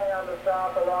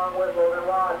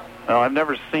 Well, I've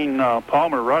never seen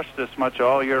Palmer rush this much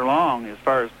all year long as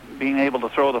far as being able to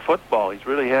throw the football. He's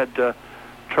really had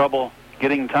trouble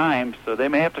getting time, so they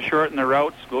may have to shorten their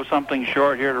routes, go something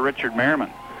short here to Richard Merriman.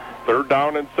 3rd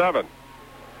down and 7.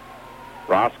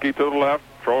 Roski to the left.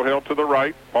 Trohill to the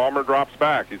right. Palmer drops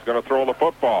back. He's going to throw the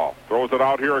football. Throws it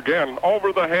out here again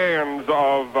over the hands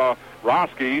of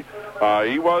Roski.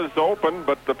 He was open,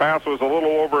 but the pass was a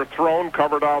little overthrown,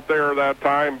 covered out there that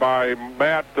time by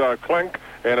Matt Klink,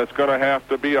 and it's going to have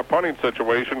to be a punting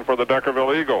situation for the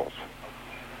Deckerville Eagles.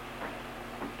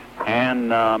 And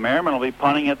Merriman will be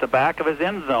punting at the back of his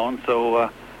end zone, so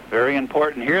very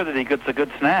important here that he gets a good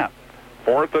snap.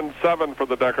 4th and 7 for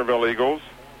the Deckerville Eagles.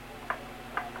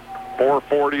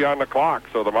 4:40 on the clock,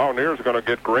 so the Mountaineers are going to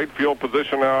get great field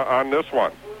position on this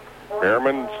one.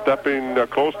 Merriman stepping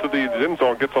close to the end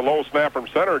zone, gets a low snap from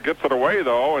center, gets it away,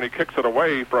 though, and he kicks it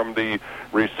away from the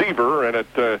receiver, and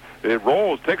it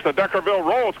rolls, takes a Deckerville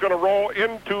roll. It's going to roll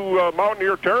into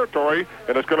Mountaineer territory,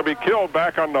 and it's going to be killed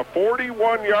back on the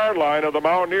 41-yard line of the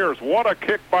Mountaineers. What a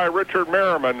kick by Richard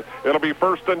Merriman. It'll be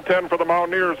 1st and 10 for the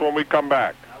Mountaineers when we come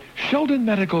back. Sheldon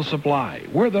Medical Supply,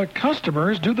 where the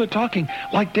customers do the talking,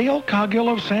 like Dale Coggill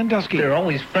of Sandusky. They're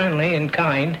always friendly and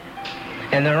kind,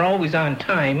 and they're always on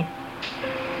time.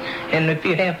 And if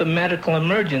you have a medical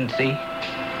emergency,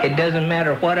 it doesn't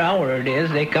matter what hour it is,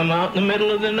 they come out in the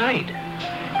middle of the night.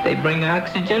 They bring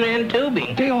oxygen and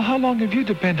tubing. Dale, how long have you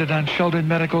depended on Sheldon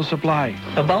Medical Supply?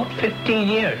 About 15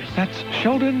 years. That's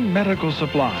Sheldon Medical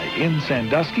Supply in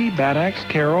Sandusky, Bad Axe,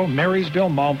 Carroll, Marysville,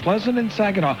 Mount Pleasant, and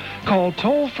Saginaw. Call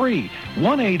toll-free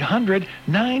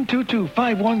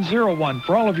 1-800-922-5101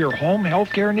 for all of your home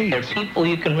health care needs. They're people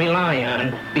you can rely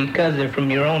on because they're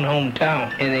from your own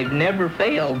hometown, and they've never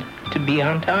failed to be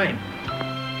on time.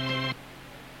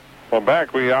 Well,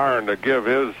 back we are, and to give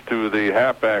his to the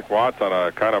halfback Watts on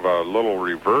a kind of a little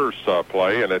reverse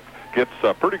play, and it gets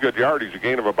a pretty good yardage, a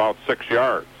gain of about 6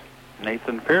 yards.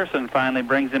 Nathan Pearson finally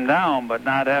brings him down, but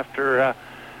not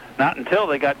until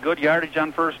they got good yardage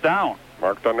on 1st down.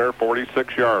 Marked on their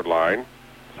 46-yard line,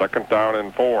 2nd down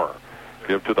and 4.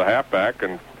 Give to the halfback,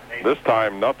 and this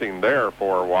time nothing there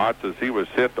for Watts as he was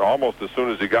hit almost as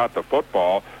soon as he got the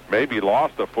football, maybe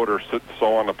lost a foot or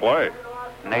so on the play.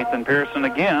 Nathan Pearson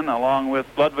again, along with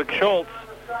Ludwig Schultz,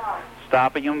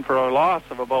 stopping him for a loss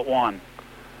of about 1.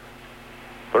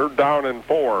 3rd down and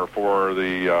 4 for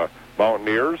the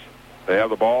Mountaineers. They have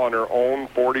the ball on their own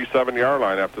 47-yard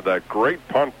line after that great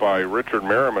punt by Richard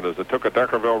Merriman as it took a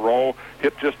Deckerville roll,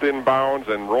 hit just inbounds,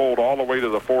 and rolled all the way to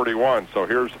the 41. So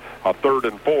here's a 3rd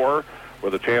and 4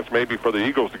 with a chance maybe for the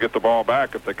Eagles to get the ball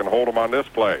back if they can hold them on this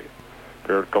play.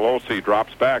 Colosi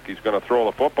drops back. He's going to throw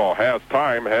the football. Has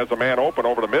time. Has a man open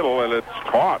over the middle, and it's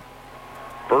caught.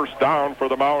 1st down for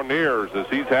the Mountaineers as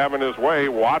he's having his way.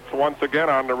 Watts once again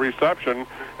on the reception,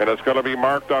 and it's going to be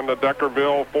marked on the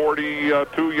Deckerville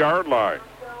 42-yard line.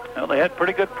 Well, they had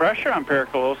pretty good pressure on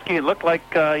Pericoloski. It looked like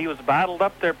he was bottled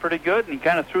up there pretty good, and he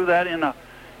kind of threw that in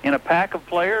a pack of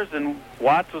players, and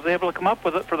Watts was able to come up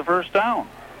with it for the first down.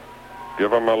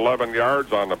 Give him 11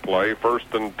 yards on the play.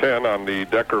 1st and 10 on the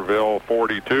Deckerville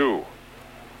 42.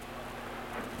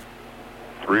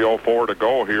 3:04 to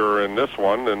go here in this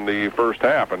one in the first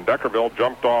half, and Deckerville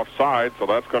jumped offside, so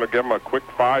that's going to give him a quick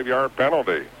 5-yard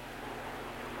penalty.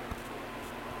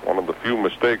 One of the few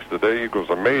mistakes the Day Eagles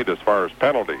have made as far as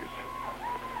penalties.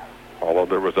 Although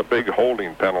there was a big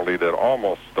holding penalty that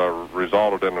almost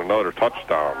resulted in another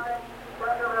touchdown.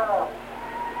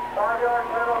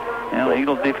 Yeah, the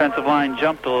Eagles' defensive line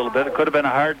jumped a little bit. It could have been a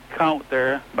hard count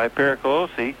there by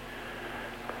Pericolosi.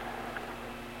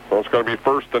 So it's going to be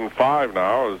 1st and 5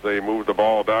 now as they move the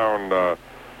ball down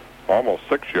almost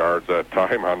 6 yards that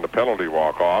time on the penalty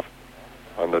walk-off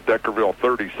on the Deckerville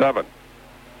 37.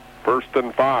 1st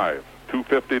and 5.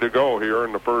 2:50 to go here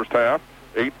in the first half.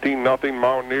 18-0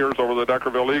 Mountaineers over the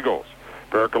Deckerville Eagles.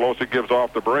 Pericolosi gives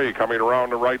off the Bray, coming around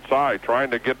the right side,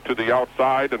 trying to get to the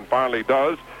outside, and finally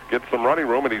does. Gets some running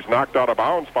room, and he's knocked out of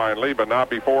bounds finally, but not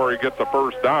before he gets a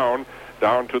first down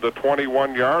to the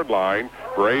 21-yard line.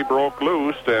 Bray broke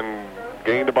loose and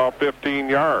gained about 15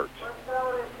 yards.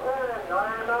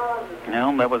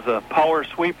 Well, that was a power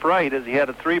sweep right as he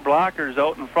had 3 blockers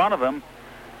out in front of him.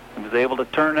 He was able to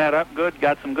turn that up good,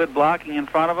 got some good blocking in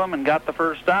front of him, and got the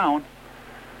first down.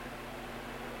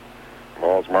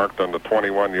 Ball's marked on the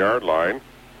 21-yard line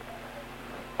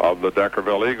of the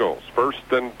Deckerville Eagles.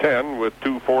 1st and 10 with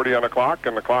 2:40 on the clock,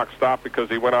 and the clock stopped because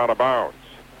he went out of bounds.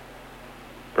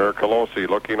 Pericolosi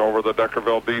looking over the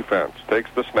Deckerville defense. Takes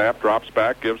the snap, drops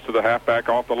back, gives to the halfback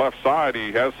off the left side.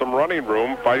 He has some running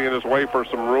room. Fighting his way for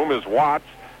some room is Watts.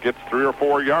 Gets 3 or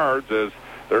 4 yards as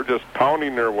they're just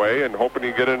pounding their way and hoping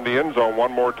to get in the end zone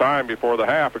one more time before the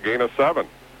half, a gain of 7.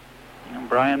 And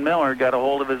Brian Miller got a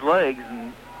hold of his legs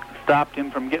and stopped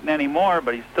him from getting any more,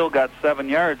 but he still got 7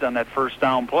 yards on that first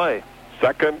down play.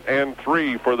 2nd and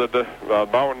 3 for the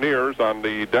Mountaineers on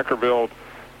the Deckerville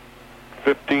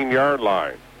 15-yard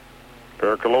line.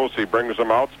 Pericolosi brings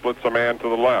them out, splits a man to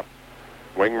the left.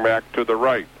 Wing back to the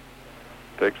right.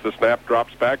 Takes the snap,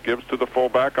 drops back, gives to the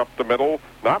fullback up the middle.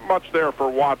 Not much there for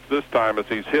Watts this time as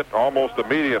he's hit almost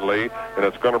immediately, and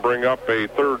it's going to bring up a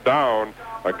 3rd down,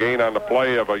 a gain on the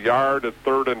play of a yard at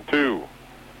 3rd and 2.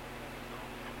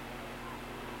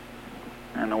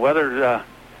 And the weather's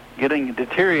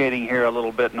deteriorating here a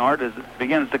little bit, Nord, as it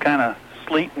begins to kind of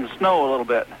sleet and snow a little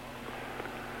bit.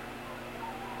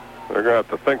 They're going to have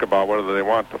to think about whether they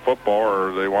want the football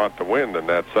or they want to win in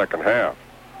that second half.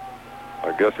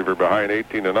 I guess if you're behind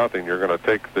 18-0, you're going to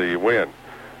take the win.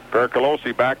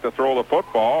 Pericolosi back to throw the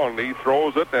football, and he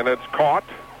throws it, and it's caught.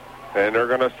 And they're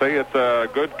going to say it's a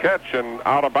good catch and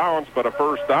out of bounds, but a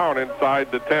first down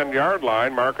inside the 10-yard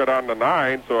line. Mark it on the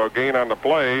 9, so a gain on the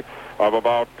play of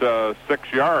about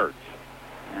 6 yards.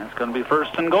 And it's going to be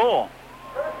 1st and goal.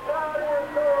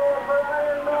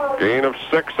 Gain of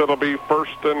 6, it'll be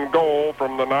 1st and goal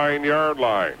from the 9-yard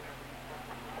line.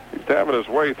 He's having his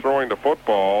way throwing the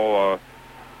football.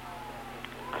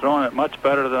 Throwing it much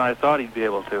better than I thought he'd be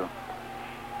able to.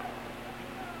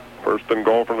 1st and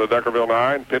goal from the Deckerville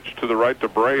 9. Pitch to the right to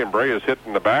Bray, and Bray is hit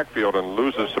in the backfield and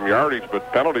loses some yardage,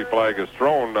 but penalty flag is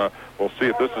thrown. We'll see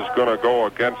if this is going to go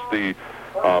against the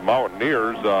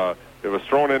Mountaineers. It was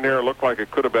thrown in there. It looked like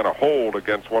it could have been a hold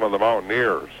against one of the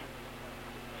Mountaineers.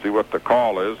 See what the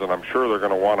call is, and I'm sure they're going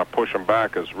to want to push him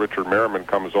back as Richard Merriman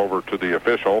comes over to the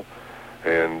official,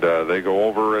 and they go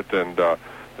over it, and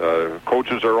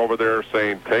coaches are over there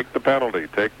saying, take the penalty,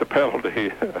 take the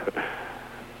penalty.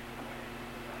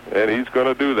 And he's going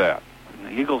to do that. The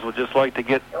Eagles would just like to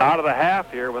get out of the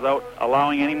half here without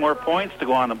allowing any more points to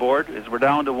go on the board, as we're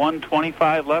down to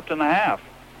 1:25 left in the half.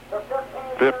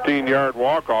 15-yard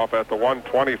walk-off at the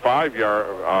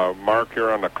 1:25 mark here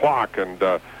on the clock, and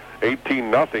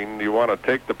 18-0. You want to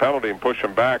take the penalty and push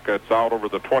them back. It's out over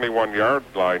the 21-yard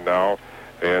line now,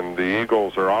 and the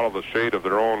Eagles are out of the shade of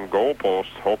their own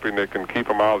goalpost, hoping they can keep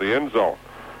them out of the end zone.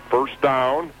 First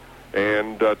down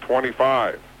and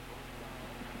 25.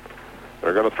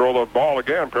 They're going to throw the ball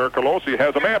again. Pericolosi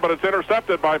has a man, but it's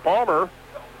intercepted by Palmer.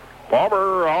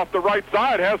 Palmer off the right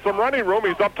side has some running room.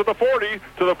 He's up to the 40,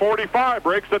 to the 45,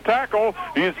 breaks the tackle.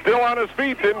 He's still on his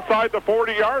feet inside the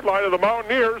 40-yard line of the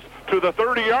Mountaineers to the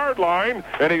 30-yard line,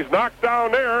 and he's knocked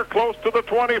down there close to the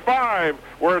 25,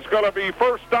 where it's going to be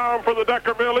first down for the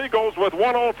Deckerville Eagles with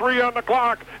 1:03 on the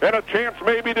clock and a chance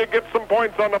maybe to get some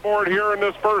points on the board here in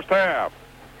this first half.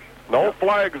 No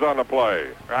flags on the play.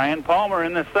 Ryan Palmer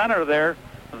in the center there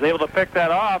was able to pick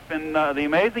that off, and the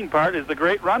amazing part is the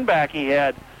great run back he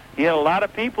had He had a lot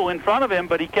of people in front of him,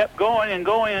 but he kept going and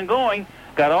going and going,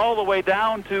 got all the way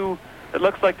down to, it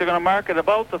looks like they're going to mark it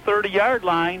about the 30-yard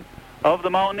line of the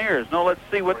Mountaineers. No, let's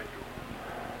see what,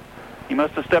 he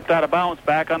must have stepped out of bounds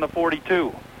back on the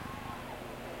 42.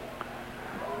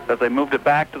 As they moved it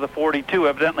back to the 42,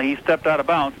 evidently he stepped out of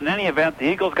bounds. In any event, the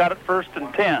Eagles got it 1st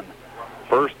and 10.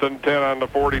 1st and 10 on the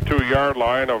 42-yard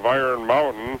line of Iron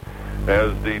Mountain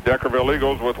as the Deckerville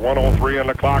Eagles with 1:03 on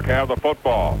the clock have the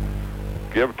football.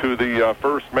 Give to the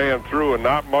first man through, and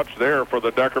not much there for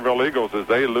the Deckerville Eagles as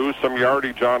they lose some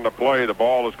yardage on the play. The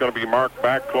ball is going to be marked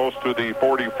back close to the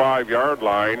 45-yard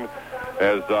line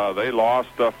as they lost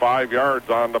 5 yards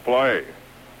on the play.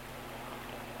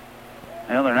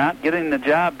 Well, they're not getting the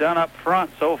job done up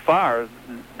front so far,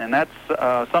 and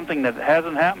that's something that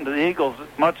hasn't happened to the Eagles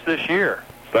much this year.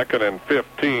 2nd and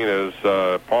 15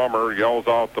 as Palmer yells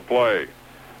out the play.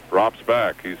 Drops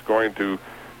back. He's going to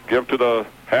give to the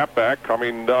halfback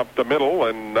coming up the middle,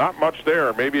 and not much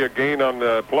there. Maybe a gain on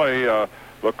the play.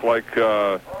 Looked like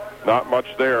not much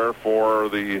there for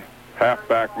the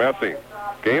halfback Messing.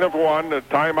 Gain of 1, a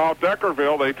timeout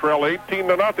Deckerville. They trail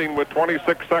 18-0 with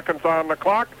 26 seconds on the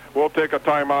clock. We'll take a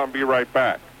timeout and be right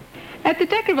back. At the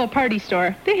Deckerville Party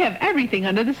Store, they have everything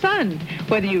under the sun.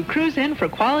 Whether you cruise in for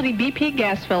quality BP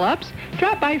gas fill-ups,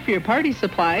 drop by for your party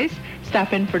supplies,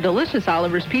 stop in for delicious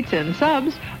Oliver's Pizza and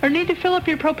Subs, or need to fill up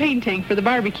your propane tank for the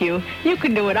barbecue, you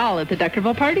can do it all at the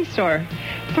Deckerville Party Store.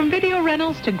 From video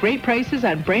rentals to great prices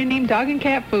on brand name dog and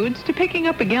cat foods to picking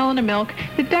up a gallon of milk,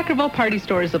 the Deckerville Party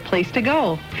Store is the place to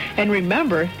go. And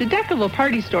remember, the Deckerville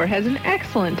Party Store has an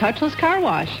excellent touchless car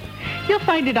wash. You'll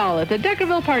find it all at the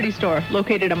Deckerville Party Store,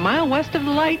 located a mile west of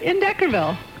the light in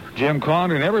Deckerville. Jim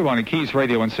Quan and everyone at Keys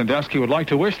Radio in Sandusky would like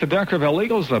to wish the Deckerville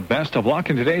Eagles the best of luck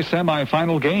in today's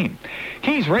semifinal game.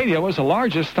 Keys Radio is the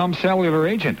largest Thumb Cellular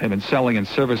agent. They've been selling and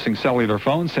servicing cellular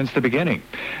phones since the beginning.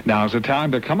 Now's the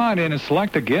time to come on in and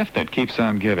select a gift that keeps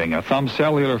on giving, a Thumb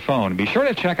Cellular phone. Be sure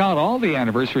to check out all the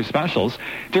anniversary specials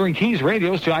during Keys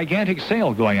Radio's gigantic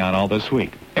sale going on all this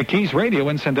week at Keys Radio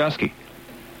in Sandusky.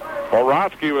 Well,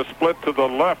 Rotsky was split to the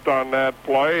left on that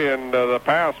play, and the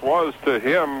pass was to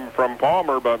him from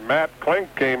Palmer, but Matt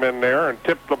Klink came in there and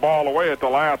tipped the ball away at the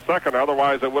last second.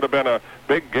 Otherwise, it would have been a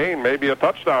big gain, maybe a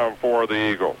touchdown for the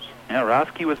Eagles. Yeah,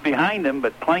 Rotsky was behind him,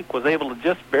 but Klink was able to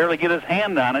just barely get his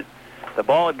hand on it. The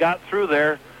ball had got through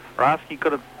there. Rotsky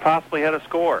could have possibly had a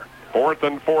score. 4th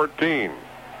and 14.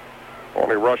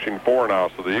 Only rushing 4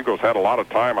 now, so the Eagles had a lot of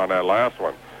time on that last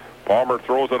one. Palmer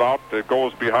throws it out. It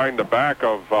goes behind the back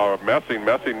of Messing.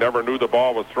 Messing never knew the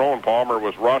ball was thrown. Palmer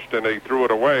was rushed, and he threw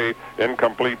it away.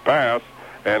 Incomplete pass.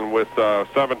 And with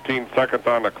 17 seconds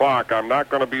on the clock, I'm not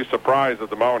going to be surprised if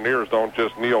the Mountaineers don't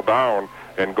just kneel down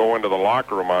and go into the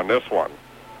locker room on this one.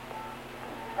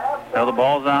 Now the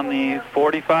ball's on the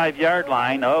 45-yard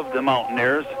line of the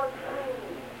Mountaineers.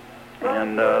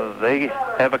 And they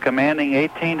have a commanding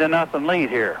 18-0 lead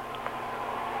here.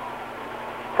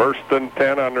 1st and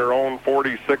 10 on their own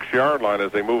 46-yard line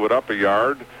as they move it up a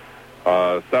yard.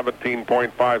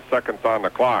 17.5 seconds on the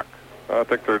clock. I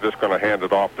think they're just going to hand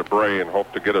it off to Bray and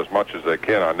hope to get as much as they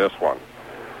can on this one.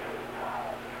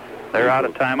 They're out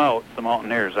of timeout, the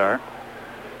Mountaineers are.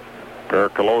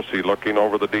 Pericolosi looking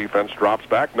over the defense, drops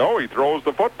back. No, he throws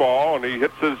the football, and he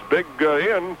hits his big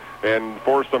in, and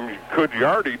for some good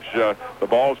yardage, the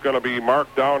ball's going to be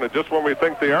marked down. And just when we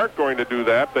think they aren't going to do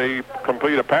that, they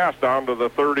complete a pass down to the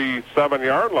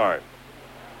 37-yard line.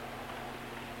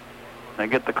 They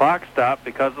get the clock stopped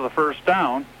because of the first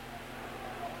down.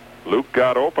 Luke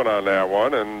got open on that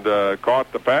one and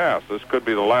caught the pass. This could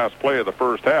be the last play of the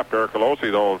first half.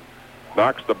 Pericolosi, though,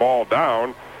 knocks the ball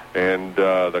down, and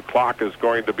the clock is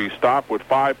going to be stopped with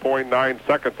 5.9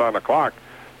 seconds on the clock.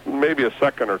 Maybe a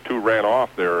second or two ran off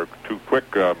there too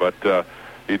quick, but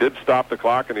he did stop the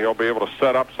clock, and he'll be able to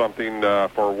set up something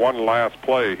for one last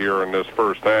play here in this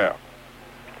first half.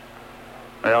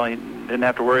 Well, he didn't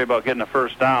have to worry about getting a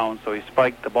first down, so he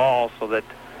spiked the ball so that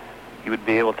he would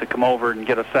be able to come over and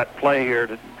get a set play here,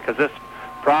 because this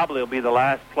probably will be the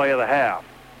last play of the half.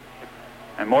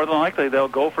 And more than likely, they'll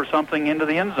go for something into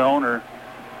the end zone or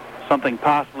something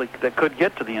possibly that could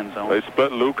get to the end zone. They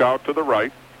split Luke out to the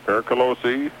right.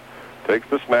 Pericolosi takes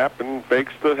the snap and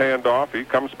fakes the handoff. He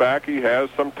comes back. He has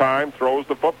some time, throws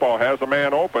the football, has a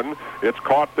man open. It's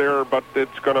caught there, but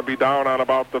it's going to be down on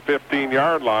about the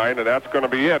 15-yard line, and that's going to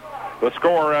be it. The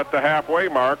score at the halfway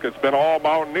mark, it's been all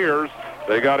Mountaineers.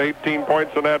 They got 18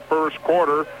 points in that first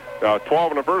quarter,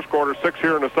 12 in the first quarter, 6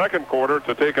 here in the second quarter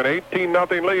to take an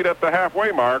 18-0 lead at the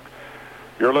halfway mark.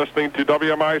 You're listening to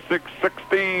WMI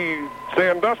 660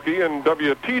 Sandusky and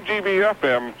WTGB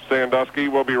FM Sandusky.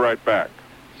 We'll be right back.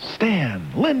 Stan,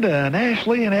 Linda, and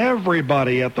Ashley, and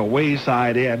everybody at the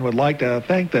Wayside Inn would like to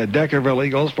thank the Deckerville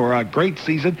Eagles for a great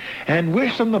season and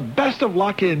wish them the best of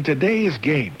luck in today's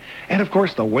game. And, of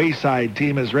course, the Wayside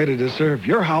team is ready to serve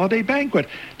your holiday banquet.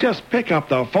 Just pick up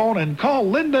the phone and call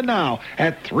Linda now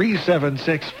at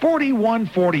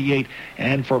 376-4148.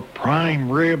 And for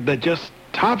prime rib that just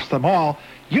tops them all,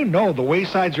 you know the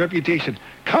Wayside's reputation.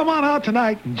 Come on out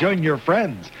tonight and join your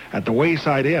friends at the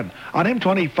Wayside Inn on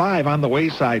M25 on the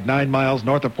Wayside, 9 miles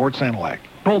north of Port Sanilac.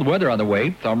 Cold weather on the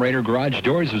way. Thumb Rainer Garage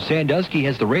Doors of Sandusky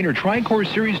has the Rainer Tri-Core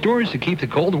Series doors to keep the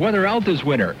cold weather out this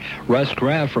winter. Russ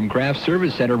Kraft from Kraft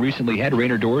Service Center recently had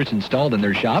Rainer doors installed in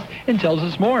their shop and tells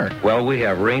us more. Well, we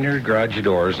have Rainer Garage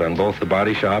Doors on both the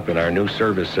body shop and our new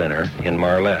service center in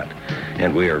Marlette,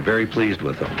 and we are very pleased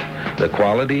with them. The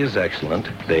quality is excellent,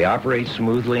 they operate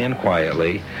smoothly and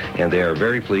quietly, and they are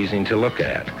very pleasing to look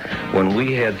at. When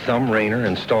we had Thumb Rainer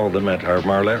install them at our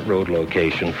Marlette Road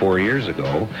location 4 years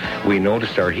ago, we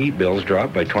noticed our heat bills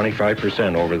dropped by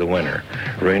 25% over the winter.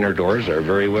 Rainer doors are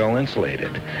very well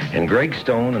insulated, and Greg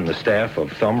Stone and the staff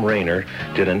of Thumb Rainer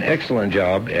did an excellent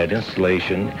job at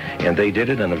installation, and they did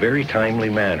it in a very timely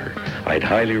manner. I'd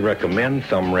highly recommend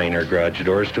Thumb Rainer Garage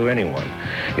Doors to anyone.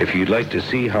 If you'd like to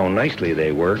see how nicely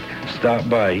they work, stop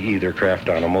by either Kraft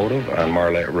Automotive on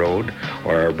Marlette Road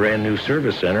or our brand new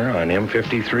service center on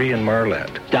M53 in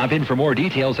Marlette. Stop in for more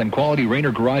details on quality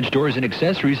Rainer Garage Doors and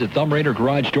accessories at Thumb Rainer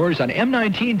Garage Doors on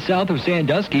M19 south of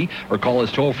Sandusky, or call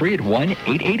us toll-free at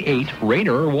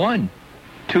 1-888-RAINER-1.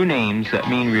 Two names that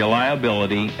mean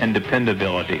reliability and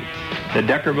dependability. The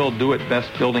Deckerville Do-It-Best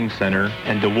Building Center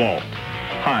and DeWalt.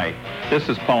 Hi, this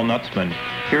is Paul Nutzman.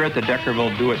 Here at the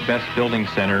Deckerville Do-It-Best Building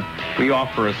Center, we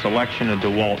offer a selection of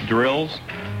DeWalt drills,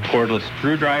 cordless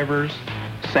screwdrivers,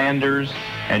 sanders,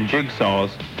 and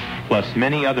jigsaws, plus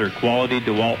many other quality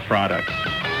DeWalt products.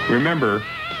 Remember,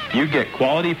 you get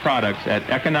quality products at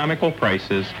economical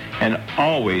prices and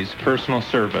always personal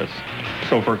service.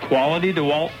 So for quality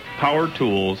DeWalt power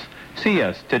tools, see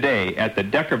us today at the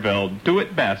Deckerville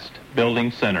Do-It-Best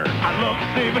Building Center. I love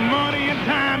saving money and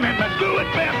time at my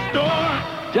Do-It-Best store.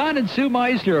 Don and Sue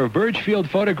Meisner of Birchfield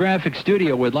Photographic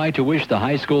Studio would like to wish the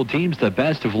high school teams the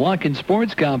best of luck in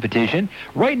sports competition.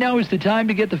 Right now is the time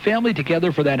to get the family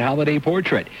together for that holiday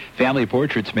portrait. Family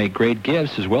portraits make great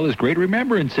gifts as well as great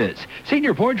remembrances.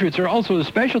 Senior portraits are also a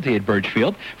specialty at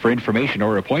Birchfield. For information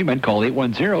or appointment, call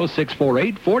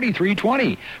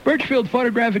 810-648-4320. Birchfield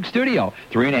Photographic Studio,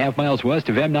 3.5 miles west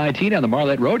of M19 on the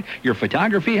Marlette Road, your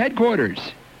photography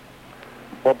headquarters.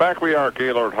 Well, back we are at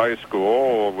Gaylord High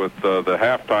School with the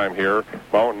halftime here.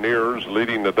 Mountaineers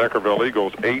leading the Deckerville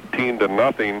Eagles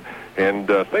 18-0, and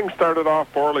things started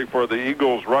off poorly for the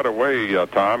Eagles right away,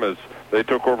 Tom, as they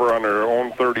took over on their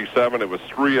own 37. It was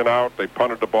 3 and out. They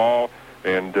punted the ball,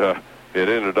 and it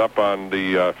ended up on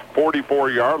the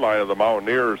 44-yard line of the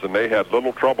Mountaineers, and they had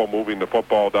little trouble moving the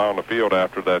football down the field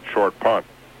after that short punt.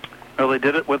 Well, they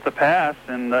did it with the pass,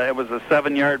 and it was a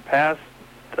 7-yard pass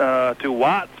to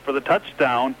Watts for the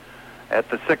touchdown at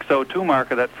the 6:02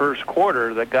 mark of that first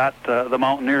quarter that got the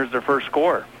Mountaineers their first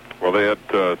score. Well, they had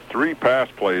 3 pass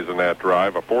plays in that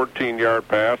drive, a 14-yard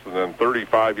pass and then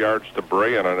 35 yards to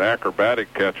Bray and an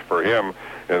acrobatic catch for him,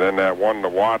 and then that one to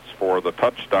Watts for the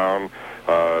touchdown.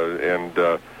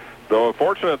 The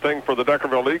fortunate thing for the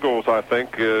Deckerville Eagles, I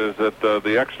think, is that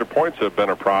the extra points have been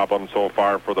a problem so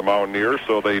far for the Mountaineers,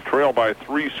 so they trail by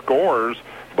 3 scores,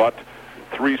 but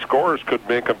 3 scores could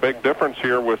make a big difference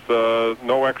here with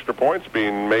no extra points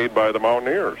being made by the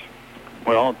Mountaineers.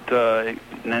 Well,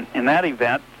 in that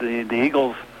event, the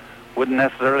Eagles wouldn't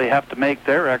necessarily have to make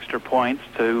their extra points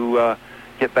to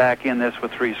get back in this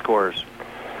with 3 scores.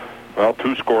 Well,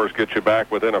 2 scores get you back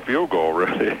within a field goal,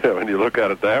 really, when you look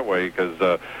at it that way, because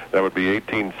that would be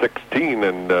 18-16,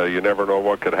 and you never know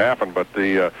what could happen. But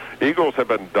the Eagles have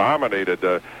been dominated.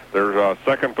 Their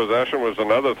second possession was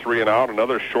another 3 and out,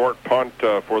 another short punt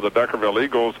for the Deckerville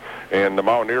Eagles, and the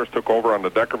Mountaineers took over on the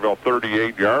Deckerville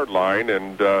 38-yard line,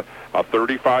 and a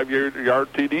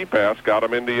 35-yard TD pass got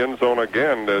them in the end zone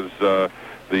again as the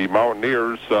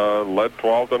Mountaineers led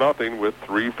 12-0 with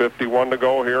 3:51 to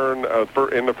go here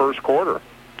in the first quarter.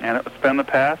 And it's been the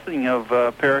passing of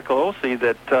Pericolosi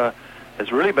that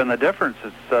has really been the difference.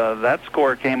 It's, that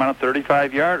score came on a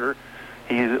 35-yarder.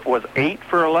 He was 8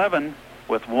 for 11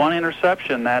 with 1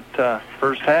 interception that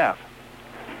first half.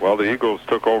 Well, the Eagles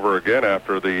took over again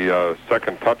after the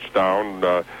second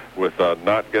touchdown with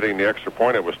not getting the extra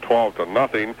point. It was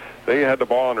 12-0. They had the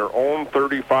ball on their own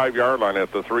 35-yard line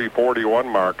at the 3:41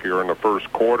 mark here in the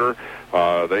first quarter.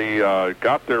 They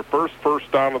got their first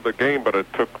down of the game, but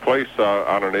it took place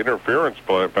on an interference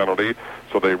penalty,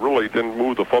 so they really didn't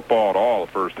move the football at all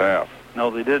the first half. No,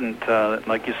 they didn't.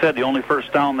 Like you said, the only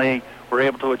first down they were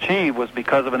able to achieve was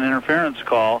because of an interference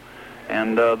call.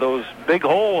 And those big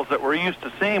holes that we're used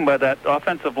to seeing by that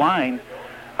offensive line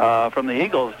from the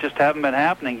Eagles just haven't been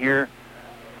happening here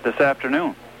this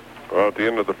afternoon. Well, at the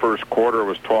end of the first quarter, it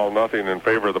was 12-0 in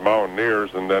favor of the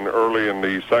Mountaineers. And then early in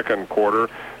the second quarter,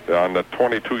 on the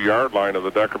 22-yard line of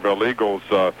the Deckerville Eagles,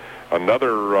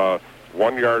 another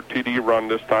one-yard TD run,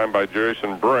 this time by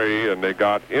Jason Bray, and they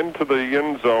got into the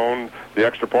end zone. The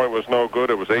extra point was no good.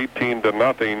 It was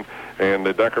 18-0, and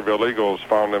the Deckerville Eagles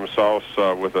found themselves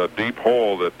with a deep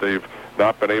hole that they've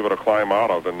not been able to climb out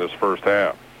of in this first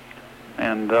half.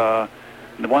 And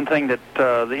the one thing that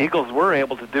the Eagles were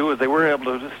able to do is they were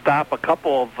able to stop a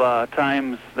couple of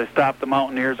times. They stopped the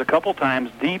Mountaineers a couple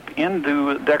times deep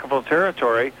into Deckerville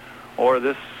territory, or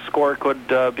this score could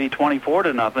be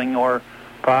 24-0 or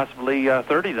possibly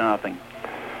 30-0.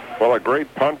 Well, a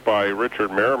great punt by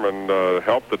Richard Merriman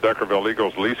helped the Deckerville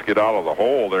Eagles at least get out of the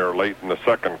hole there late in the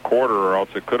second quarter, or else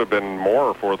it could have been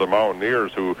more for the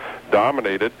Mountaineers, who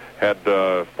dominated, had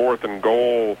fourth and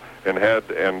goal, and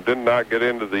did not get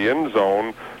into the end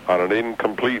zone on an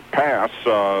incomplete pass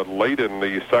late in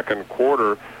the second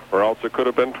quarter, or else it could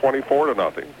have been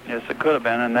 24-0. Yes, it could have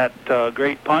been. And that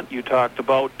great punt you talked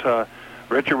about,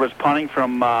 Richard was punting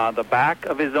from the back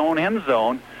of his own end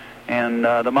zone, and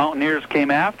the Mountaineers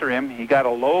came after him. He got a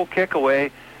low kick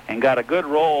away and got a good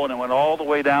roll, and it went all the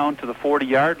way down to the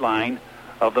 40-yard line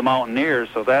of the Mountaineers.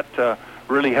 So that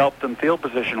really helped them field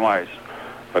position-wise.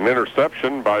 An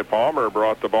interception by Palmer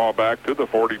brought the ball back to the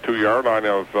 42-yard line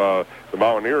of the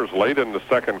Mountaineers late in the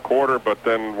second quarter, but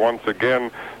then once again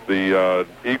the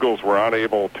Eagles were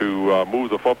unable to move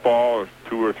the football.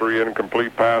 2 or 3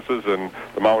 incomplete passes, and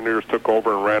the Mountaineers took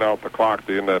over and ran out the clock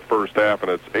in that first half, and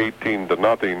it's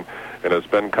 18-0, and it's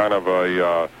been kind of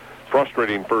a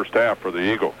frustrating first half for the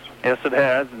Eagles. Yes, it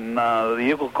has, and the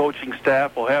Eagle coaching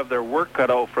staff will have their work cut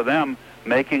out for them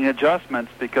making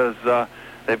adjustments, because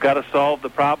they've got to solve the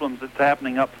problems that's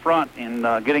happening up front in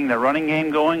getting the running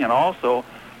game going and also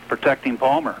protecting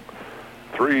Palmer.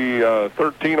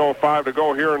 13:05 to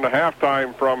go here in the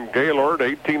halftime from Gaylord.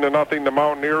 18-0 the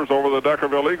Mountaineers over the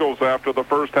Deckerville Eagles after the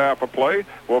first half of play.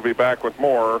 We'll be back with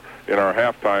more in our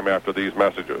halftime after these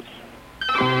messages.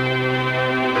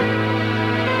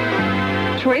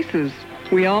 Choices.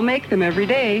 We all make them every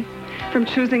day. From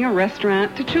choosing a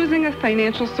restaurant to choosing a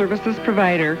financial services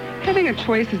provider, having a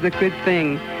choice is a good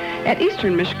thing. At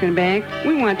Eastern Michigan Bank,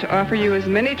 we want to offer you as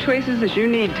many choices as you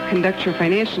need to conduct your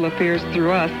financial affairs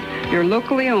through us, your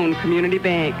locally owned community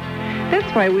bank.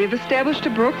 That's why we have established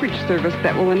a brokerage service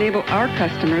that will enable our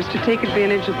customers to take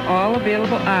advantage of all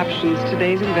available options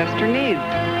today's investor needs,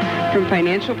 from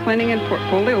financial planning and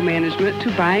portfolio management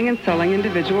to buying and selling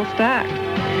individual stocks.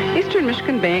 Eastern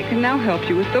Michigan Bank can now help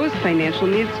you with those financial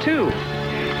needs too.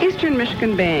 Eastern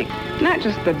Michigan Bank, not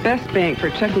just the best bank for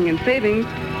checking and savings,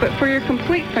 but for your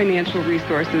complete financial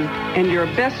resources and your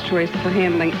best choice for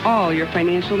handling all your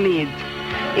financial needs.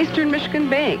 Eastern Michigan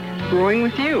Bank, growing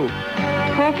with you.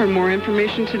 Call for more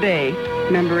information today.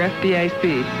 Member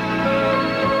FDIC.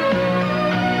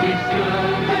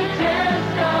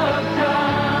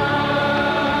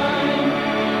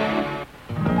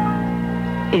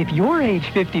 If you're age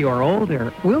 50 or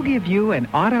older, we'll give you an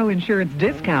auto insurance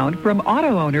discount from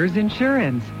Auto Owners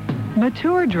Insurance.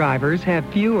 Mature drivers have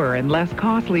fewer and less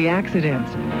costly accidents,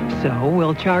 so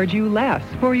we'll charge you less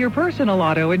for your personal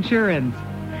auto insurance.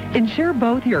 Insure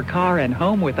both your car and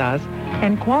home with us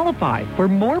and qualify for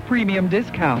more premium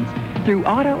discounts through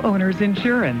Auto Owners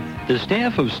Insurance. The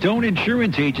staff of Stone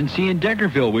Insurance Agency in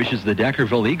Deckerville wishes the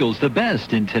Deckerville Eagles the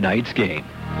best in tonight's game.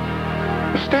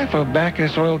 The staff of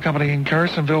Backus Oil Company in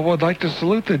Carsonville would like to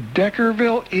salute the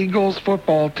Deckerville Eagles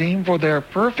football team for their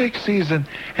perfect season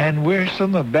and wish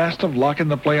them the best of luck in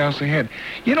the playoffs ahead.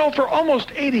 You know, for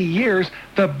almost 80 years,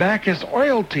 the Backus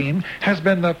Oil team has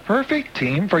been the perfect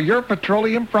team for your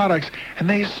petroleum products, and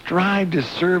they strive to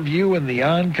serve you in the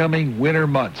oncoming winter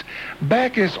months.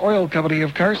 Backus Oil Company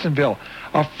of Carsonville,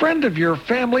 a friend of your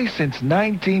family since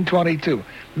 1922.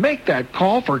 Make that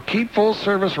call for Keep Full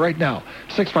Service right now,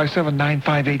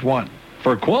 657-9581.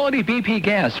 For quality BP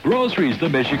gas, groceries, the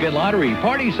Michigan Lottery,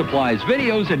 party supplies,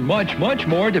 videos, and much, much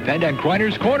more, depend on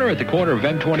Kreiner's Corner at the corner of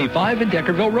M25 and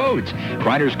Deckerville Roads.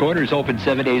 Kreiner's Corner is open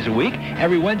 7 days a week.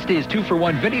 Every Wednesday is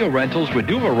 2-for-1 video rentals with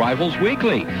new arrivals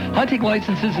weekly. Hunting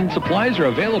licenses and supplies are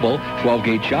available.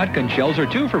 12-gauge shotgun shells are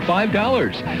 2 for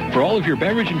 $5. For all of your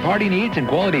beverage and party needs and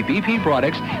quality BP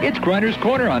products, it's Kreiner's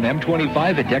Corner on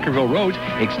M25 at Deckerville Roads,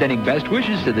 extending best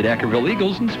wishes to the Deckerville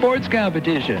Eagles in sports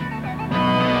competition.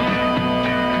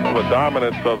 Well, the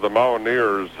dominance of the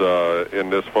Mountaineers in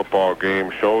this football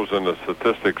game shows in the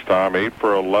statistics, Tom. 8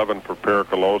 for 11 for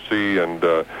Pericolosi and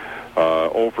 0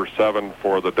 for 7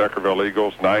 for the Deckerville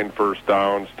Eagles. 9 first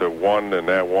downs to 1, and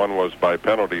that 1 was by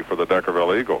penalty for the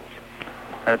Deckerville Eagles.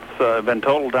 It's been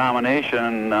total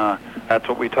domination. That's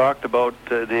what we talked about,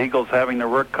 the Eagles having their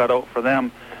work cut out for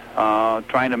them,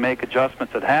 trying to make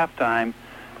adjustments at halftime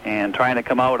and trying to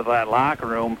come out of that locker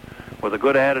room with a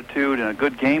good attitude and a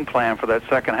good game plan for that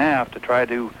second half to try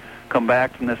to come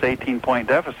back from this 18-point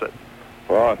deficit.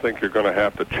 Well, I think you're going to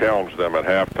have to challenge them at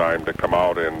halftime to come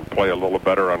out and play a little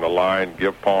better on the line,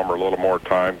 give Palmer a little more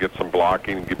time, get some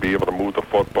blocking, be able to move the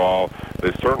football.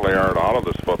 They certainly aren't out of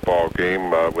this football game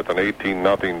with an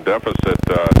 18-0 deficit.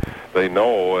 They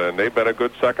know, and they've been a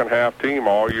good second-half team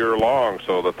all year long,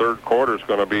 so the third quarter is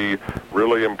going to be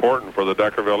really important for the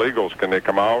Deckerville Eagles. Can they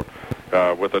come out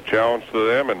with a challenge to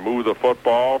them and move the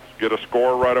football, get a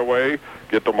score right away,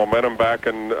 get the momentum back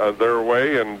in their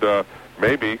way, and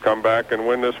maybe come back and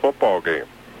win this football game?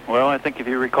 Well, I think if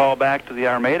you recall back to the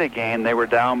Armada game, they were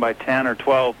down by 10 or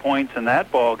 12 points in that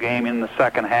ball game in the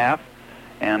second half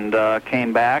and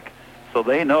came back. So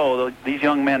they know, these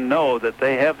young men know that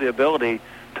they have the ability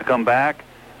to come back.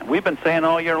 And we've been saying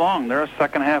all year long, they're a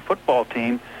second-half football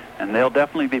team, and they'll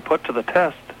definitely be put to the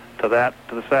test to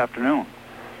this afternoon.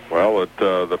 Well,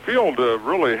 the field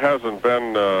really hasn't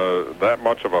been that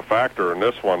much of a factor in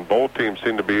this one. Both teams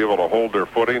seem to be able to hold their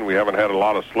footing. We haven't had a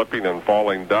lot of slipping and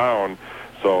falling down,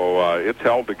 so it's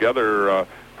held together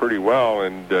pretty well,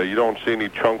 and you don't see any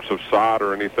chunks of sod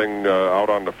or anything out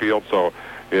on the field, so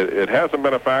it hasn't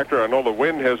been a factor. I know the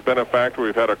wind has been a factor.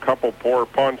 We've had a couple poor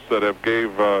punts that have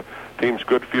gave teams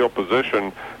good field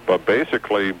position, but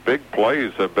basically big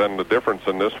plays have been the difference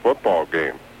in this football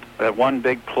game. That one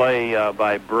big play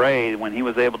by Bray, when he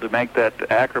was able to make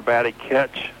that acrobatic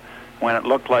catch when it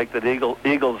looked like the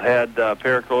Eagles had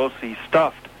Pericolosi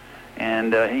stuffed,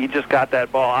 and he just got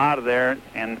that ball out of there,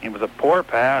 and it was a poor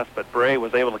pass, but Bray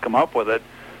was able to come up with it.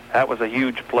 That was a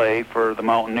huge play for the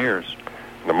Mountaineers.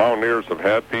 The Mountaineers have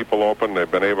had people open.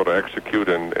 They've been able to execute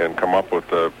and come up with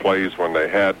plays when they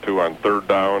had to on third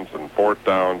downs and fourth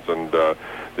downs, and the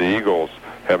Eagles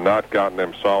have not gotten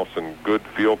themselves in good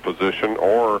field position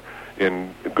or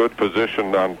in good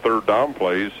position on third down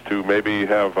plays to maybe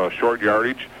have short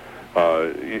yardage.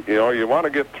 You want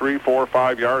to get 3, 4,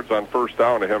 5 yards on first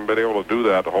down. They haven't been able to do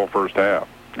that the whole first half.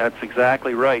 That's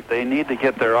exactly right. They need to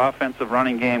get their offensive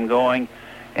running game going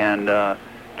and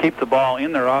keep the ball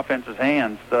in their offense's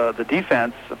hands. The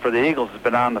defense for the Eagles has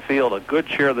been on the field a good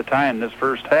share of the time this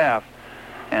first half,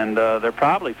 and they're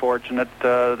probably fortunate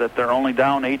that they're only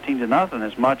down 18-0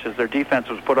 as much as their defense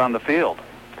was put on the field.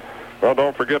 Well,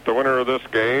 don't forget the winner of this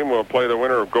game will play the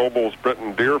winner of Goebels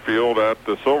Britton Deerfield at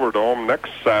the Silverdome next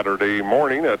Saturday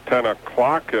morning at 10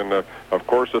 o'clock. And, of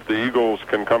course, if the Eagles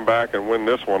can come back and win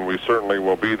this one, we certainly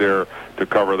will be there to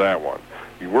cover that one.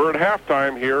 We're at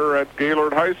halftime here at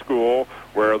Gaylord High School,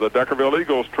 where the Deckerville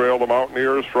Eagles trail the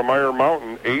Mountaineers from Iron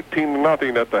Mountain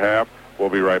 18-0 at the half. We'll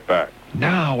be right back.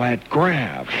 Now at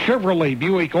Graff Chevrolet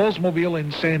Buick Oldsmobile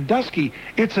in Sandusky,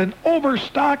 it's an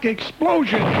overstock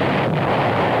explosion.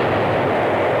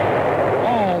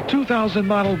 All 2000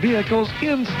 model vehicles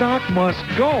in stock must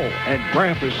go, and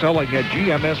Graff is selling at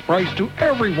GMS price to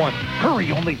everyone.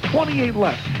 Hurry, only 28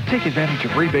 left. Take advantage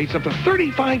of rebates up to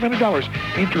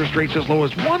 $3,500. Interest rates as low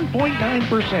as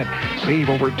 1.9%. Save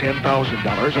over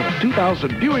 $10,000 on a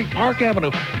 2000 Buick Park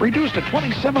Avenue, reduced to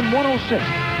 $27,106.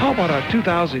 How about a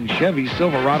 2000 Chevy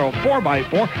Silverado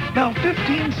 4x4, now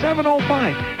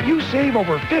 $15,705. You save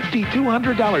over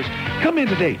 $5,200. Come in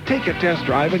today, take a test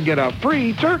drive, and get a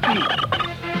free turkey.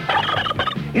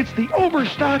 It's the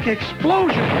overstock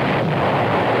explosion.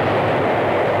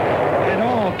 And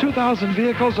all 2000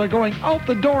 vehicles are going out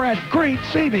the door at great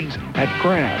savings at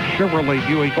Graff Chevrolet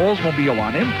Buick Oldsmobile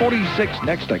on M46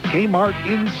 next to Kmart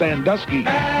in Sandusky.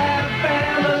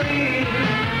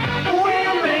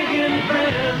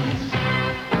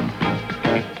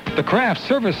 The Kraft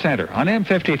Service Center on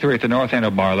M53 at the north end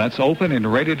of Marlette's open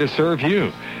and ready to serve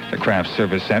you. The Kraft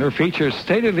Service Center features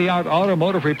state-of-the-art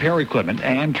automotive repair equipment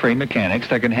and trained mechanics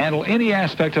that can handle any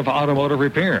aspect of automotive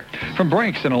repair, from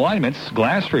brakes and alignments,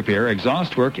 glass repair,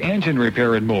 exhaust work, engine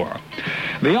repair, and more.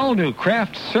 The all-new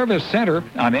Kraft Service Center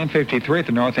on M53 at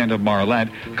the north end of Marlette.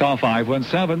 Call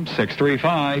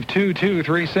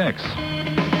 517-635-2236.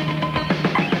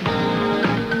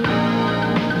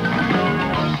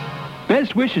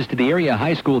 Best wishes to the area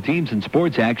high school teams and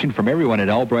sports action from everyone at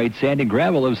Albright Sand and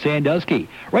Gravel of Sandusky.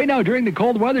 Right now, during the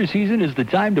cold weather season, is the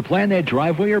time to plan that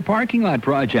driveway or parking lot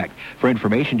project. For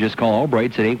information, just call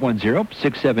Albright's at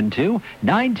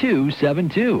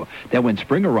 810-672-9272. Then when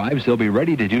spring arrives, they'll be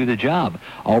ready to do the job.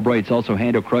 Albright's also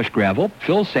handle crushed gravel,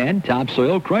 fill sand,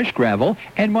 topsoil, crushed gravel,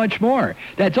 and much more.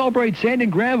 That's Albright Sand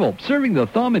and Gravel, serving the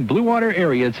Thumb and Blue Water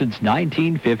area since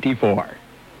 1954.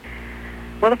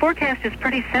 Well, the forecast is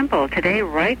pretty simple. Today,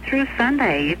 right through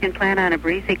Sunday, you can plan on a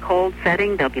breezy, cold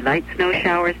setting. There'll be light snow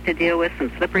showers to deal with,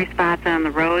 some slippery spots on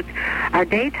the roads. Our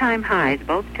daytime highs,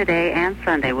 both today and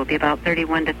Sunday, will be about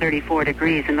 31 to 34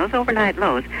 degrees, and those overnight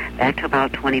lows back to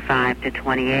about 25 to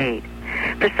 28.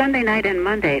 For Sunday night and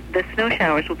Monday, the snow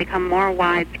showers will become more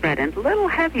widespread and a little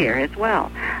heavier as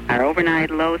well. Our overnight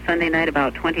low Sunday night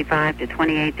about 25 to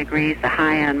 28 degrees. The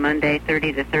high on Monday,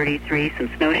 30 to 33. Some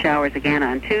snow showers again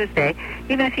on Tuesday.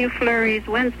 Even a few flurries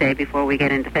Wednesday before we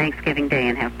get into Thanksgiving Day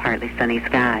and have partly sunny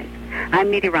skies.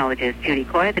 I'm meteorologist Judy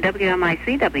Coy at the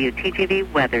WMIC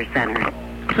WTGV Weather Center.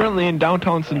 Currently in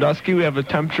downtown Sandusky, we have a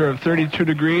temperature of 32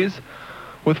 degrees.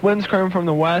 With winds coming from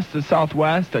the west to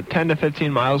southwest at 10 to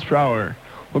 15 miles per hour.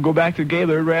 We'll go back to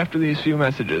Gaylord right after these few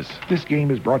messages. This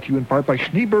game is brought to you in part by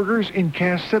Schneeberger's in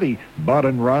Cass City. Bud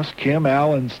and Russ, Kim,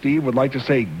 Al, and Steve would like to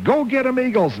say, go get 'em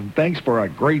Eagles, and thanks for a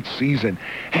great season.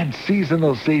 And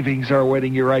seasonal savings are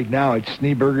awaiting you right now at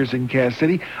Schneeberger's in Cass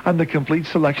City on the complete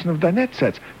selection of dinette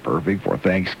sets. Perfect for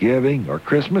Thanksgiving or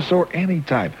Christmas or any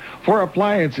time. For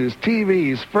appliances,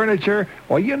 TVs, furniture,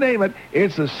 well, you name it,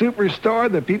 it's a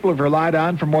superstore that people have relied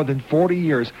on for more than 40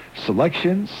 years.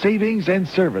 Selection, savings, and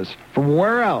service. From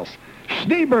where else?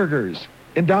 Schneeberger's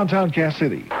in downtown Cass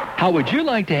City. How would you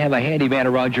like to have a handyman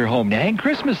around your home to hang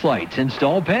Christmas lights,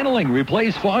 install paneling,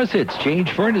 replace faucets,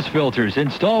 change furnace filters,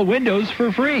 install windows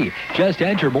for free? Just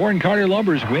enter Moore & Carter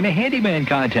Lumber's Win a Handyman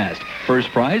contest. First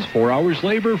prize, 4 hours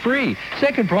labor free.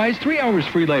 Second prize, 3 hours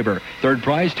free labor. Third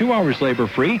prize, 2 hours labor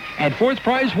free. And fourth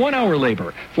prize, 1 hour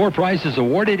labor. 4 prizes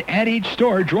awarded at each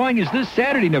store. Drawing is this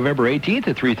Saturday, November 18th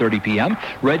at 3:30 p.m.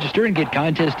 Register and get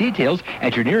contest details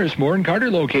at your nearest Moore &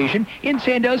 Carter location in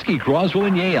Sandusky, Croswell,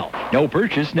 and Yale. No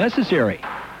purchase necessary.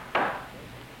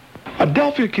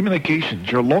 Adelphia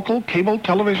Communications, your local cable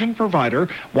television provider,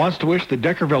 wants to wish the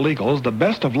Deckerville Eagles the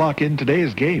best of luck in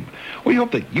today's game. We hope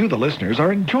that you, the listeners,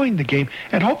 are enjoying the game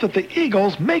and hope that the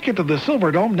Eagles make it to the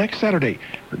Silverdome next Saturday.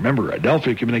 Remember,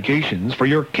 Adelphia Communications for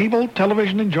your cable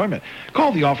television enjoyment.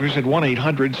 Call the office at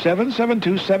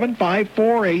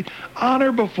 1-800-772-7548 on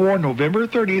or before November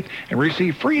 30th and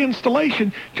receive free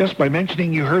installation just by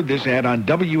mentioning you heard this ad on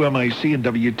WMIC and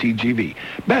WTGV.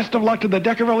 Best of luck to the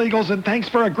Deckerville Eagles, and thanks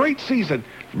for a great season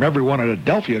from everyone at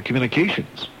Adelphia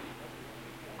Communications.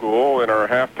 School in our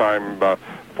halftime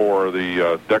for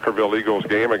the Deckerville Eagles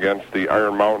game against the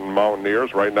Iron Mountain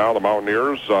Mountaineers. Right now, the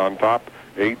Mountaineers on top,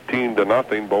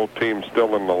 18-0. Both teams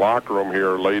still in the locker room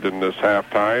here late in this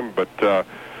halftime, but the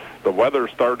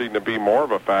weather's starting to be more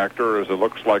of a factor as it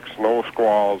looks like snow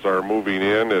squalls are moving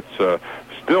in. It's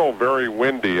still very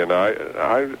windy, and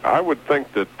I would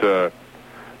think that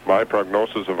my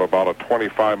prognosis of about a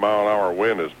 25-mile-an-hour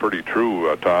wind is pretty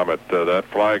true, Tom. That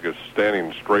flag is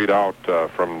standing straight out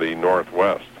from the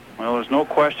northwest. Well, there's no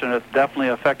question it's definitely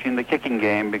affecting the kicking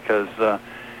game because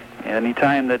any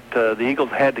time that the Eagles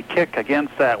had to kick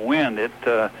against that wind, it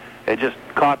just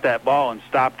caught that ball and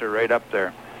stopped it right up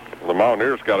there. The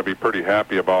Mountaineers got to be pretty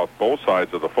happy about both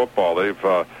sides of the football. They've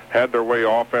had their way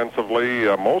offensively,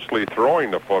 mostly throwing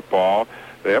the football.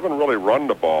 They haven't really run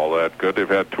the ball that good. They've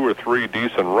had 2 or 3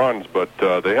 decent runs, but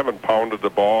they haven't pounded the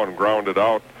ball and ground it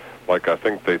out like I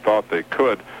think they thought they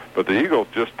could. But the Eagles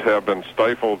just have been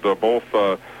stifled both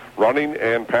running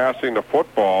and passing the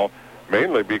football,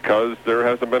 mainly because there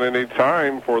hasn't been any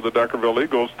time for the Deckerville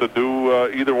Eagles to do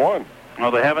either one. Well,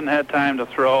 they haven't had time to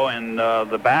throw, and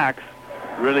the backs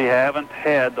really haven't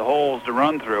had the holes to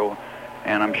run through.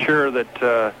 And I'm sure that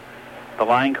the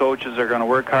line coaches are going to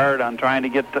work hard on trying to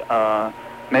get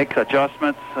make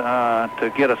adjustments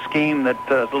to get a scheme that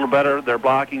is a little better. They're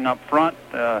blocking up front.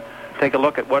 Take a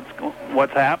look at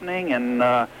what's happening, and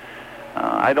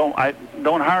I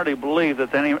don't hardly believe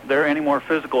that they're any more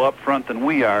physical up front than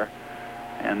we are,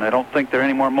 and I don't think they're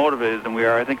any more motivated than we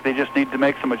are. I think they just need to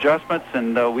make some adjustments,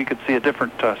 and we could see a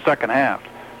different second half.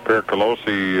 Per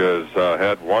Colosi has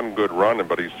had one good run,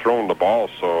 but he's thrown the ball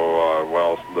so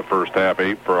well. The first half,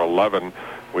 8 for 11.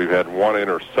 We've had 1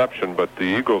 interception, but the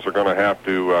Eagles are going to have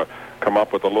to come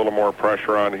up with a little more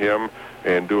pressure on him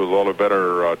and do a little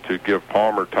better to give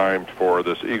Palmer time for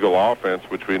this Eagle offense,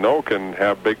 which we know can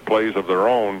have big plays of their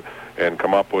own and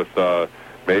come up with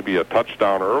maybe a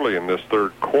touchdown early in this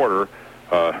third quarter.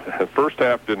 First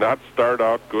half did not start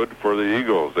out good for the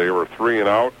Eagles. They were 3 and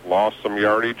out, lost some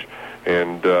yardage,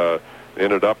 and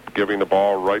ended up giving the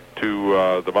ball right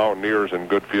to the Mountaineers in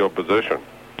good field position.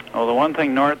 Well, the one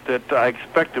thing, North, that I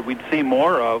expected we'd see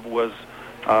more of was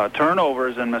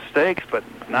turnovers and mistakes, but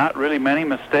not really many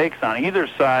mistakes on either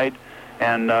side.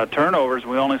 And turnovers,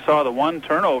 we only saw the one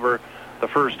turnover the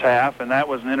first half, and that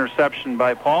was an interception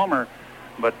by Palmer.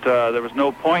 But there was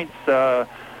no points that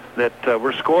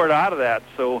were scored out of that.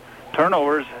 So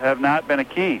turnovers have not been a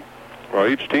key. Well,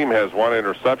 each team has one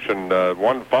interception.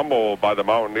 One fumble by the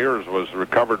Mountaineers was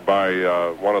recovered by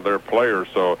one of their players,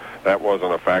 so that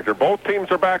wasn't a factor. Both teams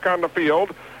are back on the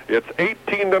field. It's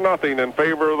 18-0 in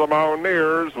favor of the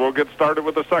Mountaineers. We'll get started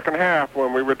with the second half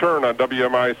when we return on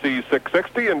WMIC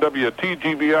 660 and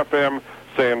WTGV-FM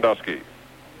Sandusky.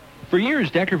 For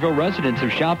years, Deckerville residents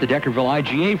have shopped at Deckerville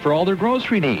IGA for all their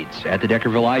grocery needs. At the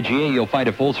Deckerville IGA, you'll find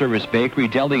a full-service bakery,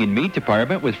 deli, and meat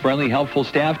department with friendly, helpful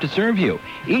staff to serve you.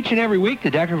 Each and every week,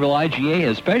 the Deckerville IGA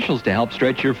has specials to help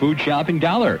stretch your food shopping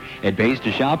dollar. It pays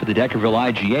to shop at the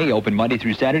Deckerville IGA, open Monday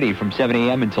through Saturday from 7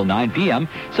 a.m. until 9 p.m.,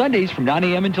 Sundays from 9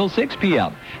 a.m. until 6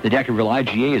 p.m. The Deckerville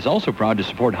IGA is also proud to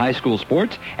support high school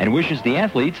sports and wishes the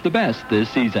athletes the best this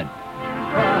season.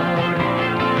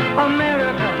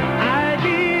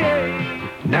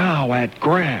 Now at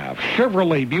Graff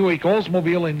Chevrolet Buick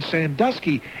Oldsmobile in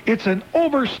Sandusky, it's an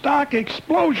overstock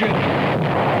explosion.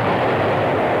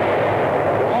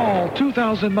 All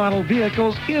 2000 model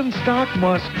vehicles in stock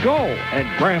must go,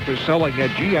 and Graff is selling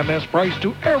at GMS price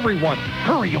to everyone.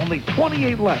 Hurry, only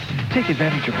 28 left. Take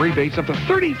advantage of rebates up to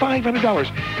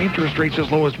 $3,500. Interest rates as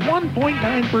low as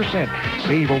 1.9%.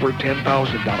 Save over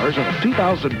 $10,000 on a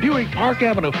 2000 Buick Park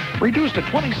Avenue, reduced to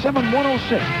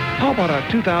 $27,106. How about a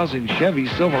 2000 Chevy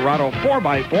Silverado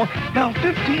 4x4, now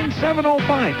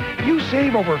 $15,705. You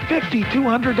save over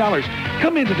 $5,200.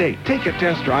 Come in today, take a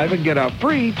test drive, and get a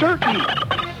free turkey.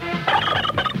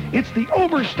 It's the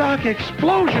overstock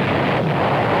explosion.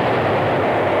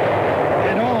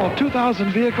 And all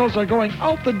 2000 vehicles are going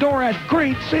out the door at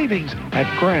great savings at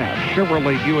Graff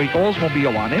Chevrolet Buick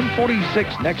Oldsmobile on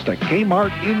M46 next to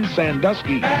Kmart in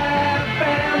Sandusky.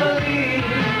 Family,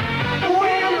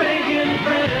 we're making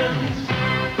friends.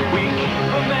 We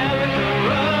keep America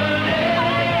running.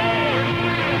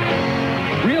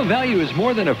 Real value is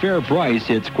more than a fair price.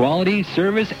 It's quality,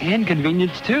 service, and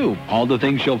convenience, too. All the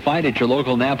things you'll find at your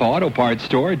local Napa Auto Parts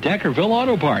store, Deckerville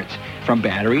Auto Parts. From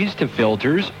batteries to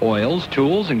filters, oils,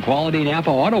 tools, and quality Napa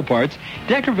Auto Parts,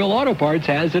 Deckerville Auto Parts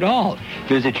has it all.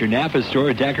 Visit your Napa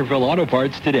store, Deckerville Auto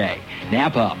Parts, today.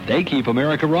 Napa, they keep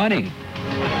America running.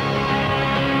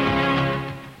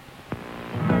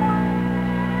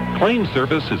 Claim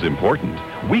service is important.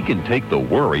 We can take the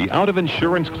worry out of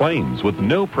insurance claims with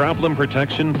no problem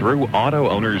protection through Auto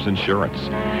Owners Insurance.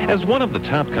 As one of the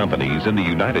top companies in the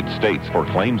United States for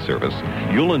claim service,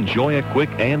 you'll enjoy a quick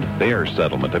and fair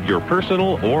settlement of your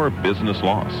personal or business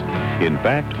loss. In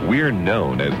fact, we're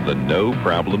known as the no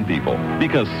problem people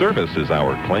because service is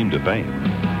our claim to fame.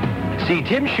 See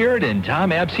Tim Sheridan,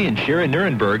 Tom Epsey, and Sharon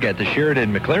Nuremberg at the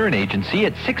Sheridan McLaren Agency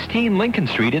at 16 Lincoln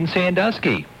Street in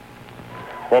Sandusky.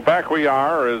 Well, back we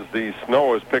are as the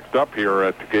snow is picked up here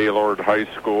at Gaylord High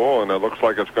School, and it looks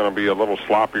like it's going to be a little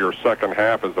sloppier second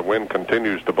half as the wind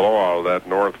continues to blow out of that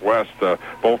northwest.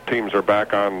 Both teams are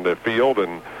back on the field,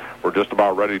 and we're just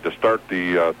about ready to start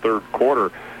the third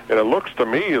quarter. And it looks to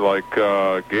me like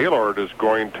Gaylord is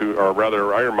going to, or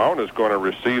rather Iron Mountain is going to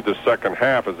receive the second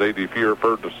half as they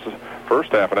deferred the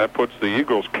first half, and that puts the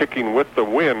Eagles kicking with the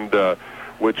wind,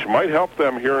 which might help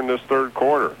them here in this third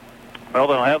quarter. Well,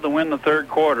 they'll have the win the third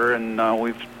quarter, and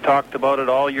we've talked about it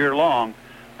all year long.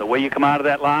 The way you come out of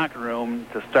that locker room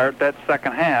to start that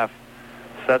second half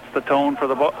sets the tone for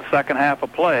the second half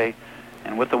of play.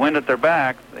 And with the wind at their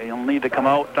back, they'll need to come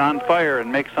out on fire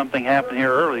and make something happen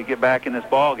here early to get back in this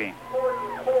ball game.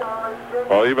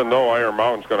 Well, even though Iron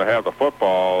Mountain's going to have the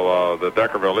football, the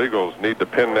Deckerville Eagles need to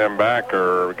pin them back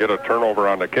or get a turnover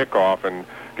on the kickoff and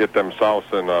get themselves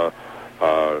in to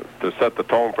set the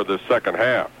tone for this second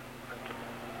half.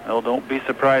 Well, don't be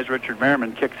surprised Richard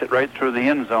Merriman kicks it right through the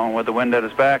end zone with the wind at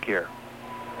his back here.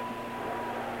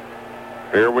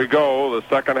 Here we go, the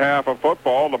second half of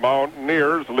football. The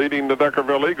Mountaineers leading the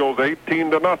Deckerville Eagles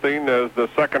 18-0 as the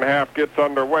second half gets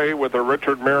underway with a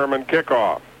Richard Merriman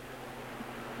kickoff.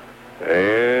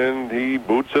 And he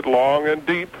boots it long and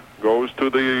deep, goes to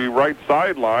the right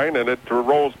sideline, and it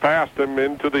rolls past him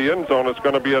into the end zone. It's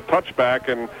going to be a touchback,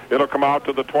 and it'll come out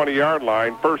to the 20-yard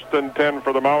line. 1st and 10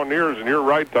 for the Mountaineers, and you're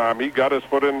right, Tom. He got his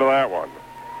foot into that one.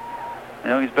 You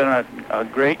know, he's been a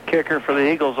great kicker for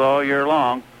the Eagles all year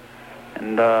long,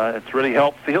 and it's really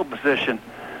helped field position.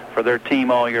 for their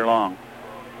team all year long.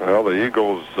 Well, the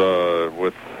Eagles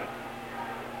with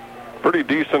pretty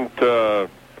decent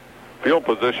field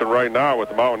position right now with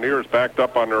the Mountaineers backed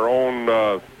up on their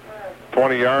own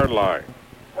 20-yard line.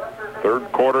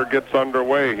 Third quarter gets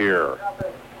underway here.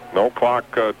 No clock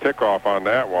tick-off on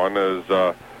that one as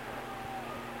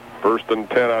first and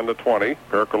 10 on the 20.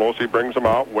 Pericolosi brings him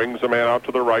out, wings the man out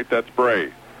to the right. That's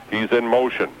Bray. He's in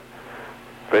motion.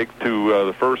 Fake to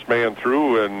the first man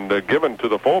through and given to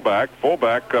the fullback.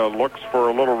 Fullback looks for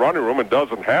a little running room and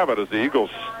doesn't have it as the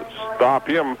Eagles stop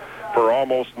him for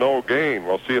almost no gain.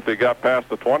 We'll see if they got past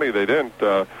the 20. They didn't.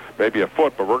 Maybe a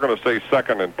foot, but we're going to say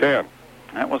 2nd and 10.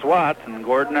 That was Watts and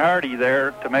Gordon Hardy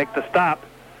there to make the stop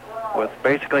with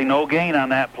basically no gain on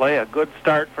that play. A good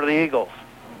start for the Eagles.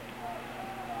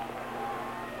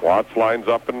 Watts lines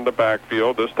up in the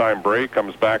backfield. This time Bray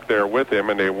comes back there with him,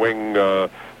 and they wing the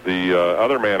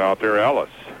other man out there, Ellis.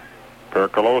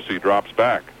 Pericolosi drops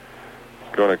back.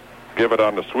 He's going to give it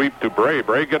on the sweep to Bray.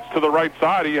 Bray gets to the right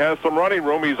side. He has some running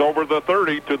room. He's over the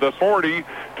 30 to the 40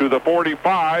 to the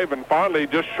 45, and finally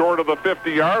just short of the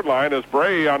 50-yard line as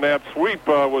Bray on that sweep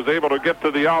was able to get to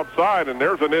the outside, and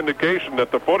there's an indication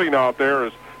that the footing out there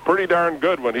is pretty darn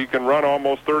good when he can run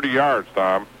almost 30 yards,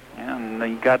 Tom. And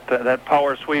he got that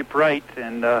power sweep right,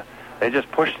 and they just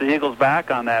pushed the Eagles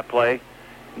back on that play.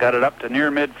 Got it up to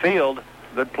near midfield.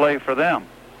 Good play for them.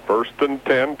 First and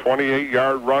 10,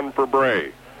 28-yard run for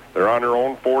Bray. They're on their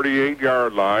own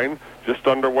 48-yard line, just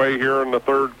underway here in the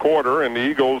third quarter, and the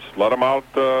Eagles let them out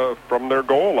from their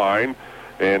goal line,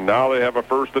 and now they have a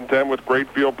first and 10 with great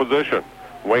field position.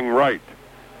 Wing right.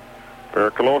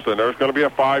 Pericolosi, and there's going to be a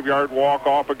 5-yard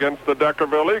walk-off against the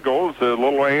Deckerville Eagles. A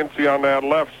little antsy on that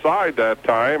left side that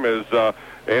time as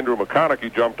Andrew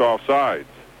McConaughey jumped off sides.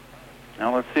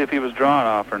 Now let's see if he was drawn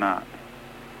off or not.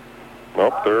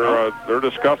 Nope, they're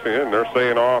discussing it, and they're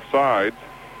saying offsides.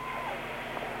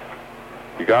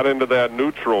 He got into that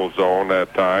neutral zone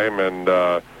that time, and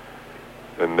they're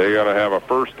going to have a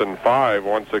first and 5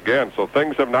 once again. So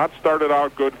things have not started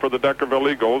out good for the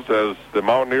Deckerville Eagles as the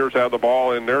Mountaineers have the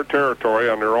ball in their territory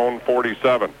on their own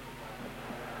 47.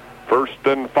 First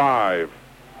and 5.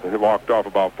 He walked off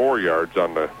about 4 yards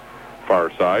on the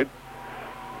far side.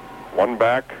 One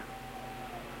back.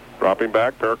 Dropping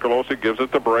back, Pericolosi gives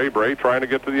it to Bray. Bray trying to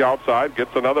get to the outside,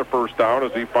 gets another first down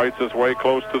as he fights his way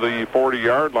close to the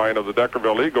 40-yard line of the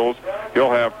Deckerville Eagles. He'll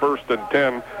have first and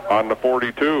 10 on the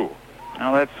 42.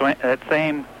 Now that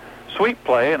same sweep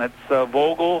play, and it's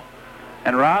Vogel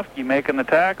and Roski making the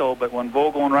tackle, but when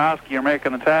Vogel and Roski are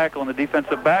making the tackle in the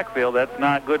defensive backfield, that's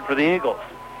not good for the Eagles.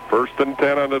 First and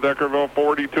 10 on the Deckerville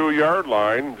 42-yard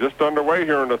line, just underway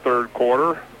here in the third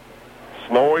quarter.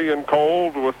 Snowy and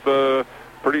cold with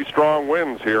pretty strong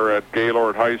winds here at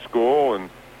Gaylord High School, and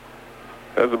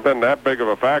hasn't been that big of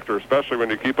a factor, especially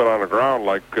when you keep it on the ground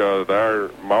like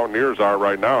our Mountaineers are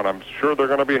right now, and I'm sure they're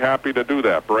going to be happy to do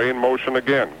that. Bray in motion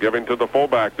again, giving to the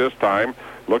fullback this time,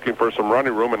 looking for some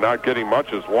running room and not getting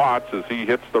much as Watts as he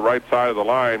hits the right side of the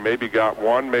line, maybe got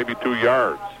 1, maybe 2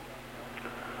 yards.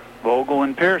 Vogel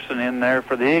and Pearson in there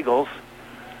for the Eagles,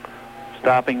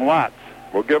 stopping Watts.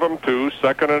 We'll give them 2,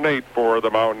 2nd and 8 for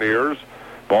the Mountaineers.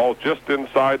 Ball just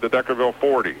inside the Deckerville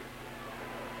 40.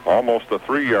 Almost a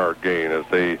 3-yard gain as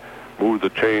they move the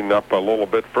chain up a little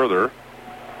bit further.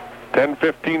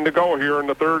 10:15 to go here in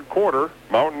the third quarter.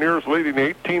 Mountaineers leading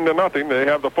 18-0. They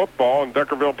have the football in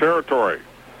Deckerville territory.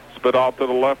 Split out to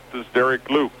the left is Derek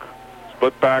Luke.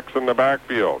 Split backs in the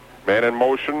backfield. Man in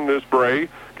motion is Bray.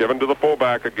 Given to the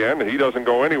fullback again. He doesn't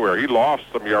go anywhere. He lost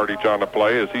some yardage on the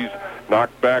play as he's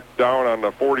knocked back down on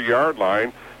the 40-yard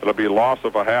line. It'll be a loss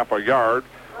of a half a yard.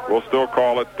 We'll still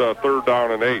call it 3rd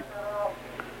down and 8.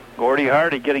 Gordy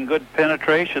Hardy getting good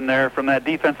penetration there from that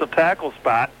defensive tackle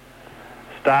spot.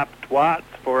 Stopped Watts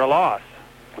for a loss.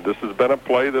 This has been a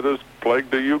play that has plagued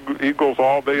the Eagles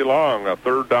all day long, a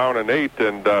 3rd down and 8,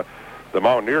 and the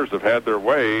Mountaineers have had their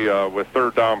way with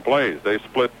 3rd down plays. They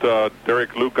split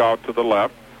Derek Luke out to the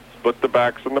left, split the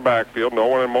backs in the backfield. No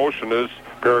one in motion is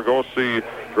Pericolosi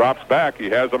drops back. He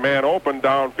has a man open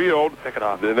downfield. Pick it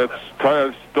off. And it's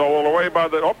stolen away by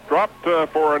dropped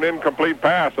for an incomplete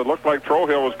pass. It looked like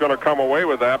Trohill was going to come away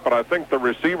with that, but I think the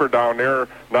receiver down there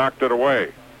knocked it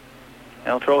away.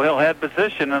 El Trohill had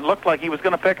position, and it looked like he was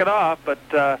going to pick it off,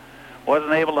 but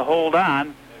wasn't able to hold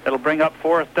on. It'll bring up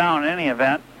 4th down in any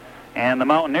event, and the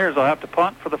Mountaineers will have to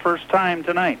punt for the first time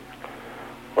tonight.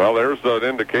 Well, there's an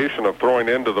indication of throwing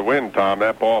into the wind, Tom.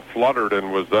 That ball fluttered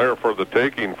and was there for the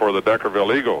taking for the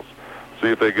Deckerville Eagles. See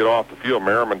if they get off the field.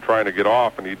 Merriman trying to get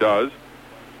off, and he does.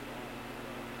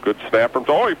 Good snap from...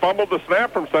 Oh, he fumbled the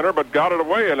snap from center, but got it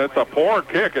away, and it's a poor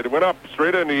kick. It went up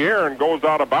straight in the air and goes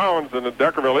out of bounds, and the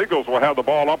Deckerville Eagles will have the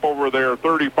ball up over their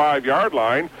 35-yard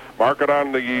line, mark it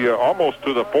on the almost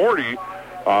to the 40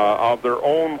 of their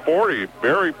own 40.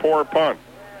 Very poor punt.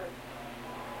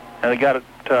 And they got it.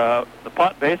 The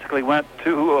punt basically went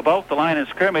to about the line of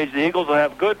scrimmage. The Eagles will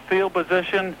have good field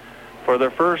position for their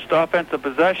first offensive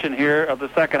possession here of the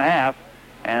second half,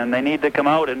 and they need to come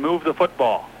out and move the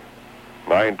football.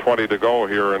 9:20 to go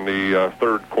here in the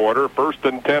third quarter. 1st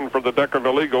and 10 for the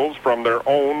Deckerville Eagles from their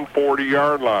own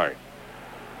 40-yard line.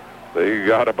 They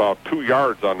got about 2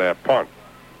 yards on that punt.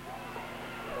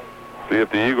 See if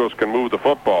the Eagles can move the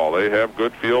football. They have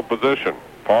good field position.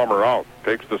 Palmer out,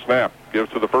 takes the snap,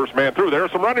 gives to the first man through.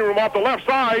 There's some running room off the left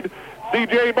side.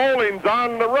 C.J. Bowling's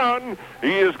on the run.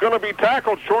 He is going to be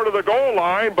tackled short of the goal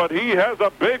line, but he has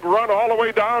a big run all the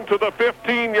way down to the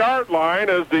 15-yard line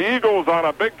as the Eagles, on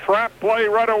a big trap play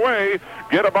right away,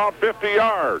 get about 50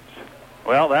 yards.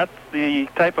 Well, that's the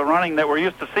type of running that we're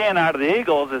used to seeing out of the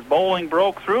Eagles, as Bowling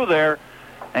broke through there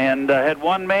and had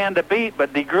one man to beat,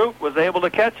 but DeGroot was able to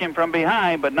catch him from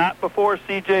behind, but not before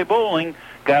C.J. Bowling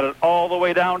got it all the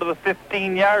way down to the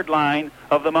 15-yard line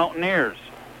of the Mountaineers.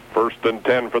 1st and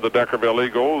 10 for the Deckerville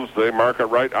Eagles. They mark it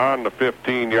right on the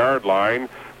 15-yard line.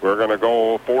 We're going to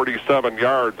go 47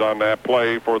 yards on that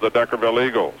play for the Deckerville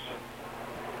Eagles.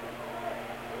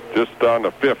 Just on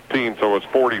the 15, so it's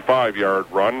 45-yard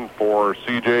run for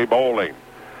C.J. Bowling.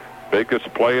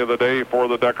 Biggest play of the day for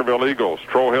the Deckerville Eagles.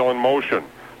 Trohill in motion.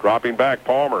 Dropping back,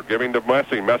 Palmer, giving to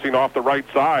Messing. Messing off the right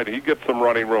side. He gets some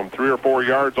running room. 3 or 4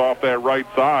 yards off that right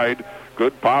side.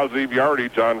 Good positive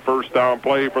yardage on first down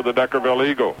play for the Deckerville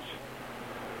Eagles.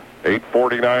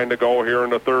 8:49 to go here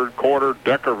in the third quarter.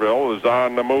 Deckerville is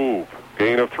on the move.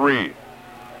 Gain of 3.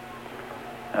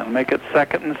 That'll make it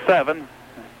 2nd and 7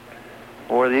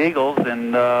 for the Eagles.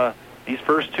 And these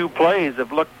first 2 plays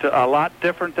have looked a lot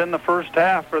different than the first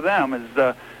half for them,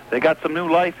 as they got some new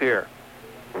life here.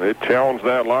 They challenged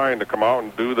that line to come out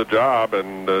and do the job,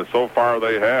 and so far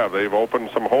they have. They've opened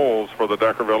some holes for the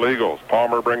Deckerville Eagles.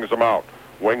 Palmer brings them out.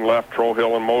 Wing left,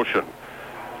 Trohill in motion.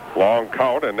 Long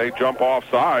count, and they jump off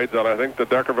sides, and I think the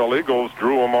Deckerville Eagles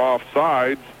drew them off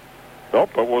sides.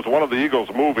 Nope, it was one of the Eagles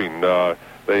moving.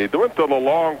 They went to the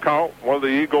long count. One of the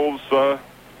Eagles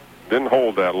didn't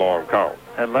hold that long count.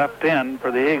 And left in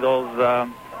for the Eagles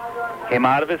came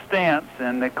out of his stance,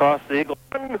 and it cost the Eagles.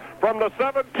 From the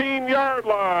 17-yard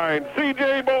line,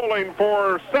 C.J. Bowling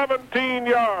for 17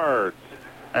 yards.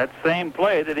 That same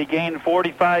play that he gained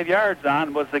 45 yards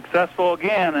on was successful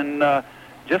again, and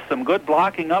just some good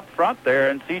blocking up front there,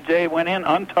 and C.J. went in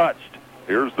untouched.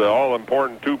 Here's the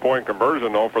all-important 2-point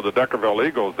conversion, though, for the Deckerville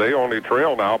Eagles. They only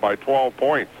trail now by 12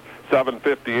 points.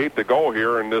 7:58 to go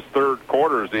here in this third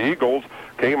quarter as the Eagles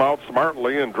came out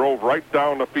smartly and drove right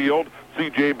down the field.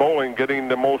 C.J. Bowling getting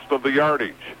the most of the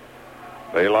yardage.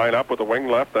 They line up with the wing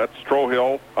left. That's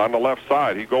Trohill on the left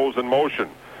side. He goes in motion.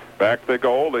 Back they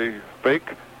go. They fake,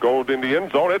 go in the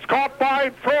end zone. It's caught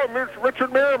by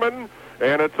Richard Merriman,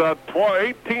 and it's a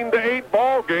 18-8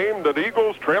 ball game. The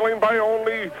Eagles trailing by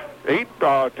only 10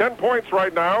 points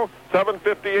right now.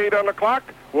 7:58 on the clock.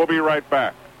 We'll be right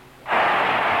back.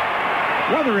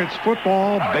 Whether it's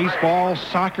football, baseball,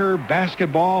 soccer,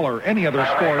 basketball, or any other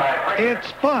sport,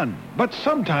 it's fun. But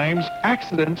sometimes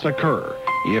accidents occur.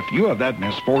 If you have that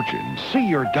misfortune, see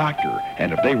your doctor.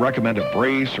 And if they recommend a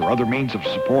brace or other means of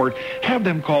support, have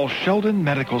them call Sheldon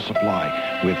Medical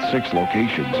Supply. With 6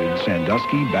 locations in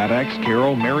Sandusky, Bad Axe,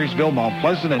 Carroll, Marysville, Mount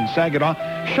Pleasant, and Saginaw,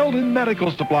 Sheldon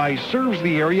Medical Supply serves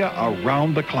the area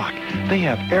around the clock. They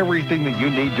have everything that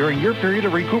you need during your period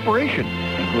of recuperation,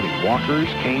 including walkers,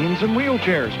 canes, and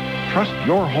wheelchairs. Trust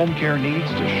your home care needs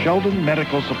to Sheldon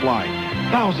Medical Supply.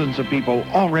 Thousands of people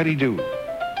already do.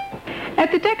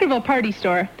 At the Deckerville Party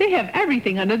Store, they have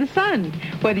everything under the sun.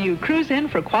 Whether you cruise in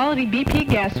for quality BP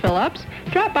gas fill-ups,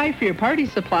 drop by for your party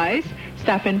supplies,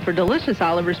 stop in for delicious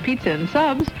Oliver's Pizza and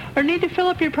Subs, or need to fill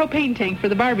up your propane tank for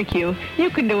the barbecue, you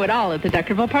can do it all at the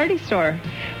Deckerville Party Store.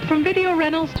 From video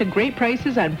rentals to great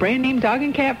prices on brand name dog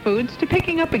and cat foods to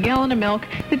picking up a gallon of milk,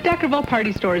 the Deckerville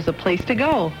Party Store is the place to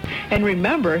go. And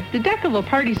remember, the Deckerville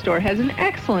Party Store has an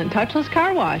excellent touchless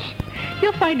car wash.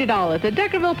 You'll find it all at the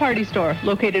Deckerville Party Store,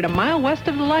 located a mile west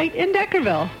of the light in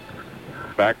Deckerville.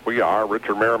 Back we are.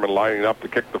 Richard Merriman lining up to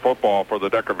kick the football for the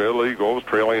Deckerville Eagles,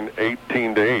 trailing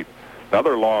 18-8.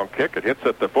 Another long kick. It hits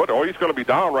at the foot. Oh, he's going to be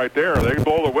down right there. They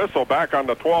blow the whistle back on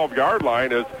the 12-yard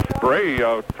line as Bray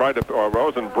tried to, or it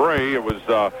wasn't Bray, it was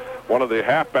one of the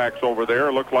halfbacks over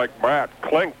there. Looked like Matt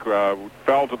Klink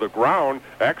fell to the ground,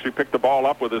 actually picked the ball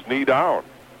up with his knee down.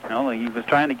 Well, he was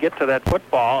trying to get to that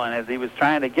football, and as he was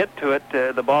trying to get to it,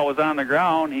 the ball was on the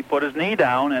ground. He put his knee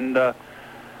down, and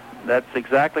that's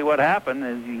exactly what happened.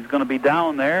 Is he's going to be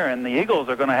down there, and the Eagles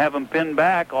are going to have him pinned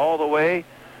back all the way.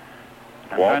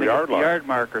 12-yard line. Yard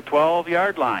marker,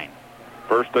 12-yard line.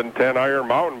 1st and 10 Iron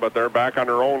Mountain, but they're back on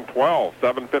their own 12.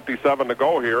 7:57 to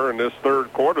go here in this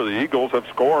third quarter. The Eagles have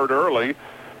scored early,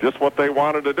 just what they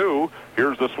wanted to do.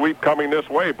 Here's the sweep coming this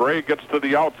way. Bray gets to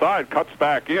the outside, cuts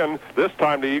back in. This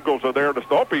time the Eagles are there to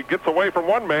stop. He gets away from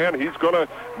one man. He's going to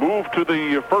move to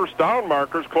the first down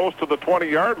markers close to the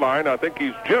 20-yard line. I think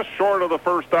he's just short of the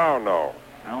first down, though.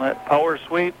 Well, that power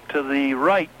sweep to the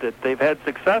right that they've had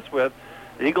success with,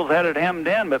 the Eagles had it hemmed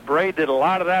in, but Bray did a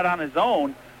lot of that on his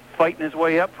own, fighting his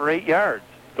way up for 8 yards.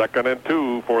 2nd and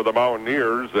 2 for the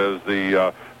Mountaineers as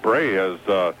the Bray has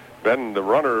been the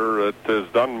runner that has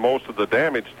done most of the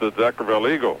damage to the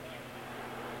Deckerville Eagles.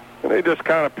 And he just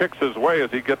kind of picks his way as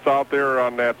he gets out there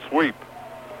on that sweep.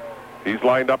 He's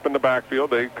lined up in the backfield.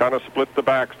 They kind of split the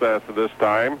backs after this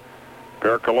time.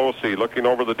 Pericolosi looking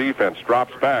over the defense,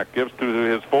 drops back, gives to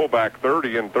his fullback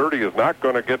 30, and 30 is not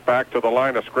going to get back to the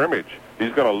line of scrimmage.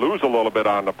 He's going to lose a little bit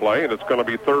on the play, and it's going to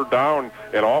be 3rd down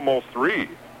and almost 3.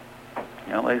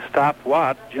 Well, they stopped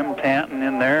Watts, Jim Tanton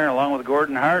in there, along with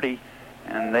Gordon Hardy,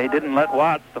 and they didn't let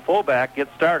Watts, the fullback, get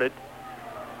started.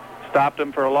 Stopped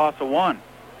him for a loss of 1.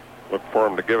 Look for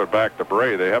him to give it back to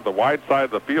Bray. They have the wide side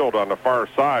of the field on the far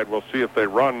side. We'll see if they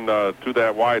run to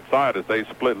that wide side as they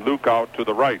split Luke out to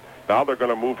the right. Now they're going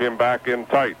to move him back in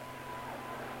tight.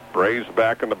 Bray's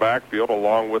back in the backfield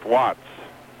along with Watts.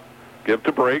 Give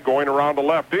to Bray, going around the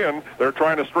left end. They're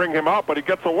trying to string him out, but he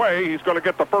gets away. He's going to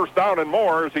get the first down and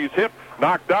more as he's hit,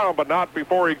 knocked down, but not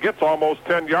before he gets almost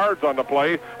 10 yards on the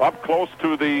play, up close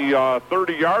to the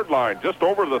 30-yard line, just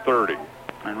over the 30.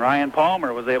 And Ryan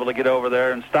Palmer was able to get over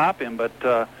there and stop him,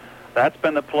 but that's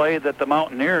been the play that the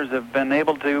Mountaineers have been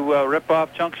able to rip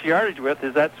off chunks of yardage with,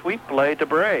 is that sweep play to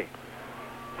Bray.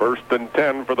 1st and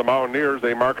 10 for the Mountaineers.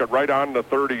 They mark it right on the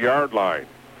 30-yard line.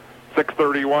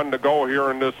 6:31 to go here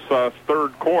in this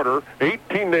third quarter.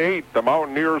 18-8, the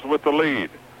Mountaineers with the lead.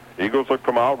 Eagles have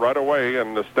come out right away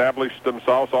and established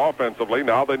themselves offensively.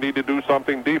 Now they need to do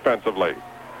something defensively.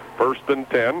 1st and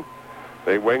 10.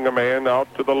 They wing a man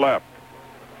out to the left.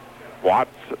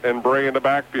 Watts and Bray in the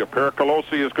backfield.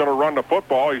 Pericolosi is going to run the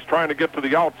football. He's trying to get to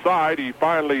the outside. He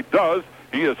finally does.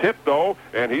 He is hit, though,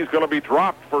 and he's going to be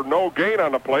dropped for no gain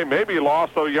on the play. Maybe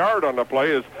lost a yard on the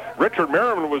play as Richard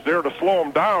Merriman was there to slow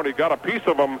him down. He got a piece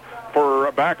of him for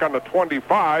back on the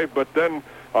 25, but then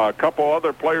a couple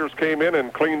other players came in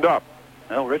and cleaned up.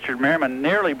 Well, Richard Merriman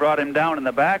nearly brought him down in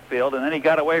the backfield, and then he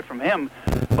got away from him,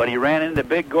 but he ran into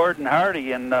big Gordon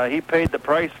Hardy, and he paid the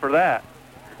price for that.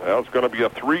 Well, it's going to be a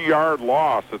 3-yard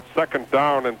loss. It's 2nd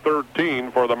down and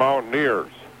 13 for the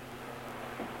Mountaineers.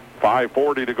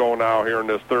 5:40 to go now here in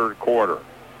this third quarter.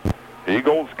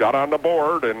 Eagles got on the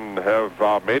board and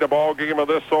have made a ball game of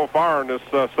this so far in this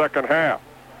second half.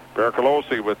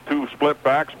 Pericolosi with 2 split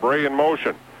backs, Bray in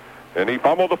motion. And he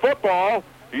fumbled the football.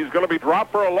 He's going to be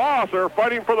dropped for a loss. They're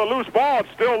fighting for the loose ball. It's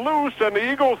still loose, and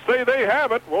the Eagles say they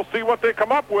have it. We'll see what they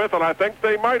come up with, and I think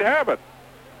they might have it.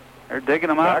 They're digging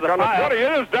them out back of the on pile. the 20.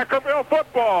 It is Deckerville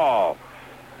football.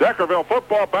 Deckerville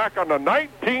football back on the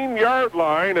 19-yard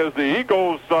line as the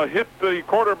Eagles hit the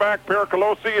quarterback,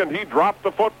 Pericolosi, and he dropped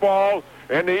the football,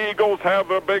 and the Eagles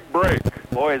have a big break.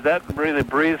 Boy, is that really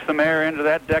breathed some air into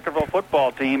that Deckerville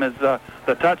football team as the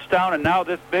touchdown and now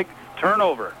this big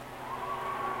turnover.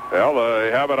 Well, they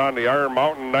have it on the Iron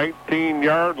Mountain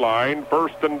 19-yard line,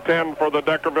 1st and 10 for the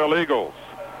Deckerville Eagles.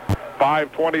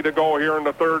 5:20 to go here in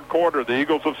the third quarter. The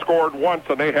Eagles have scored once,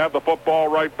 and they have the football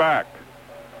right back.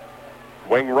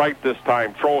 Wing right this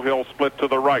time. Trohill split to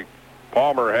the right.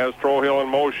 Palmer has Trohill in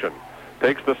motion.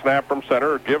 Takes the snap from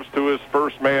center. Gives to his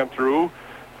first man through.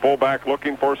 Fullback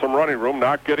looking for some running room.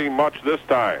 Not getting much this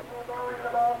time.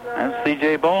 And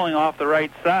C.J. Bowling off the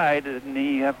right side, and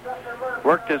he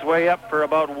worked his way up for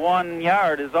about 1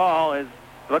 yard is all.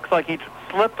 Looks like he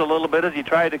slipped a little bit as he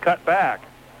tried to cut back.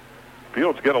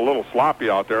 Field's getting a little sloppy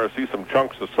out there. I see some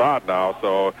chunks of sod now,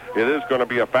 so it is going to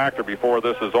be a factor before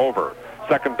this is over.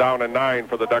 2nd down and 9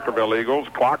 for the Deckerville Eagles.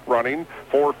 Clock running.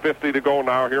 4:50 to go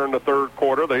now here in the third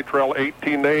quarter. They trail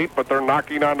 18-8, but they're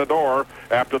knocking on the door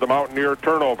after the Mountaineer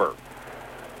turnover.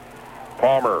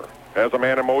 Palmer has a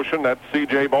man in motion. That's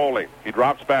C.J. Bowling. He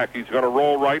drops back. He's going to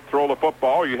roll right, throw the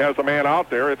football. He has a man out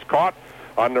there. It's caught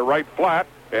on the right flat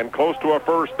and close to a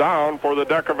first down for the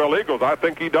Deckerville Eagles. I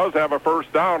think he does have a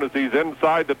first down as he's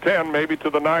inside the 10, maybe to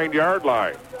the 9-yard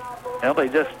line. Well, they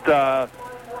just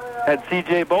had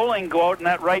C.J. Bowling go out in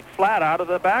that right flat out of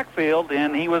the backfield,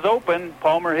 and he was open.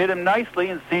 Palmer hit him nicely,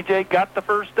 and C.J. got the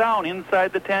first down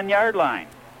inside the 10-yard line.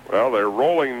 Well, they're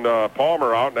rolling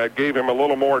Palmer out, and that gave him a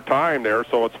little more time there,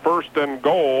 so it's 1st and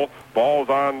goal. Ball's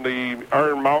on the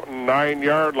Iron Mountain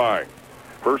 9-yard line.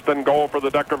 1st and goal for the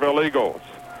Deckerville Eagles.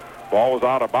 Ball was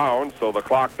out of bounds, so the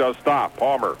clock does stop.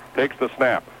 Palmer takes the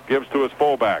snap, gives to his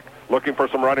fullback. Looking for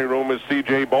some running room is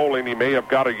C.J. Bowling. He may have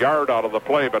got a yard out of the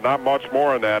play, but not much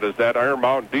more than that, as that Iron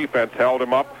Mountain defense held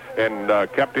him up and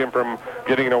kept him from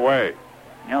getting away.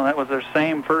 You know, that was their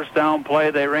same first down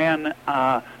play they ran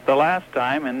the last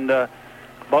time, and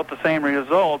about the same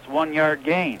results, 1-yard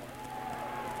gain.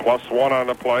 +1 on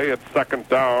the play. It's 2nd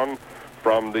down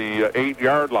from the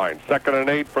 8-yard line. 2nd and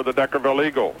 8 for the Deckerville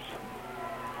Eagles.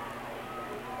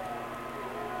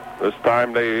 This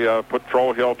time they put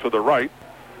Trohill to the right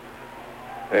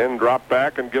and drop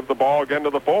back and give the ball again to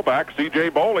the fullback. C.J.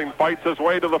 Bowling fights his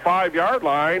way to the 5-yard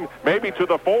line, maybe to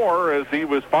the 4, as he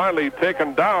was finally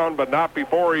taken down, but not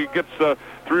before he gets 3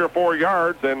 or 4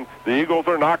 yards, and the Eagles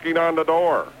are knocking on the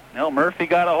door. No, Murphy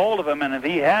got a hold of him, and if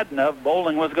he hadn't have,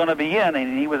 Bowling was going to be in,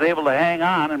 and he was able to hang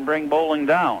on and bring Bowling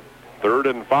down.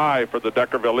 3rd and 5 for the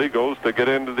Deckerville Eagles to get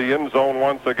into the end zone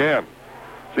once again.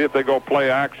 See if they go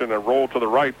play action and roll to the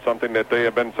right, something that they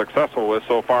have been successful with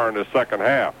so far in the second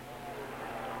half.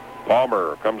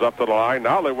 Palmer comes up to the line.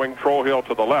 Now they wing Trohill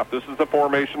to the left. This is the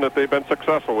formation that they've been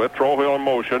successful with. Trohill in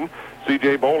motion.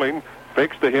 C.J. Bowling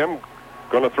fakes to him.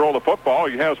 Going to throw the football.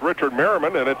 He has Richard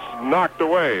Merriman, and it's knocked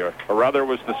away. Or rather, it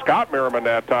was to Scott Merriman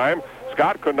that time.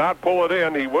 Scott could not pull it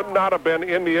in. He would not have been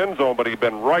in the end zone, but he'd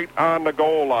been right on the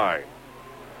goal line.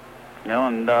 You know,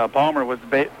 and Palmer was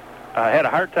had a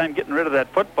hard time getting rid of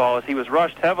that football as he was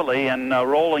rushed heavily and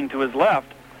rolling to his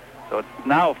left. So it's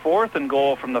now 4th and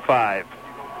goal from the 5.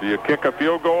 Do you kick a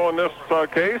field goal in this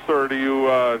case, or do you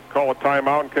call a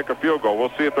timeout and kick a field goal?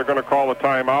 We'll see if they're going to call a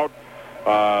timeout.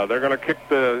 They're going to kick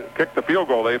the field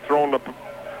goal. They've thrown the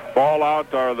ball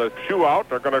out, or the shoe out.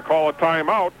 They're going to call a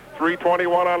timeout.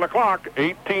 3:21 on the clock.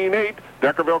 18-8.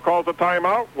 Deckerville calls a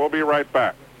timeout. We'll be right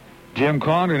back. Jim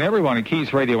Conn and everyone at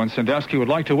Keys Radio in Sandusky would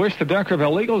like to wish the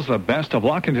Deckerville Eagles the best of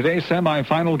luck in today's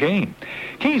semifinal game.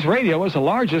 Keys Radio is the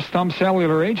largest Thumb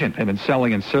Cellular agent. They've been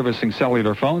selling and servicing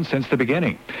cellular phones since the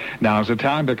beginning. Now's the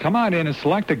time to come on in and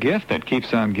select a gift that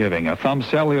keeps on giving, a Thumb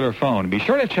Cellular phone. Be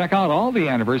sure to check out all the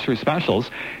anniversary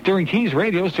specials during Keys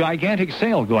Radio's gigantic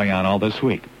sale going on all this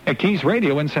week at Keys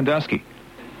Radio in Sandusky.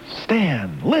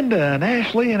 Stan, Linda, and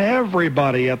Ashley, and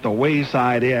everybody at the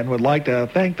Wayside Inn would like to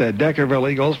thank the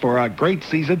Deckerville Eagles for a great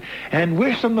season and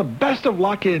wish them the best of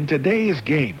luck in today's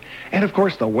game. And, of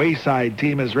course, the Wayside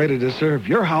team is ready to serve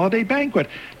your holiday banquet.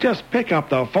 Just pick up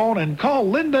the phone and call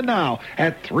Linda now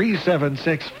at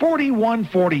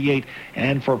 376-4148.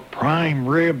 And for prime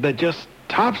rib that just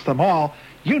tops them all,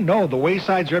 you know the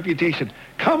Wayside's reputation.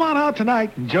 Come on out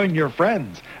tonight and join your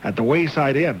friends at the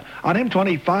Wayside Inn on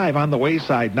M25 on the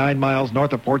Wayside, 9 miles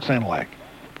north of Port Sanilac.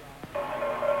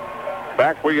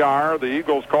 Back we are. The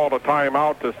Eagles called a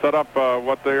timeout to set up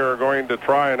what they are going to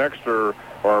try an extra,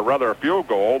 or rather a field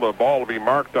goal. The ball will be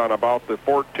marked on about the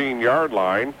 14-yard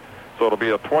line, so it'll be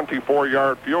a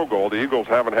 24-yard field goal. The Eagles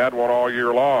haven't had one all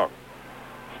year long.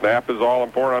 Snap is all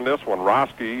important on this one.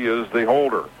 Roski is the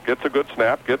holder. Gets a good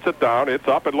snap, gets it down. It's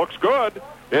up. It looks good.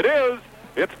 It is.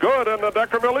 It's good, and the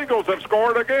Deckerville Eagles have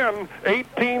scored again,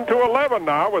 18-11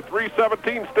 now, with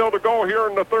 3:17 still to go here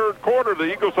in the third quarter.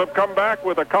 The Eagles have come back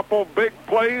with a couple big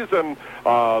plays and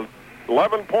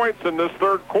 11 points in this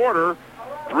third quarter.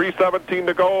 3:17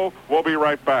 to go. We'll be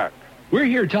right back. We're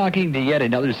here talking to yet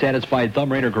another satisfied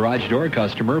Thumb Raider Garage Door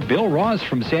customer, Bill Ross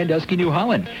from Sandusky, New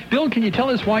Holland. Bill, can you tell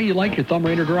us why you like your Thumb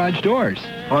Raider Garage Doors?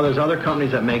 Well, there's other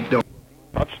companies that make doors.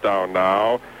 Touchdown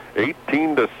now.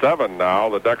 18-7 now.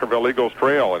 The Deckerville Eagles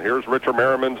trail. And here's Richard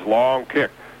Merriman's long kick.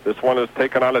 This one is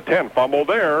taken on a 10. Fumble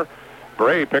there.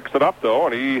 Bray picks it up, though,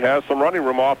 and he has some running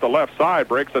room off the left side.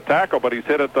 Breaks a tackle, but he's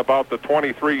hit at about the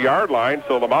 23-yard line.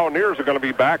 So the Mountaineers are going to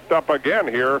be backed up again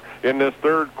here in this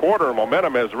third quarter.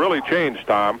 Momentum has really changed,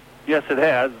 Tom. Yes, it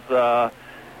has. The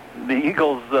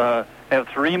Eagles have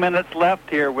 3 minutes left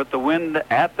here with the wind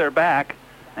at their back,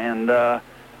 and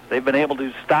they've been able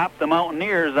to stop the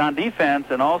Mountaineers on defense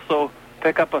and also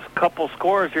pick up a couple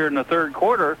scores here in the third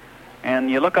quarter.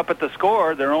 And you look up at the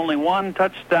score, they're only one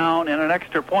touchdown and an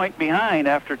extra point behind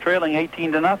after trailing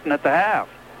 18-0 at the half.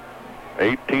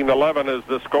 18-11 is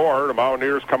the score. The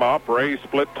Mountaineers come out. Bray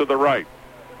split to the right.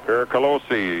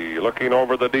 Pericolosi looking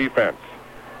over the defense.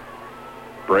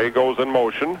 Bray goes in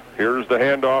motion. Here's the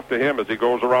handoff to him as he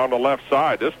goes around the left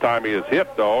side. This time he is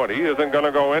hit, though, and he isn't going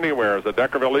to go anywhere as the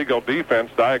Deckerville Eagle defense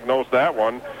diagnosed that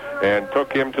one. and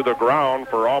took him to the ground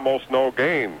for almost no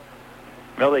gain.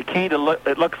 Well,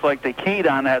 it looks like they keyed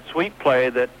on that sweep play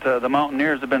that the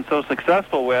Mountaineers have been so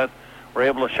successful with. Were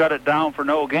able to shut it down for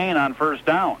no gain on first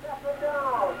down.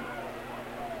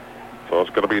 So it's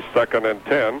going to be 2nd and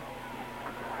 10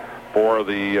 for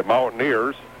the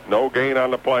Mountaineers. No gain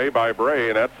on the play by Bray,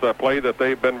 and that's a play that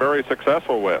they've been very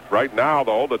successful with. Right now,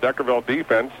 though, the Deckerville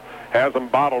defense has them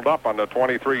bottled up on the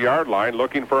 23-yard line,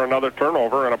 looking for another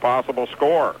turnover and a possible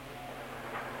score.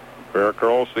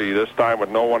 Pericolosi this time with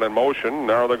no one in motion.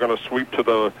 Now they're going to sweep to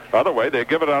the other way. They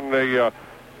give it on the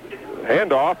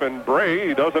handoff, and Bray,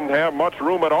 he doesn't have much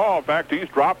room at all. In fact, he's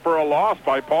dropped for a loss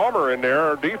by Palmer in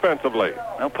there defensively.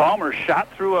 Well, Palmer shot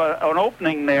through an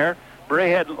opening there.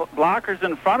 Bray had blockers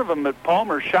in front of him, but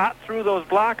Palmer shot through those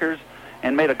blockers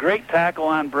and made a great tackle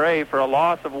on Bray for a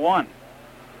loss of 1.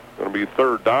 Going to be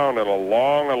 3rd down and a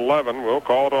long 11. We'll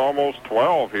call it almost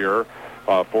 12 here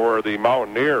for the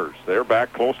Mountaineers. They're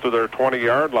back close to their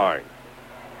 20-yard line.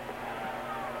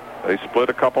 They split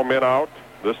a couple men out.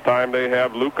 This time they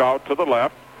have Luke out to the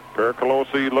left.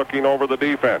 Pericolosi looking over the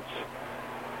defense.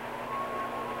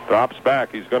 Drops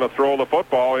back. He's going to throw the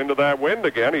football into that wind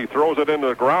again. He throws it into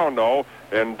the ground, though,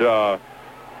 and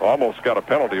almost got a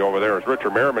penalty over there as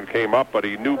Richard Merriman came up, but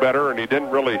he knew better, and he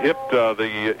didn't really hit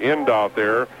the end out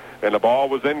there, and the ball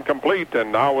was incomplete.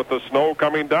 And now with the snow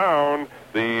coming down,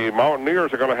 the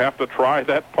Mountaineers are going to have to try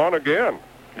that punt again.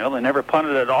 Well, they never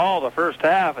punted at all the first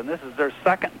half, and this is their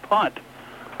second punt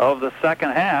of the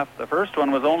second half. The first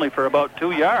one was only for about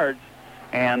 2 yards,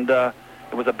 and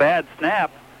it was a bad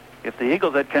snap. If the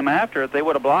Eagles had come after it, they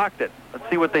would have blocked it. Let's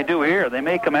see what they do here. They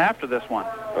may come after this one.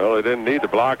 Well, they didn't need to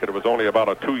block it. It was only about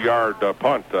a 2-yard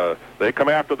punt. They come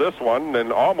after this one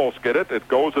and almost get it. It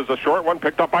goes as a short one,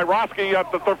 picked up by Roski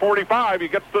at the 45. He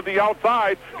gets to the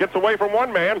outside, gets away from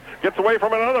one man, gets away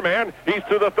from another man. He's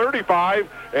to the 35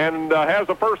 and has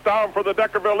a first down for the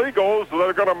Deckerville Eagles.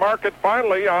 They're going to mark it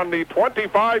finally on the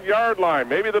 25-yard line,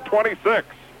 maybe the 26.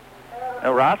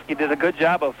 Roski did a good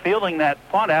job of fielding that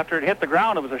punt after it hit the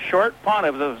ground. It was a short punt.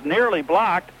 It was nearly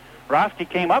blocked. Roski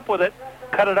came up with it,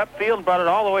 cut it upfield, and brought it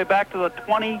all the way back to the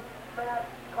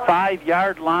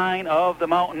 25-yard line of the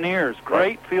Mountaineers.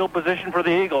 Great field position for the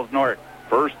Eagles, Nort.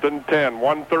 1st and 10,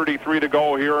 1:33 to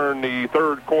go here in the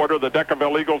third quarter. The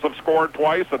Deckerville Eagles have scored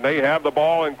twice, and they have the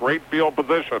ball in great field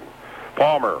position.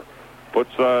 Palmer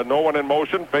puts no one in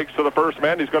motion, fakes to the first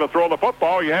man. He's going to throw the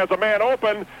football. He has a man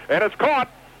open, and it's caught.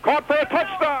 Caught for a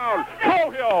touchdown.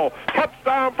 Trohill,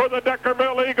 touchdown for the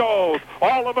Deckerville Eagles.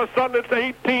 All of a sudden, it's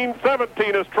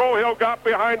 18-17 as Trohill got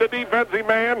behind a defensive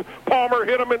man. Palmer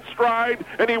hit him in stride,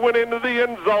 and he went into the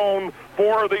end zone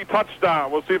for the touchdown.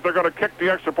 We'll see if they're going to kick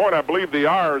the extra point. I believe they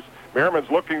are.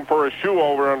 Merriman's looking for a shoe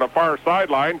over on the far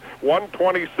sideline.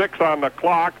 1:26 on the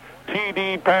clock.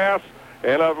 TD pass,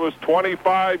 and it was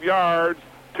 25 yards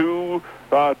to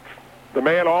the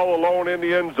man all alone in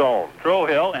the end zone.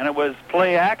 Trohill, and it was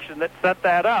play action that set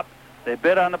that up. They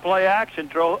bid on the play action.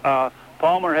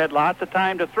 Palmer had lots of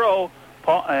time to throw,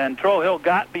 and Trohill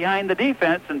got behind the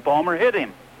defense, and Palmer hit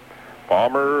him.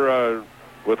 Palmer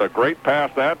with a great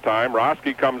pass that time.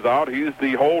 Roski comes out. He's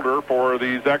the holder for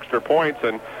these extra points,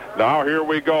 and now here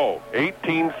we go.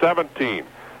 18-17.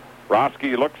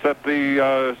 Roski looks at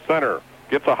the center.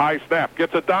 Gets a high snap.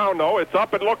 Gets it down, though. It's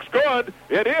up. It looks good.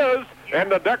 It is. And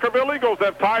the Deckerville Eagles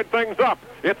have tied things up.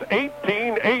 It's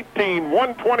 18-18,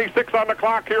 1:26 on the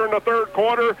clock here in the third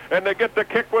quarter, and they get the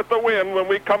kick with the win when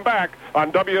we come back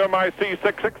on WMIC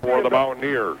 6-6 for the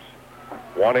Mountaineers.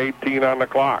 1:18 on the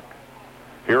clock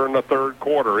here in the third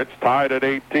quarter. It's tied at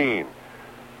 18.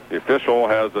 The official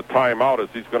has a timeout as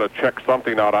he's going to check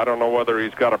something out. I don't know whether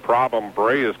he's got a problem.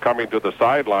 Bray is coming to the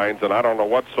sidelines, and I don't know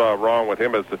what's wrong with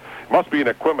him. It must be an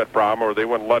equipment problem, or they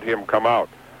wouldn't let him come out.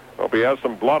 Well, if he has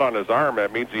some blood on his arm,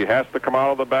 that means he has to come out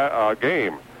of the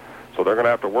game. So they're going to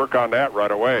have to work on that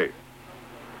right away.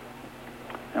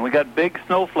 And we got big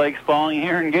snowflakes falling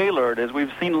here in Gaylord, as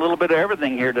we've seen a little bit of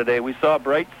everything here today. We saw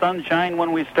bright sunshine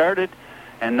when we started,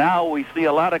 and now we see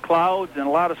a lot of clouds and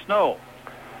a lot of snow.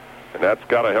 And that's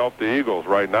got to help the Eagles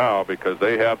right now because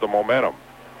they have the momentum.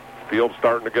 Field's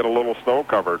starting to get a little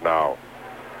snow-covered now.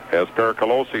 As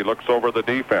Pericolosi looks over the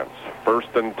defense.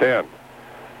 1st and 10.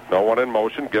 No one in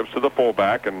motion, gives to the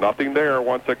fullback, and nothing there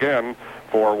once again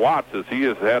for Watts as he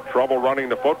has had trouble running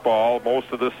the football most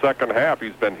of the second half.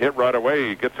 He's been hit right away.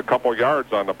 He gets a couple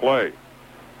yards on the play.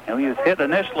 And he was hit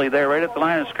initially there right at the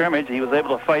line of scrimmage. He was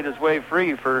able to fight his way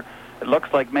free for, it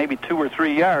looks like, maybe 2 or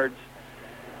 3 yards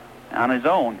on his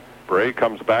own. Bray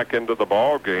comes back into the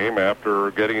ball game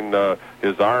after getting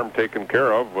his arm taken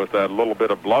care of with that little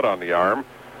bit of blood on the arm.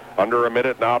 Under a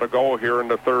minute now to go here in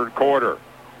the third quarter.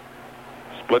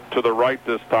 Split to the right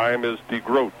this time is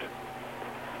DeGroot.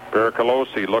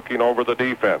 Pericolosi looking over the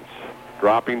defense.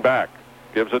 Dropping back.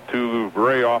 Gives it to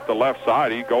Gray off the left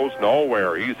side. He goes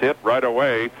nowhere. He's hit right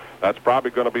away. That's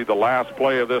probably going to be the last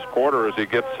play of this quarter as he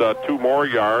gets 2 more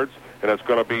yards, and it's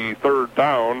going to be 3rd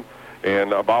down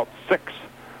and about 6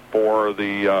 for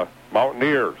the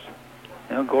Mountaineers.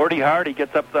 You know, Gordy Hardy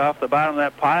gets up off the bottom of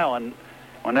that pile, and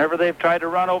whenever they've tried to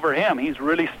run over him, he's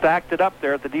really stacked it up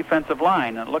there at the defensive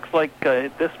line. And it looks like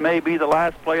this may be the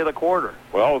last play of the quarter.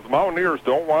 Well, the Mountaineers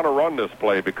don't want to run this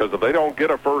play because if they don't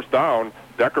get a first down,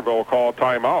 Deckerville will call a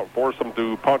timeout, force them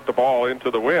to punt the ball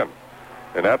into the wind.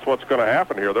 And that's what's going to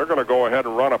happen here. They're going to go ahead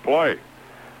and run a play.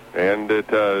 And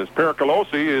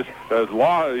Pericolosi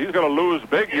he's going to lose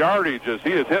big yardage as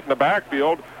he is hitting the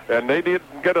backfield, and they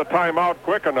didn't get a timeout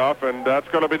quick enough, and that's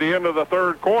going to be the end of the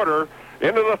 3rd quarter.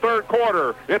 Into the 3rd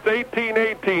quarter, it's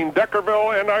 18-18,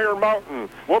 Deckerville and Iron Mountain.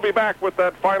 We'll be back with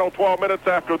that final 12 minutes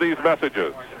after these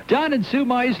messages. Don and Sue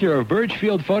Meisner of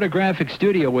Birchfield Photographic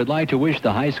Studio would like to wish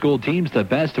the high school teams the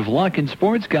best of luck in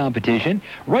sports competition.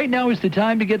 Right now is the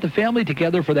time to get the family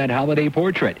together for that holiday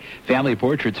portrait. Family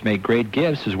portraits make great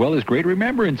gifts as well as great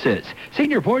remembrances.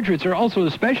 Senior portraits are also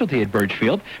a specialty at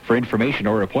Birchfield. For information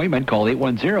or appointment, call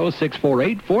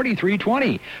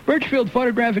 810-648-4320. Birchfield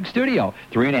Photographic Studio,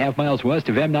 3.5 miles west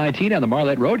of M19 on the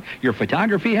Marlette Road, your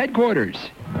photography headquarters.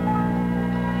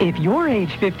 If you're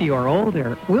age 50 or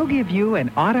older, we'll give you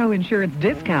an auto insurance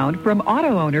discount from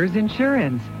Auto Owners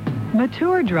Insurance.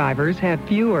 Mature drivers have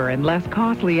fewer and less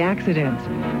costly accidents,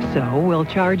 so we'll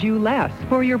charge you less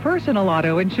for your personal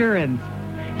auto insurance.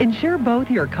 Insure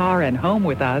both your car and home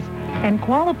with us and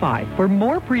qualify for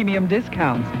more premium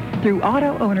discounts through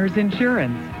Auto Owners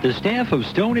Insurance. The staff of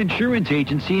Stone Insurance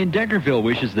Agency in Deckerville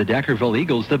wishes the Deckerville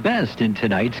Eagles the best in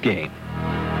tonight's game.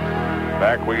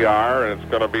 Back we are, and it's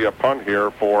going to be a punt here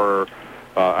for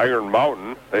Iron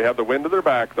Mountain. They have the wind to their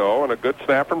back, though, and a good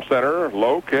snap from center.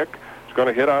 Low kick. It's going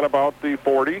to hit on about the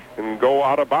 40 and go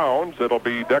out of bounds. It'll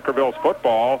be Deckerville's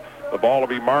football. The ball will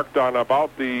be marked on about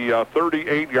the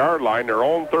 38-yard line, their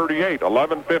own 38.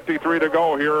 11:53 to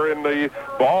go here in the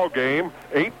ball game.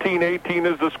 18-18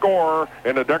 is the score,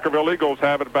 and the Deckerville Eagles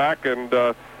have it back and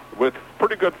with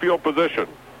pretty good field position.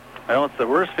 Well, it's the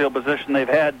worst field position they've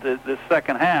had this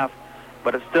second half,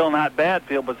 but it's still not bad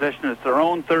field position. It's their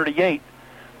own 38,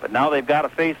 but now they've got to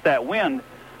face that wind.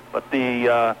 But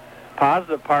the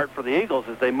positive part for the Eagles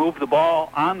is they moved the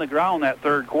ball on the ground that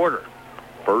 3rd quarter.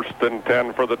 1st and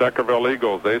 10 for the Deckerville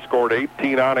Eagles. They scored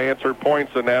 18 unanswered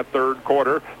points in that 3rd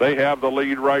quarter. They have the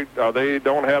lead they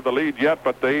don't have the lead yet,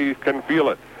 but they can feel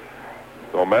it.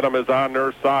 The momentum is on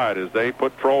their side as they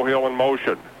put Trohill in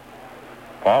motion.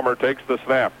 Palmer takes the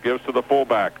snap, gives to the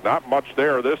fullback. Not much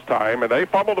there this time, and they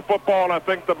fumbled the football, and I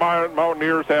think the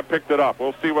Mountaineers have picked it up.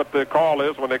 We'll see what the call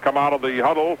is when they come out of the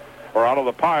huddle or out of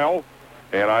the pile,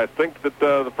 and I think that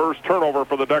the first turnover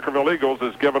for the Deckerville Eagles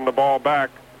is giving the ball back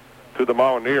to the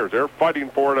Mountaineers. They're fighting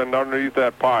for it underneath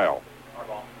that pile.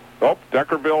 Nope,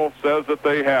 Deckerville says that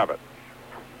they have it.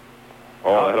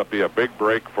 Oh, that'll be a big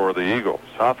break for the Eagles.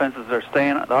 The offense is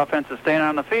staying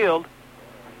on the field.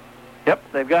 Yep,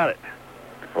 they've got it.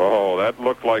 Oh, that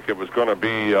looked like it was going to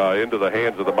be into the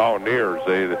hands of the Mountaineers.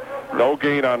 No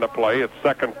gain on the play. It's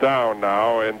 2nd down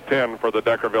now and 10 for the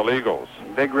Deckerville Eagles.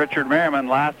 Big Richard Merriman,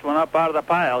 last one up out of the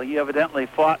pile. He evidently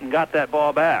fought and got that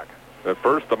ball back. At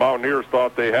first, the Mountaineers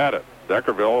thought they had it.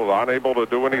 Deckerville was unable to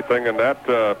do anything in that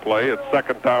play. It's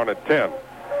 2nd down and 10.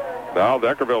 Now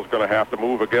Deckerville's going to have to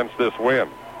move against this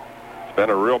wind. It's been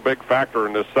a real big factor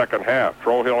in this second half.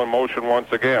 Trohill in motion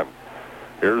once again.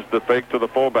 Here's the fake to the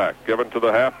fullback, given to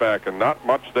the halfback, and not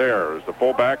much there. There's the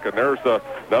fullback, and there's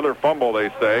another fumble, they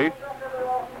say.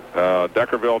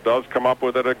 Deckerville does come up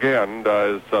with it again,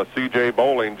 as C.J.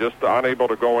 Bowling just unable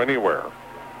to go anywhere.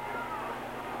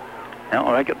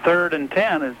 Now, like at 3rd and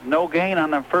 10 is no gain on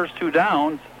the first 2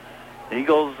 downs. The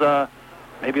Eagles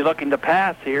may be looking to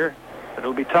pass here, but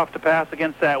it'll be tough to pass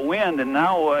against that wind, and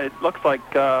now it looks like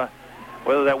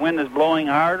whether that wind is blowing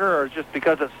harder or just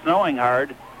because it's snowing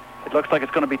hard, it looks like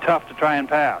it's going to be tough to try and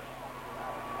pass.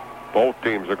 Both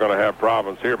teams are going to have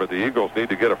problems here, but the Eagles need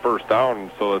to get a first down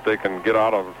so that they can get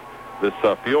out of this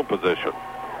field position.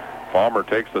 Palmer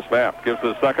takes the snap, gives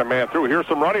the second man through. Here's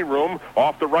some running room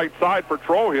off the right side for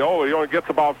Trohill. He only gets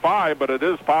about 5, but it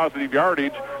is positive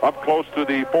yardage up close to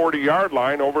the 40-yard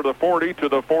line, over the 40 to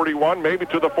the 41, maybe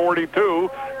to the 42.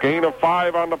 Gain of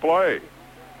 5 on the play.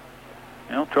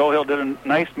 You know, Trohill did a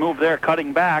nice move there,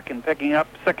 cutting back and picking up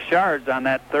 6 yards on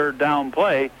that 3rd down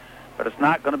play, but it's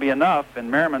not going to be enough, and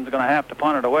Merriman's going to have to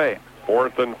punt it away.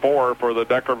 4th and 4 for the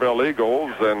Deckerville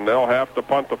Eagles, and they'll have to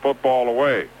punt the football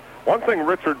away. one thing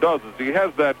Richard does is he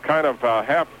has that kind of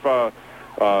half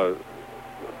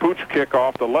pooch kick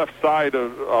off the left side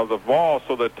of the ball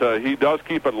so that he does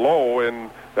keep it low and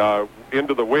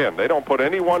into the wind. They don't put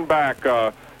anyone back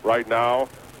right now,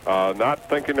 not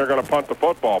thinking they're going to punt the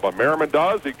football. But Merriman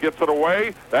does. He gets it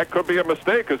away. That could be a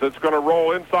mistake because it's going to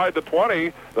roll inside the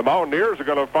 20. The Mountaineers are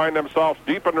going to find themselves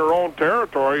deep in their own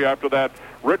territory after that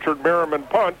Richard Merriman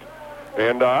punt.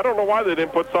 And I don't know why they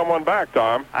didn't put someone back,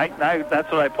 Tom.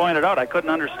 That's what I pointed out. I couldn't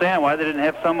understand why they didn't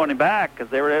have somebody back, because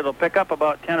they were able to pick up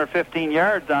about 10 or 15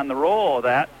 yards on the roll of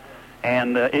that.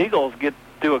 And the Eagles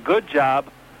do a good job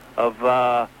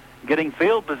of getting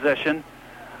field position,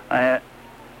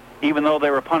 even though they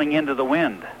were punting into the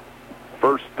wind.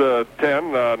 First 10,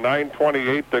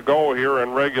 9:28 to go here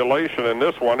in regulation in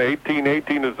this one.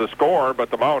 18-18 is the score,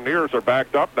 but the Mountaineers are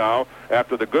backed up now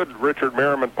after the good Richard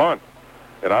Merriman punt.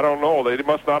 And I don't know, they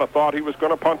must not have thought he was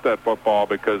going to punt that football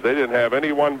because they didn't have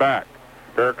anyone back.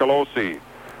 Pericolosi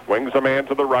wings a man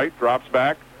to the right, drops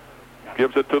back,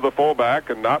 gives it to the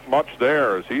fullback, and not much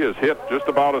there as he is hit just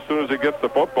about as soon as he gets the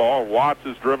football, and Watts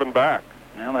is driven back.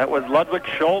 Well, that was Ludwig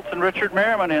Schultz and Richard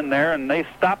Merriman in there, and they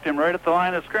stopped him right at the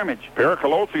line of scrimmage.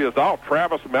 Pericolosi is out.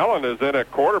 Travis Mellon is in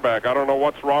at quarterback. I don't know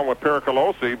what's wrong with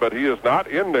Pericolosi, but he is not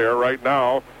in there right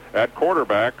now at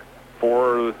quarterback.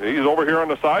 He's over here on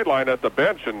the sideline at the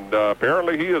bench, and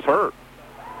apparently he is hurt.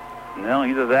 Well,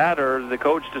 either that or the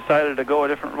coach decided to go a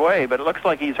different way, but it looks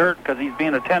like he's hurt because he's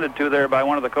being attended to there by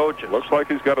one of the coaches. Looks like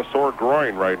he's got a sore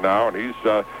groin right now, and he's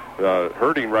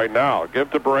hurting right now. Give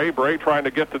to Bray. Bray trying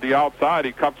to get to the outside.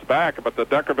 He comes back, but the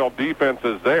Deckerville defense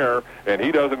is there, and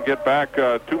he doesn't get back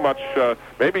too much,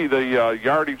 maybe the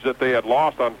yardage that they had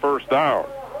lost on first down.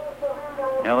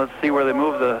 Now let's see where they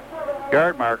move the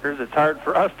yard markers. It's hard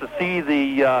for us to see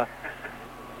the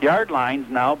yard lines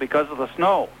now because of the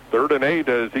snow. 3rd and 8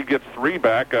 as he gets 3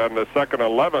 back on the 2nd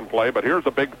 11 play, but here's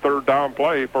a big 3rd down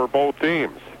play for both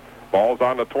teams. Ball's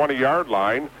on the 20-yard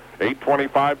line.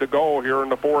 8:25 to go here in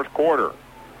the 4th quarter.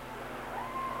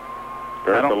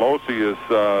 Pericolosi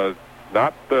is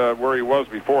not where he was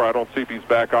before. I don't see if he's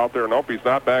back out there. Nope, he's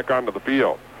not back onto the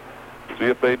field. See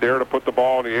if they dare to put the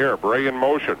ball in the air. Bray in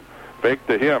motion. Fake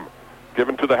to him.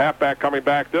 Given to the halfback coming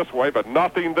back this way, but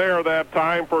nothing there that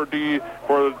time for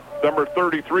number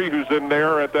 33 who's in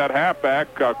there at that halfback,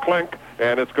 Klink,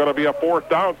 and it's going to be a 4th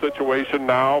down situation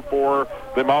now for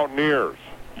the Mountaineers.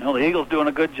 The Eagles doing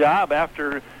a good job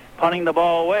after punting the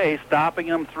ball away, stopping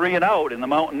them 3 and out, and the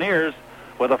Mountaineers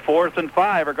with a 4th and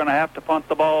 5 are going to have to punt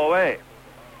the ball away.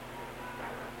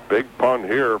 Big punt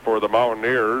here for the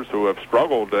Mountaineers who have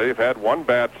struggled. They've had one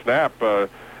bad snap,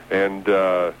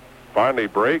 and finally,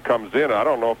 Bray comes in. I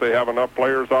don't know if they have enough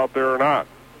players out there or not.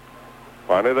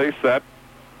 Finally, they set.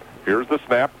 Here's the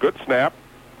snap. Good snap.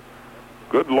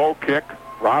 Good low kick.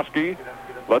 Roski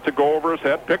lets it go over his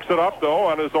head. Picks it up, though,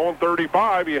 on his own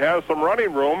 35. He has some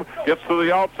running room. Gets to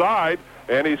the outside,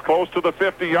 and he's close to the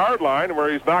 50-yard line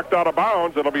where he's knocked out of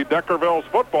bounds. It'll be Deckerville's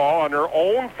football on their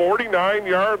own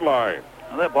 49-yard line.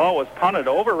 Well, that ball was punted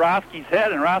over Roski's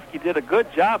head, and Roski did a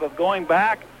good job of going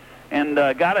back and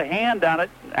got a hand on it,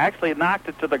 actually knocked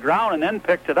it to the ground and then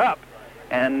picked it up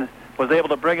and was able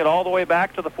to bring it all the way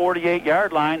back to the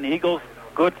 48-yard line. The Eagles,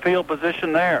 good field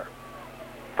position there.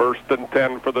 1st and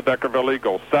 10 for the Deckerville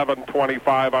Eagles.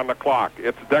 7:25 on the clock.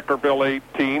 It's Deckerville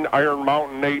 18, Iron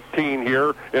Mountain 18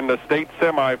 here in the state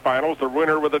semifinals. The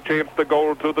winner with a chance to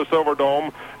go to the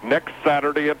Silverdome next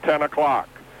Saturday at 10 o'clock.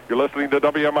 You're listening to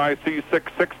WMIC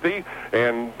 660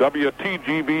 and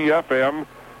WTGB FM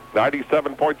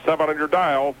 97.7 on your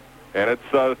dial, and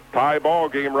it's a tie ball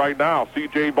game right now.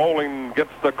 C.J. Bowling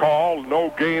gets the call.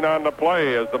 No gain on the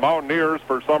play as the Mountaineers,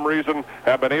 for some reason,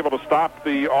 have been able to stop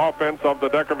the offense of the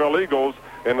Deckerville Eagles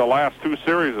in the last 2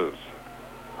 series.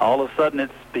 All of a sudden,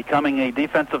 it's becoming a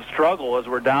defensive struggle as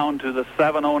we're down to the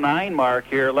 7:09 mark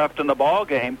here left in the ball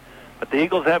game. But the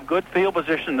Eagles have good field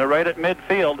position. They're right at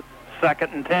midfield,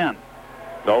 2nd and 10.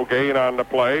 No gain on the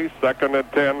play. 2nd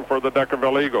and 10 for the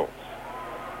Deckerville Eagles.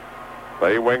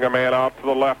 They wing a man out to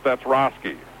the left. That's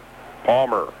Roski.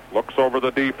 Palmer looks over the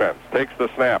defense, takes the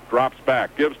snap, drops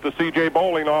back, gives to C.J.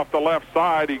 Bowling off the left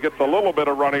side. He gets a little bit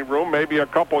of running room, maybe a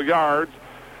couple yards,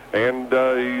 and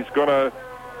he's going to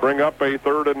bring up a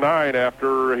 3rd and 9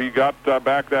 after he got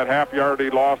back that half yard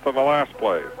he lost on the last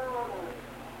play.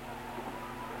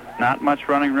 Not much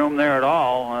running room there at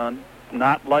all.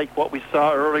 Not like what we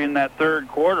saw early in that 3rd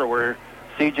quarter where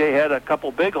C.J. had a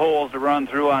couple big holes to run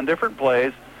through on different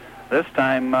plays. This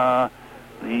time,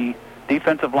 the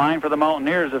defensive line for the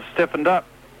Mountaineers have stiffened up.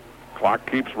 Clock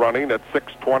keeps running at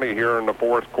 6:20 here in the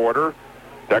 4th quarter.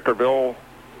 Deckerville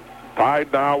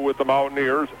Tied now with the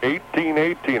Mountaineers,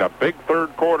 18-18. A big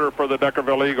third quarter for the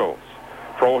Deckerville Eagles.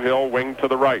 Trohill wing to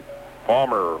the right.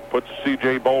 Palmer puts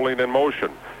C.J. Bowling in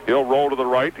motion. He'll roll to the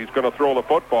right. He's going to throw the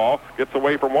football. Gets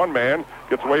away from one man.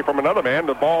 Gets away from another man.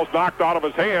 The ball's knocked out of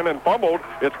his hand and fumbled.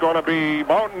 It's going to be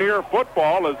Mountaineer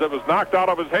football as it was knocked out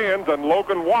of his hands, and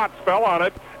Logan Watts fell on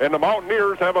it, and the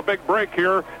Mountaineers have a big break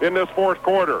here in this fourth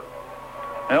quarter.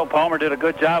 Well, Palmer did a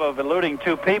good job of eluding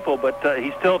two people, but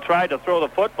he still tried to throw the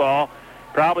football.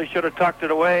 Probably should have tucked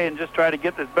it away and just tried to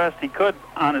get as best he could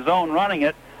on his own running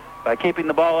it. By keeping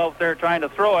the ball out there trying to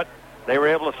throw it, they were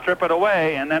able to strip it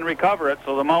away and then recover it,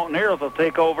 so the Mountaineers will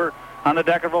take over on the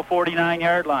Deckerville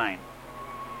 49-yard line.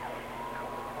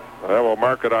 Well, we'll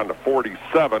mark it on the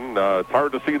 47. It's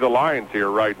hard to see the lines here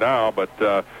right now, but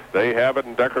they have it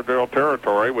in Deckerville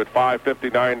territory with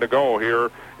 5:59 to go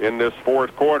here in this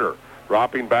fourth quarter.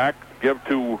 Dropping back, give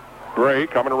to Bray,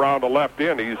 coming around the left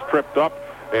end. He's tripped up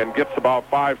and gets about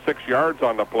 5-6 yards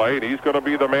on the play, and he's going to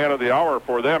be the man of the hour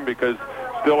for them because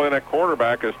still in at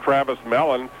quarterback is Travis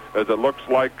Mellon, as it looks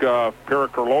like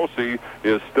Pericolosi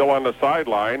is still on the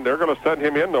sideline. They're going to send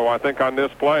him in, though, I think, on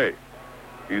this play.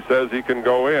 He says he can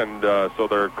go in, so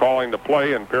they're calling the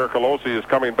play, and Pericolosi is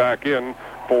coming back in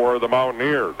for the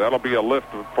Mountaineers. That'll be a lift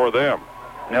for them.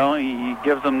 No, he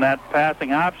gives them that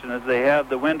passing option as they have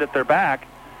the wind at their back.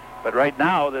 But right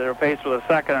now, they're faced with a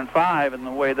 2nd and 5, and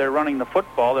the way they're running the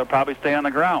football, they'll probably stay on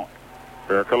the ground.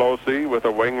 Pericolosi with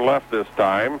a wing left this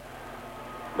time.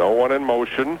 No one in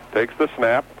motion. Takes the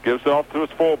snap. Gives it off to his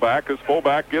fullback. His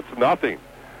fullback gets nothing.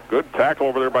 Good tackle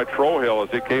over there by Trohill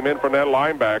as he came in from that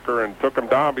linebacker and took him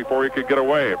down before he could get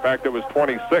away. In fact, it was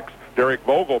 26, Derek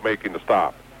Vogel making the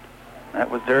stop. That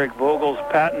was Derek Vogel's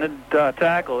patented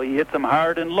tackle. He hits him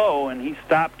hard and low, and he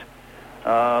stopped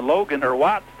Logan or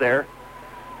Watts there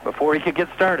before he could get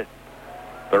started.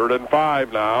 3rd and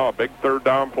 5 now. A big third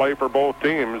down play for both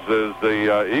teams as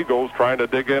the Eagles trying to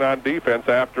dig in on defense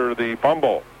after the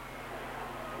fumble.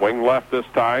 Wing left this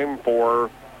time for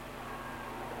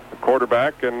the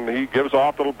quarterback, and he gives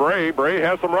off to Bray. Bray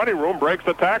has some running room, breaks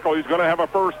the tackle. He's going to have a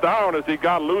first down as he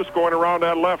got loose going around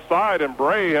that left side, and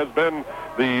Bray has been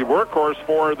the workhorse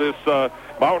for this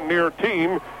Mountaineer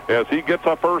team as he gets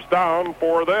a first down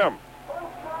for them.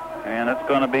 And it's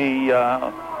going to be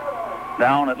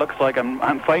down. It looks like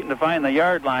I'm fighting to find the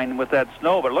yard line with that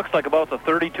snow, but it looks like about the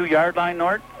 32-yard line,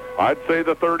 Nort. I'd say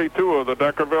the 32 of the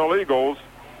Deckerville Eagles.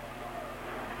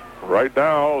 Right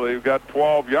now, they've got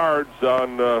 12 yards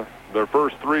on their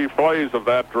first 3 plays of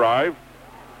that drive.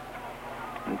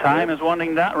 And time is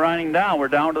running down. We're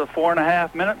down to the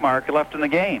 4.5-minute mark left in the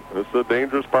game. This is a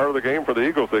dangerous part of the game for the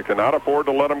Eagles. They cannot afford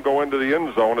to let them go into the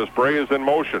end zone as Bray is in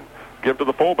motion. Give to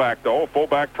the fullback, though.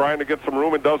 Fullback trying to get some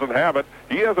room and doesn't have it.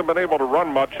 He hasn't been able to run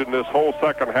much in this whole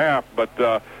second half, but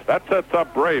that sets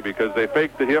up Bray because they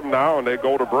fake to him now and they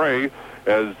go to Bray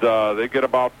as they get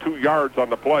about 2 yards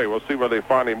on the play. We'll see where they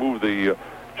finally move the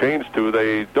chains to.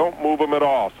 They don't move them at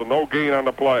all, so no gain on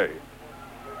the play.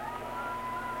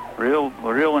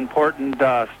 Real important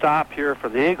stop here for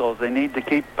the Eagles. They need to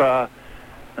keep the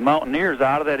Mountaineers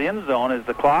out of that end zone as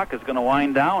the clock is going to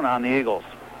wind down on the Eagles.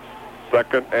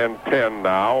 2nd and 10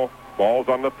 now. Ball's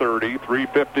on the 30.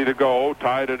 3:50 to go.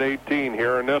 Tied at 18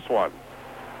 here in this one.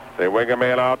 They wing a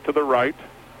man out to the right.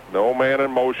 No man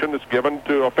in motion. It's given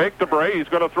to a fake to Bray. He's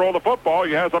going to throw the football.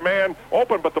 He has a man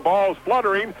open, but the ball is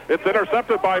fluttering. It's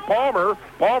intercepted by Palmer.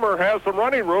 Palmer has some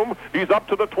running room. He's up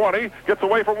to the 20. Gets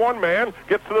away from one man.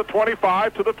 Gets to the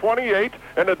 25, to the 28.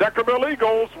 And the Deckerville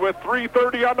Eagles, with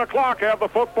 3:30 on the clock, have the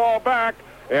football back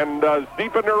and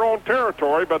deep in their own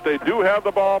territory, but they do have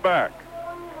the ball back.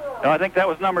 No, I think that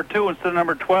was number 2 instead of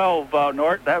number 12,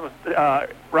 Nort. That was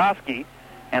Roski.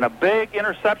 And a big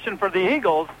interception for the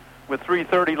Eagles. With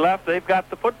 3:30 left, they've got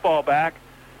the football back,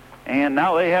 and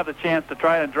now they have the chance to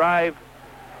try and drive.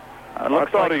 I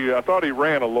thought he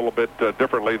ran a little bit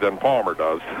differently than Palmer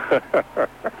does.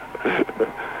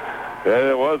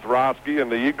 It was Roski, and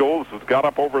the Eagles has got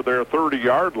up over their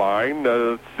 30-yard line.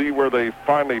 Let's see where they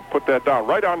finally put that down,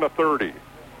 right on the 30.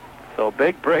 So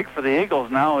big break for the Eagles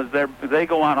now as they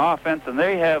go on offense, and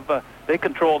they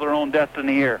control their own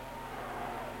destiny here.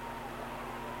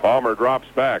 Palmer drops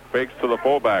back, fakes to the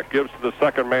fullback, gives to the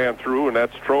second man through, and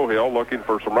that's Trohill looking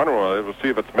for some running room. We'll see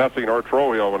if it's Messing or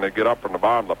Trohill when they get up from the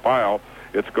bottom of the pile.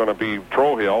 It's going to be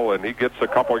Trohill, and he gets a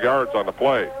couple yards on the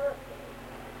play.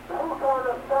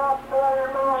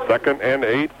 2nd and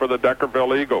 8 for the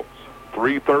Deckerville Eagles.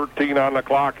 3:13 on the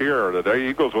clock here. The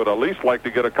Eagles would at least like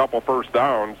to get a couple first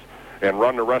downs and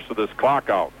run the rest of this clock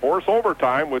out. Force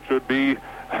overtime, which would be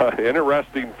an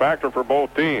interesting factor for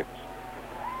both teams.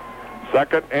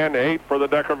 2nd and 8 for the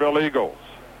Deckerville Eagles.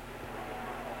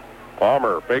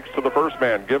 Palmer fakes to the first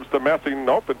man, gives to Messing.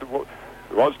 Nope, it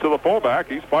was to the fullback.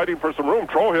 He's fighting for some room.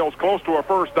 Trohill's close to a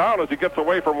first down as he gets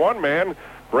away from one man,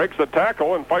 breaks a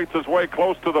tackle, and fights his way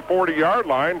close to the 40-yard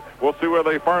line. We'll see where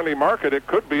they finally mark it. It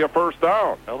could be a first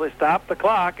down. Well, they stopped the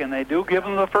clock, and they do give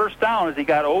him the first down as he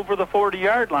got over the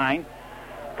 40-yard line.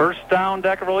 First down,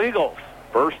 Deckerville Eagles.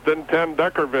 1st and 10,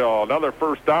 Deckerville. Another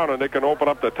first down, and they can open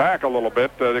up the attack a little bit.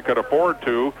 They could afford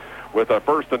to with a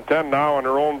 1st and 10 now on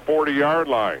their own 40-yard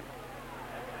line.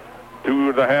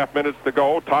 2.5 minutes to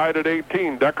go. Tied at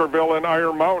 18. Deckerville and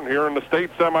Iron Mountain here in the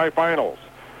state semifinals.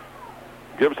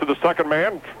 Gives to the second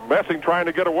man. Messing trying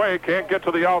to get away. Can't get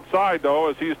to the outside, though.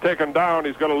 As he's taken down,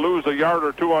 he's going to lose a yard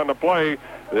or two on the play.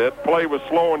 That play was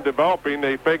slow and developing.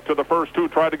 They faked to the first two,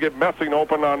 tried to get Messing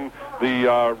open on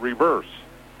the reverse.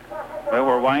 Well,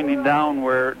 we're winding down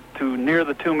to near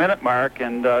the 2-minute mark,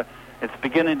 and it's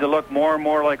beginning to look more and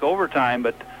more like overtime.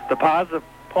 But the positive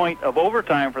point of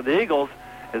overtime for the Eagles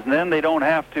is then they don't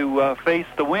have to face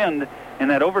the wind in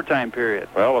that overtime period.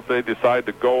 Well, if they decide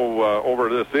to go over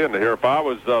this end here, if I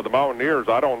was the Mountaineers,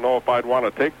 I don't know if I'd want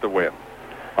to take the win.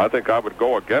 I think I would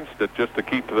go against it just to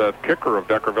keep the kicker of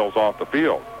Deckerville's off the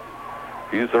field.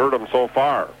 He's hurt him so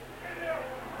far.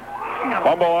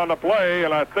 Fumble on the play,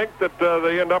 and I think that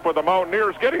they end up with the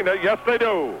Mountaineers getting it. Yes, they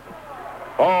do.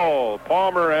 Oh,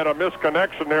 Palmer had a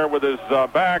misconnection there with his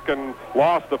back and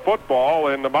lost the football,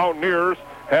 and the Mountaineers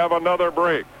have another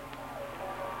break.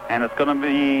 And it's going to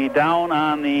be down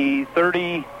on the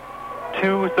 32,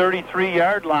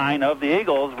 33-yard line of the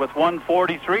Eagles with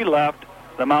 1:43 left.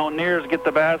 The Mountaineers get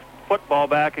the football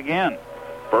back again.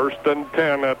 1st and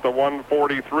 10 at the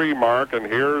 1:43 mark, and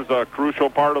here's a crucial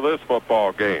part of this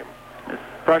football game.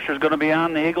 Pressure's going to be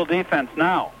on the Eagle defense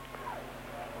now.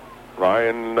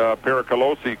 Ryan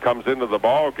Pericolosi comes into the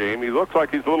ball game. He looks like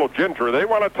he's a little ginger. They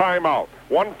want a timeout.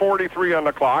 1:43 on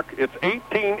the clock. It's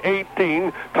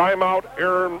 18-18.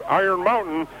 Timeout, Iron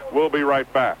Mountain. We'll be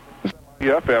right back.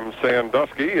 FM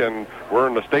Sandusky, and we're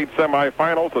in the state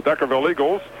semifinals. The Deckerville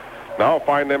Eagles now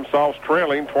find themselves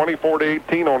trailing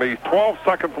 24-18. Only 12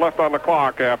 seconds left on the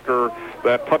clock after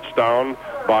that touchdown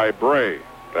by Bray.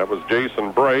 That was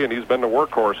Jason Bray, and he's been the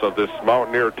workhorse of this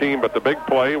Mountaineer team. But the big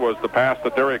play was the pass to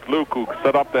Derek Luke, who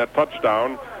set up that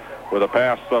touchdown with a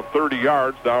pass of 30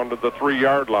 yards down to the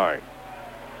 3-yard line.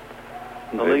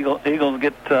 The Eagles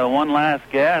get one last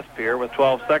gasp here with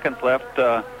 12 seconds left.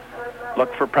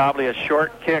 Look for probably a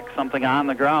short kick, something on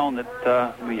the ground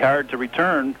that will be hard to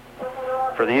return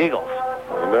for the Eagles.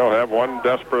 And they'll have one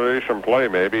desperation play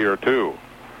maybe or two.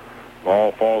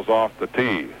 Ball falls off the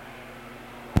tee.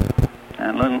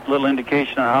 And a little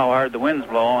indication of how hard the wind's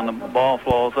blowing, and the ball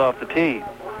falls off the tee.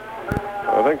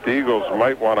 I think the Eagles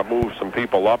might want to move some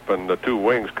people up in the two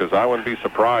wings, because I wouldn't be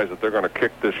surprised if they're going to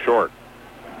kick this short.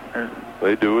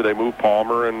 They do. They move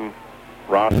Palmer and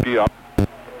Roski up.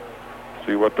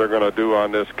 See what they're going to do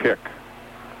on this kick.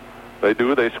 They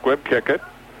do. They squib kick it.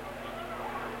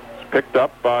 It's picked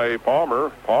up by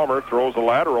Palmer. Palmer throws a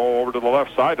lateral over to the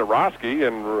left side to Roski,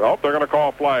 and they're going to call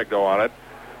a flag, though, on it.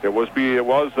 It was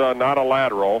not a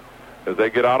lateral as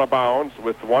they get out of bounds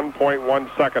with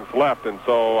 1.1 seconds left, and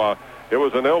so it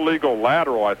was an illegal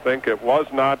lateral. I think it was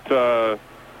not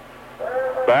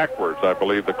backwards. I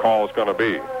believe the call is going to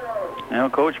be. You know,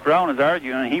 Coach Brown is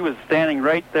arguing. He was standing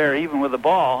right there, even with the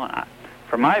ball.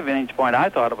 From my vantage point, I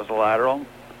thought it was a lateral.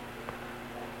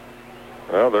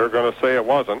 Well, they're going to say it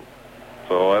wasn't.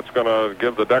 So that's going to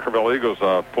give the Deckerville Eagles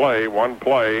one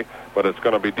play, but it's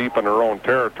going to be deep in their own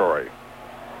territory.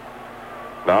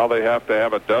 Now they have to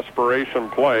have a desperation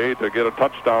play to get a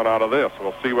touchdown out of this.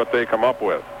 We'll see what they come up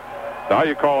with. Now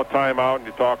you call a timeout and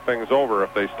you talk things over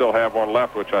if they still have one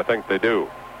left, which I think they do.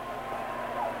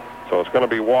 So it's going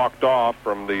to be walked off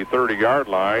from the 30-yard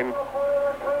line.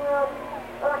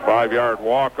 5-yard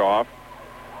walk-off.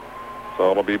 So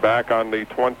it'll be back on the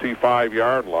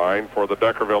 25-yard line for the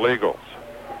Deckerville Eagles.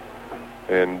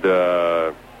 And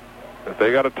if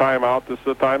they got a timeout, this is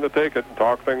the time to take it and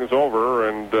talk things over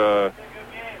and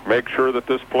make sure that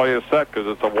this play is set, because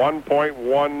it's a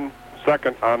 1.1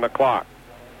 second on the clock.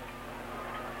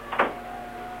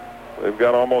 They've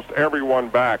got almost everyone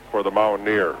back for the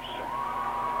Mountaineers.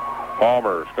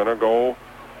 Palmer's going to go,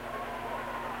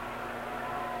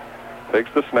 takes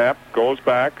the snap, goes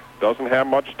back, doesn't have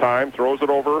much time, throws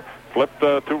it over, flipped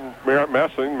to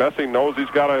Messing. Messing knows he's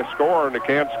got to score, and he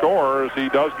can't score as he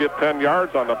does get 10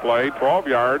 yards on the play, 12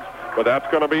 yards, but that's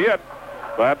going to be it.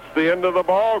 That's the end of the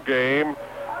ball game.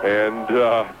 And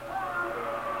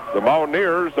the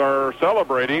Mountaineers are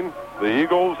celebrating. The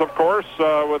Eagles, of course,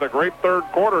 with a great third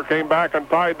quarter, came back and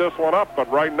tied this one up. But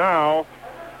right now,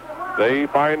 they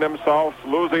find themselves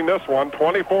losing this one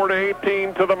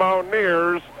 24-18 to the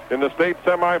Mountaineers in the state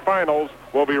semifinals.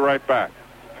 We'll be right back.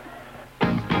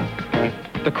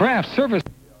 The Kraft Service.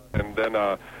 And then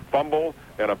a fumble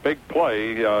and a big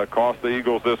play cost the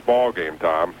Eagles this ball game,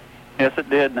 Tom. Yes, it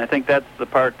did, and I think that's the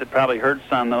part that probably hurts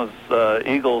on those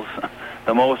Eagles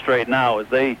the most right now, is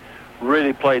they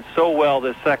really played so well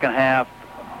this second half,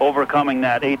 overcoming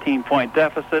that 18-point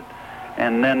deficit,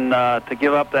 and then to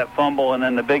give up that fumble and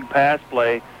then the big pass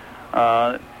play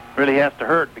really has to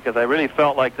hurt, because I really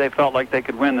felt like they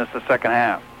could win this the second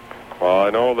half. Well,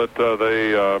 I know that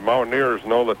the Mountaineers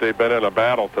know that they've been in a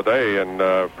battle today and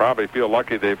probably feel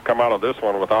lucky they've come out of this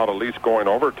one without at least going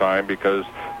overtime, because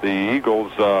the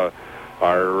Eagles are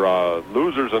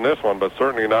losers in this one, but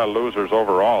certainly not losers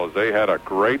overall, as they had a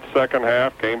great second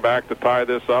half, came back to tie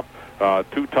this up.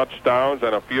 2 touchdowns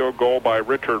and a field goal by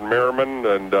Richard Merriman,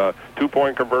 and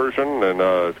 2-point conversion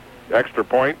and extra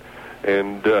point,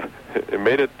 and it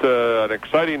made it an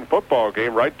exciting football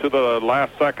game right to the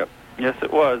last second. Yes,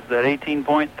 it was. That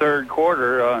 18-point third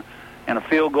quarter and a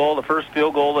field goal, the first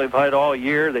field goal they've had all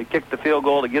year. They kicked the field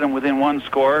goal to get them within one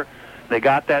score. They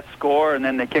got that score, and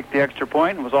then they kicked the extra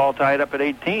point, and it was all tied up at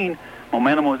 18.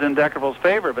 Momentum was in Deckerville's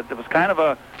favor, but it was kind of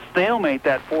a stalemate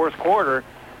that fourth quarter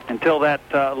until that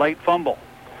late fumble.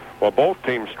 Well, both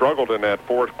teams struggled in that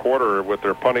fourth quarter with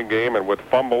their punting game and with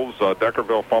fumbles.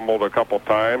 Deckerville fumbled a couple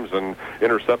times and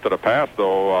intercepted a pass,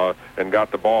 though, and got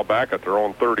the ball back at their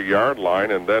own 30-yard line.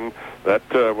 And then that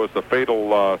was the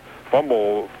fatal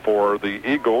fumble for the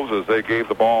Eagles, as they gave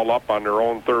the ball up on their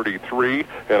own 33.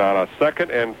 And on a 2nd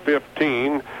and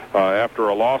 15, after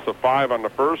a loss of 5 on the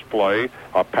first play,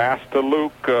 a pass to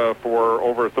Luke for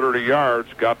over 30 yards,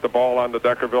 got the ball on the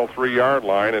Deckerville 3-yard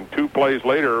line. And 2 plays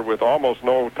later, with almost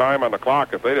no time on the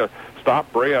clock, if they'd have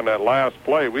stopped Bray on that last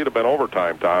play, we'd have been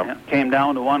overtime, Tom. Yeah, came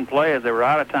down to one play as they were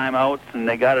out of timeouts, and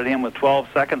they got it in with 12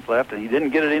 seconds left, and he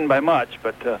didn't get it in by much,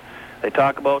 but they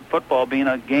talk about football being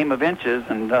a game of inches,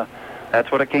 and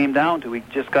that's what it came down to. He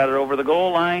just got it over the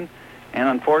goal line, and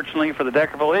unfortunately for the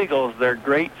Deckerville Eagles, their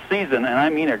great season, and I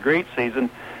mean a great season,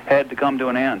 had to come to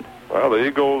an end. Well, the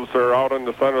Eagles are out in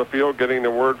the center of the field getting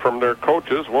the word from their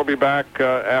coaches. We'll be back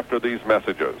after these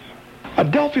messages.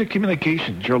 Adelphia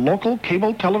Communications, your local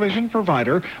cable television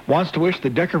provider, wants to wish the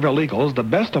Deckerville Eagles the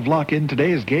best of luck in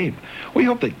today's game. We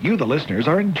hope that you, the listeners,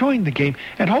 are enjoying the game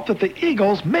and hope that the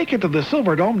Eagles make it to the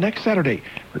Silverdome next Saturday.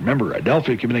 Remember,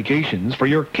 Adelphia Communications for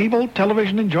your cable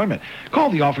television enjoyment. Call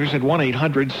the office at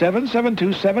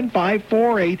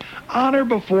 1-800-772-7548 on or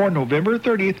before November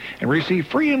 30th and receive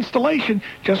free installation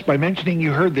just by mentioning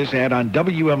you heard this ad on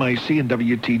WMIC and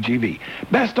WTGV.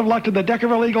 Best of luck to the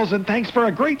Deckerville Eagles, and thanks for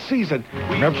a great season.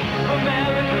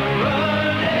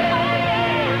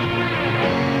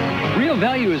 Real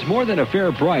value is more than a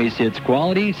fair price. It's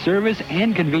quality, service,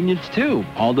 and convenience, too.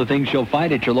 All the things you'll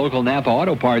find at your local Napa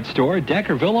Auto Parts store,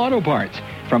 Deckerville Auto Parts.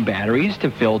 From batteries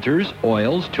to filters,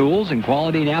 oils, tools, and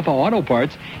quality Napa Auto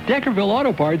Parts, Deckerville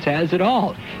Auto Parts has it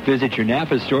all. Visit your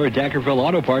Napa store, Deckerville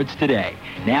Auto Parts, today.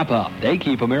 Napa, they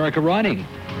keep America running.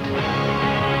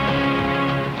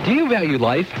 Do you value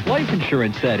life? Life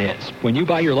insurance, that is. When you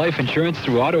buy your life insurance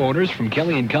through Auto Owners from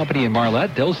Kelly & Company in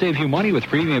Marlette, they'll save you money with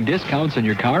premium discounts on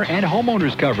your car and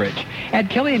homeowners coverage. At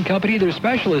Kelly & Company, they're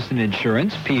specialists in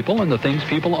insurance, people, and the things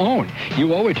people own.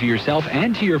 You owe it to yourself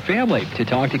and to your family to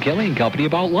talk to Kelly & Company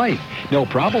about life. No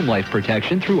problem life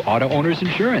protection through Auto Owners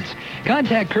Insurance.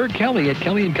 Contact Kurt Kelly at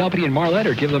Kelly & Company in Marlette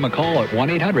or give them a call at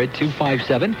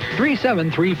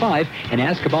 1-800-257-3735 and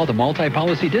ask about the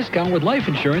multi-policy discount with life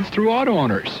insurance through Auto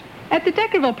Owners. At the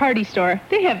Deckerville Party Store,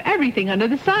 they have everything under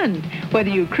the sun. Whether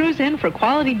you cruise in for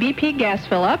quality BP gas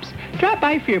fill-ups, drop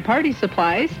by for your party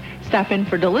supplies, stop in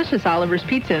for delicious Oliver's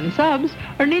Pizza and Subs,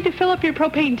 or need to fill up your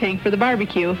propane tank for the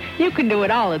barbecue, you can do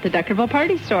it all at the Deckerville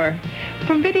Party Store.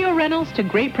 From video rentals to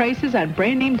great prices on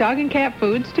brand-name dog and cat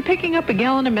foods to picking up a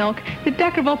gallon of milk, the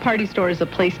Deckerville Party Store is a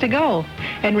place to go.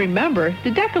 And remember,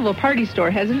 the Deckerville Party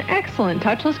Store has an excellent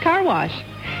touchless car wash.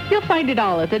 You'll find it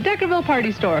all at the Deckerville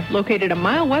Party Store, located a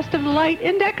mile west of the light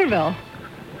in Deckerville.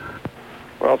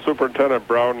 Well, Superintendent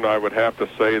Brown, I would have to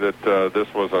say that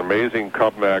this was an amazing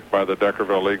comeback by the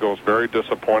Deckerville Eagles. Very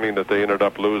disappointing that they ended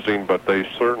up losing, but they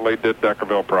certainly did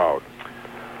Deckerville proud.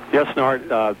 Yes, Nord,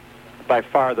 by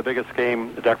far the biggest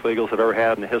game the Deckerville Eagles have ever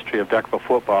had in the history of Deckerville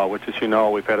football, which, as you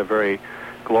know, we've had a very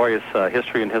glorious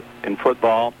history in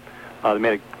football. They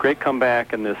made a great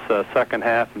comeback in this second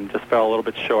half and just fell a little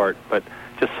bit short. But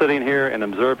just sitting here and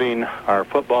observing our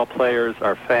football players,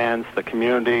 our fans, the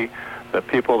community, the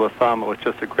people of the Thumb, it was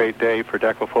just a great day for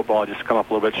Deckerville football. Just come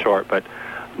up a little bit short. But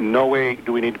no way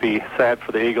do we need to be sad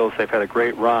for the Eagles. They've had a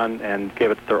great run and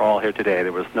gave it their all here today.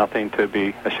 There was nothing to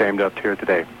be ashamed of here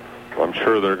today. I'm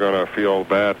sure they're going to feel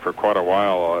bad for quite a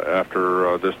while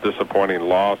after this disappointing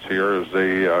loss here as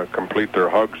they complete their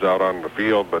hugs out on the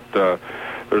field. But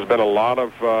there's been a lot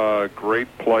of great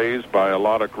plays by a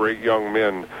lot of great young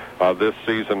men this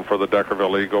season for the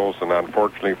Deckerville Eagles, and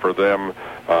unfortunately for them,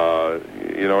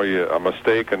 a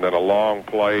mistake and then a long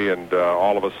play, and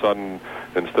all of a sudden,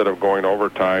 instead of going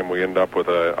overtime, we end up with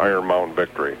an Iron Mountain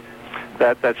victory.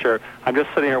 That's sure. I'm just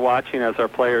sitting here watching as our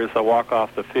players walk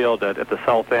off the field at the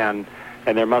south end,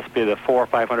 and there must be the 400 or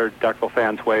 500 Deckerville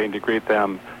fans waiting to greet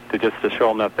them to show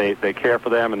them that they care for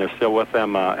them and they're still with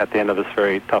them at the end of this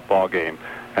very tough ball game.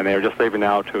 And they are just leaving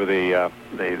now to the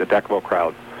Deckerville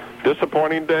crowd.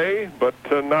 Disappointing day, but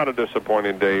not a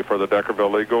disappointing day for the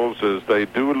Deckerville Eagles as they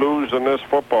do lose in this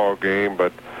football game,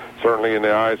 but certainly in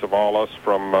the eyes of all us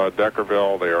from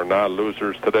Deckerville, they are not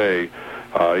losers today.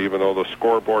 Even though the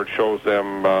scoreboard shows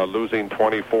them losing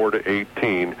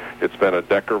 24-18, it's been a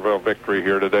Deckerville victory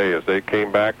here today as they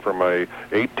came back from a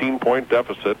 18-point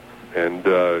deficit and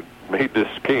made this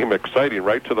game exciting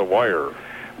right to the wire.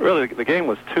 Really, the game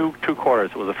was two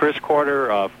quarters. It was the first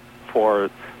quarter for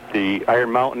the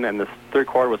Iron Mountain, and the third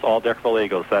quarter was all Deckerville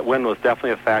Eagles. That win was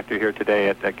definitely a factor here today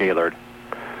at Gaylord.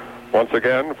 Once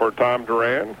again, for Tom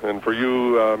Duran and for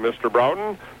you, Mr.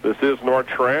 Broughton, this is Nort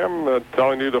Schramm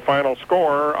telling you the final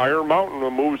score. Iron Mountain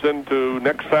moves into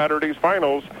next Saturday's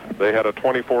finals. They had a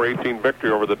 24-18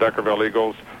 victory over the Deckerville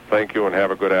Eagles. Thank you and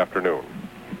have a good afternoon.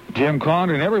 Jim Conn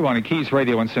and everyone at Keys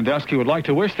Radio in Sandusky would like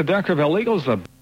to wish the Deckerville Eagles a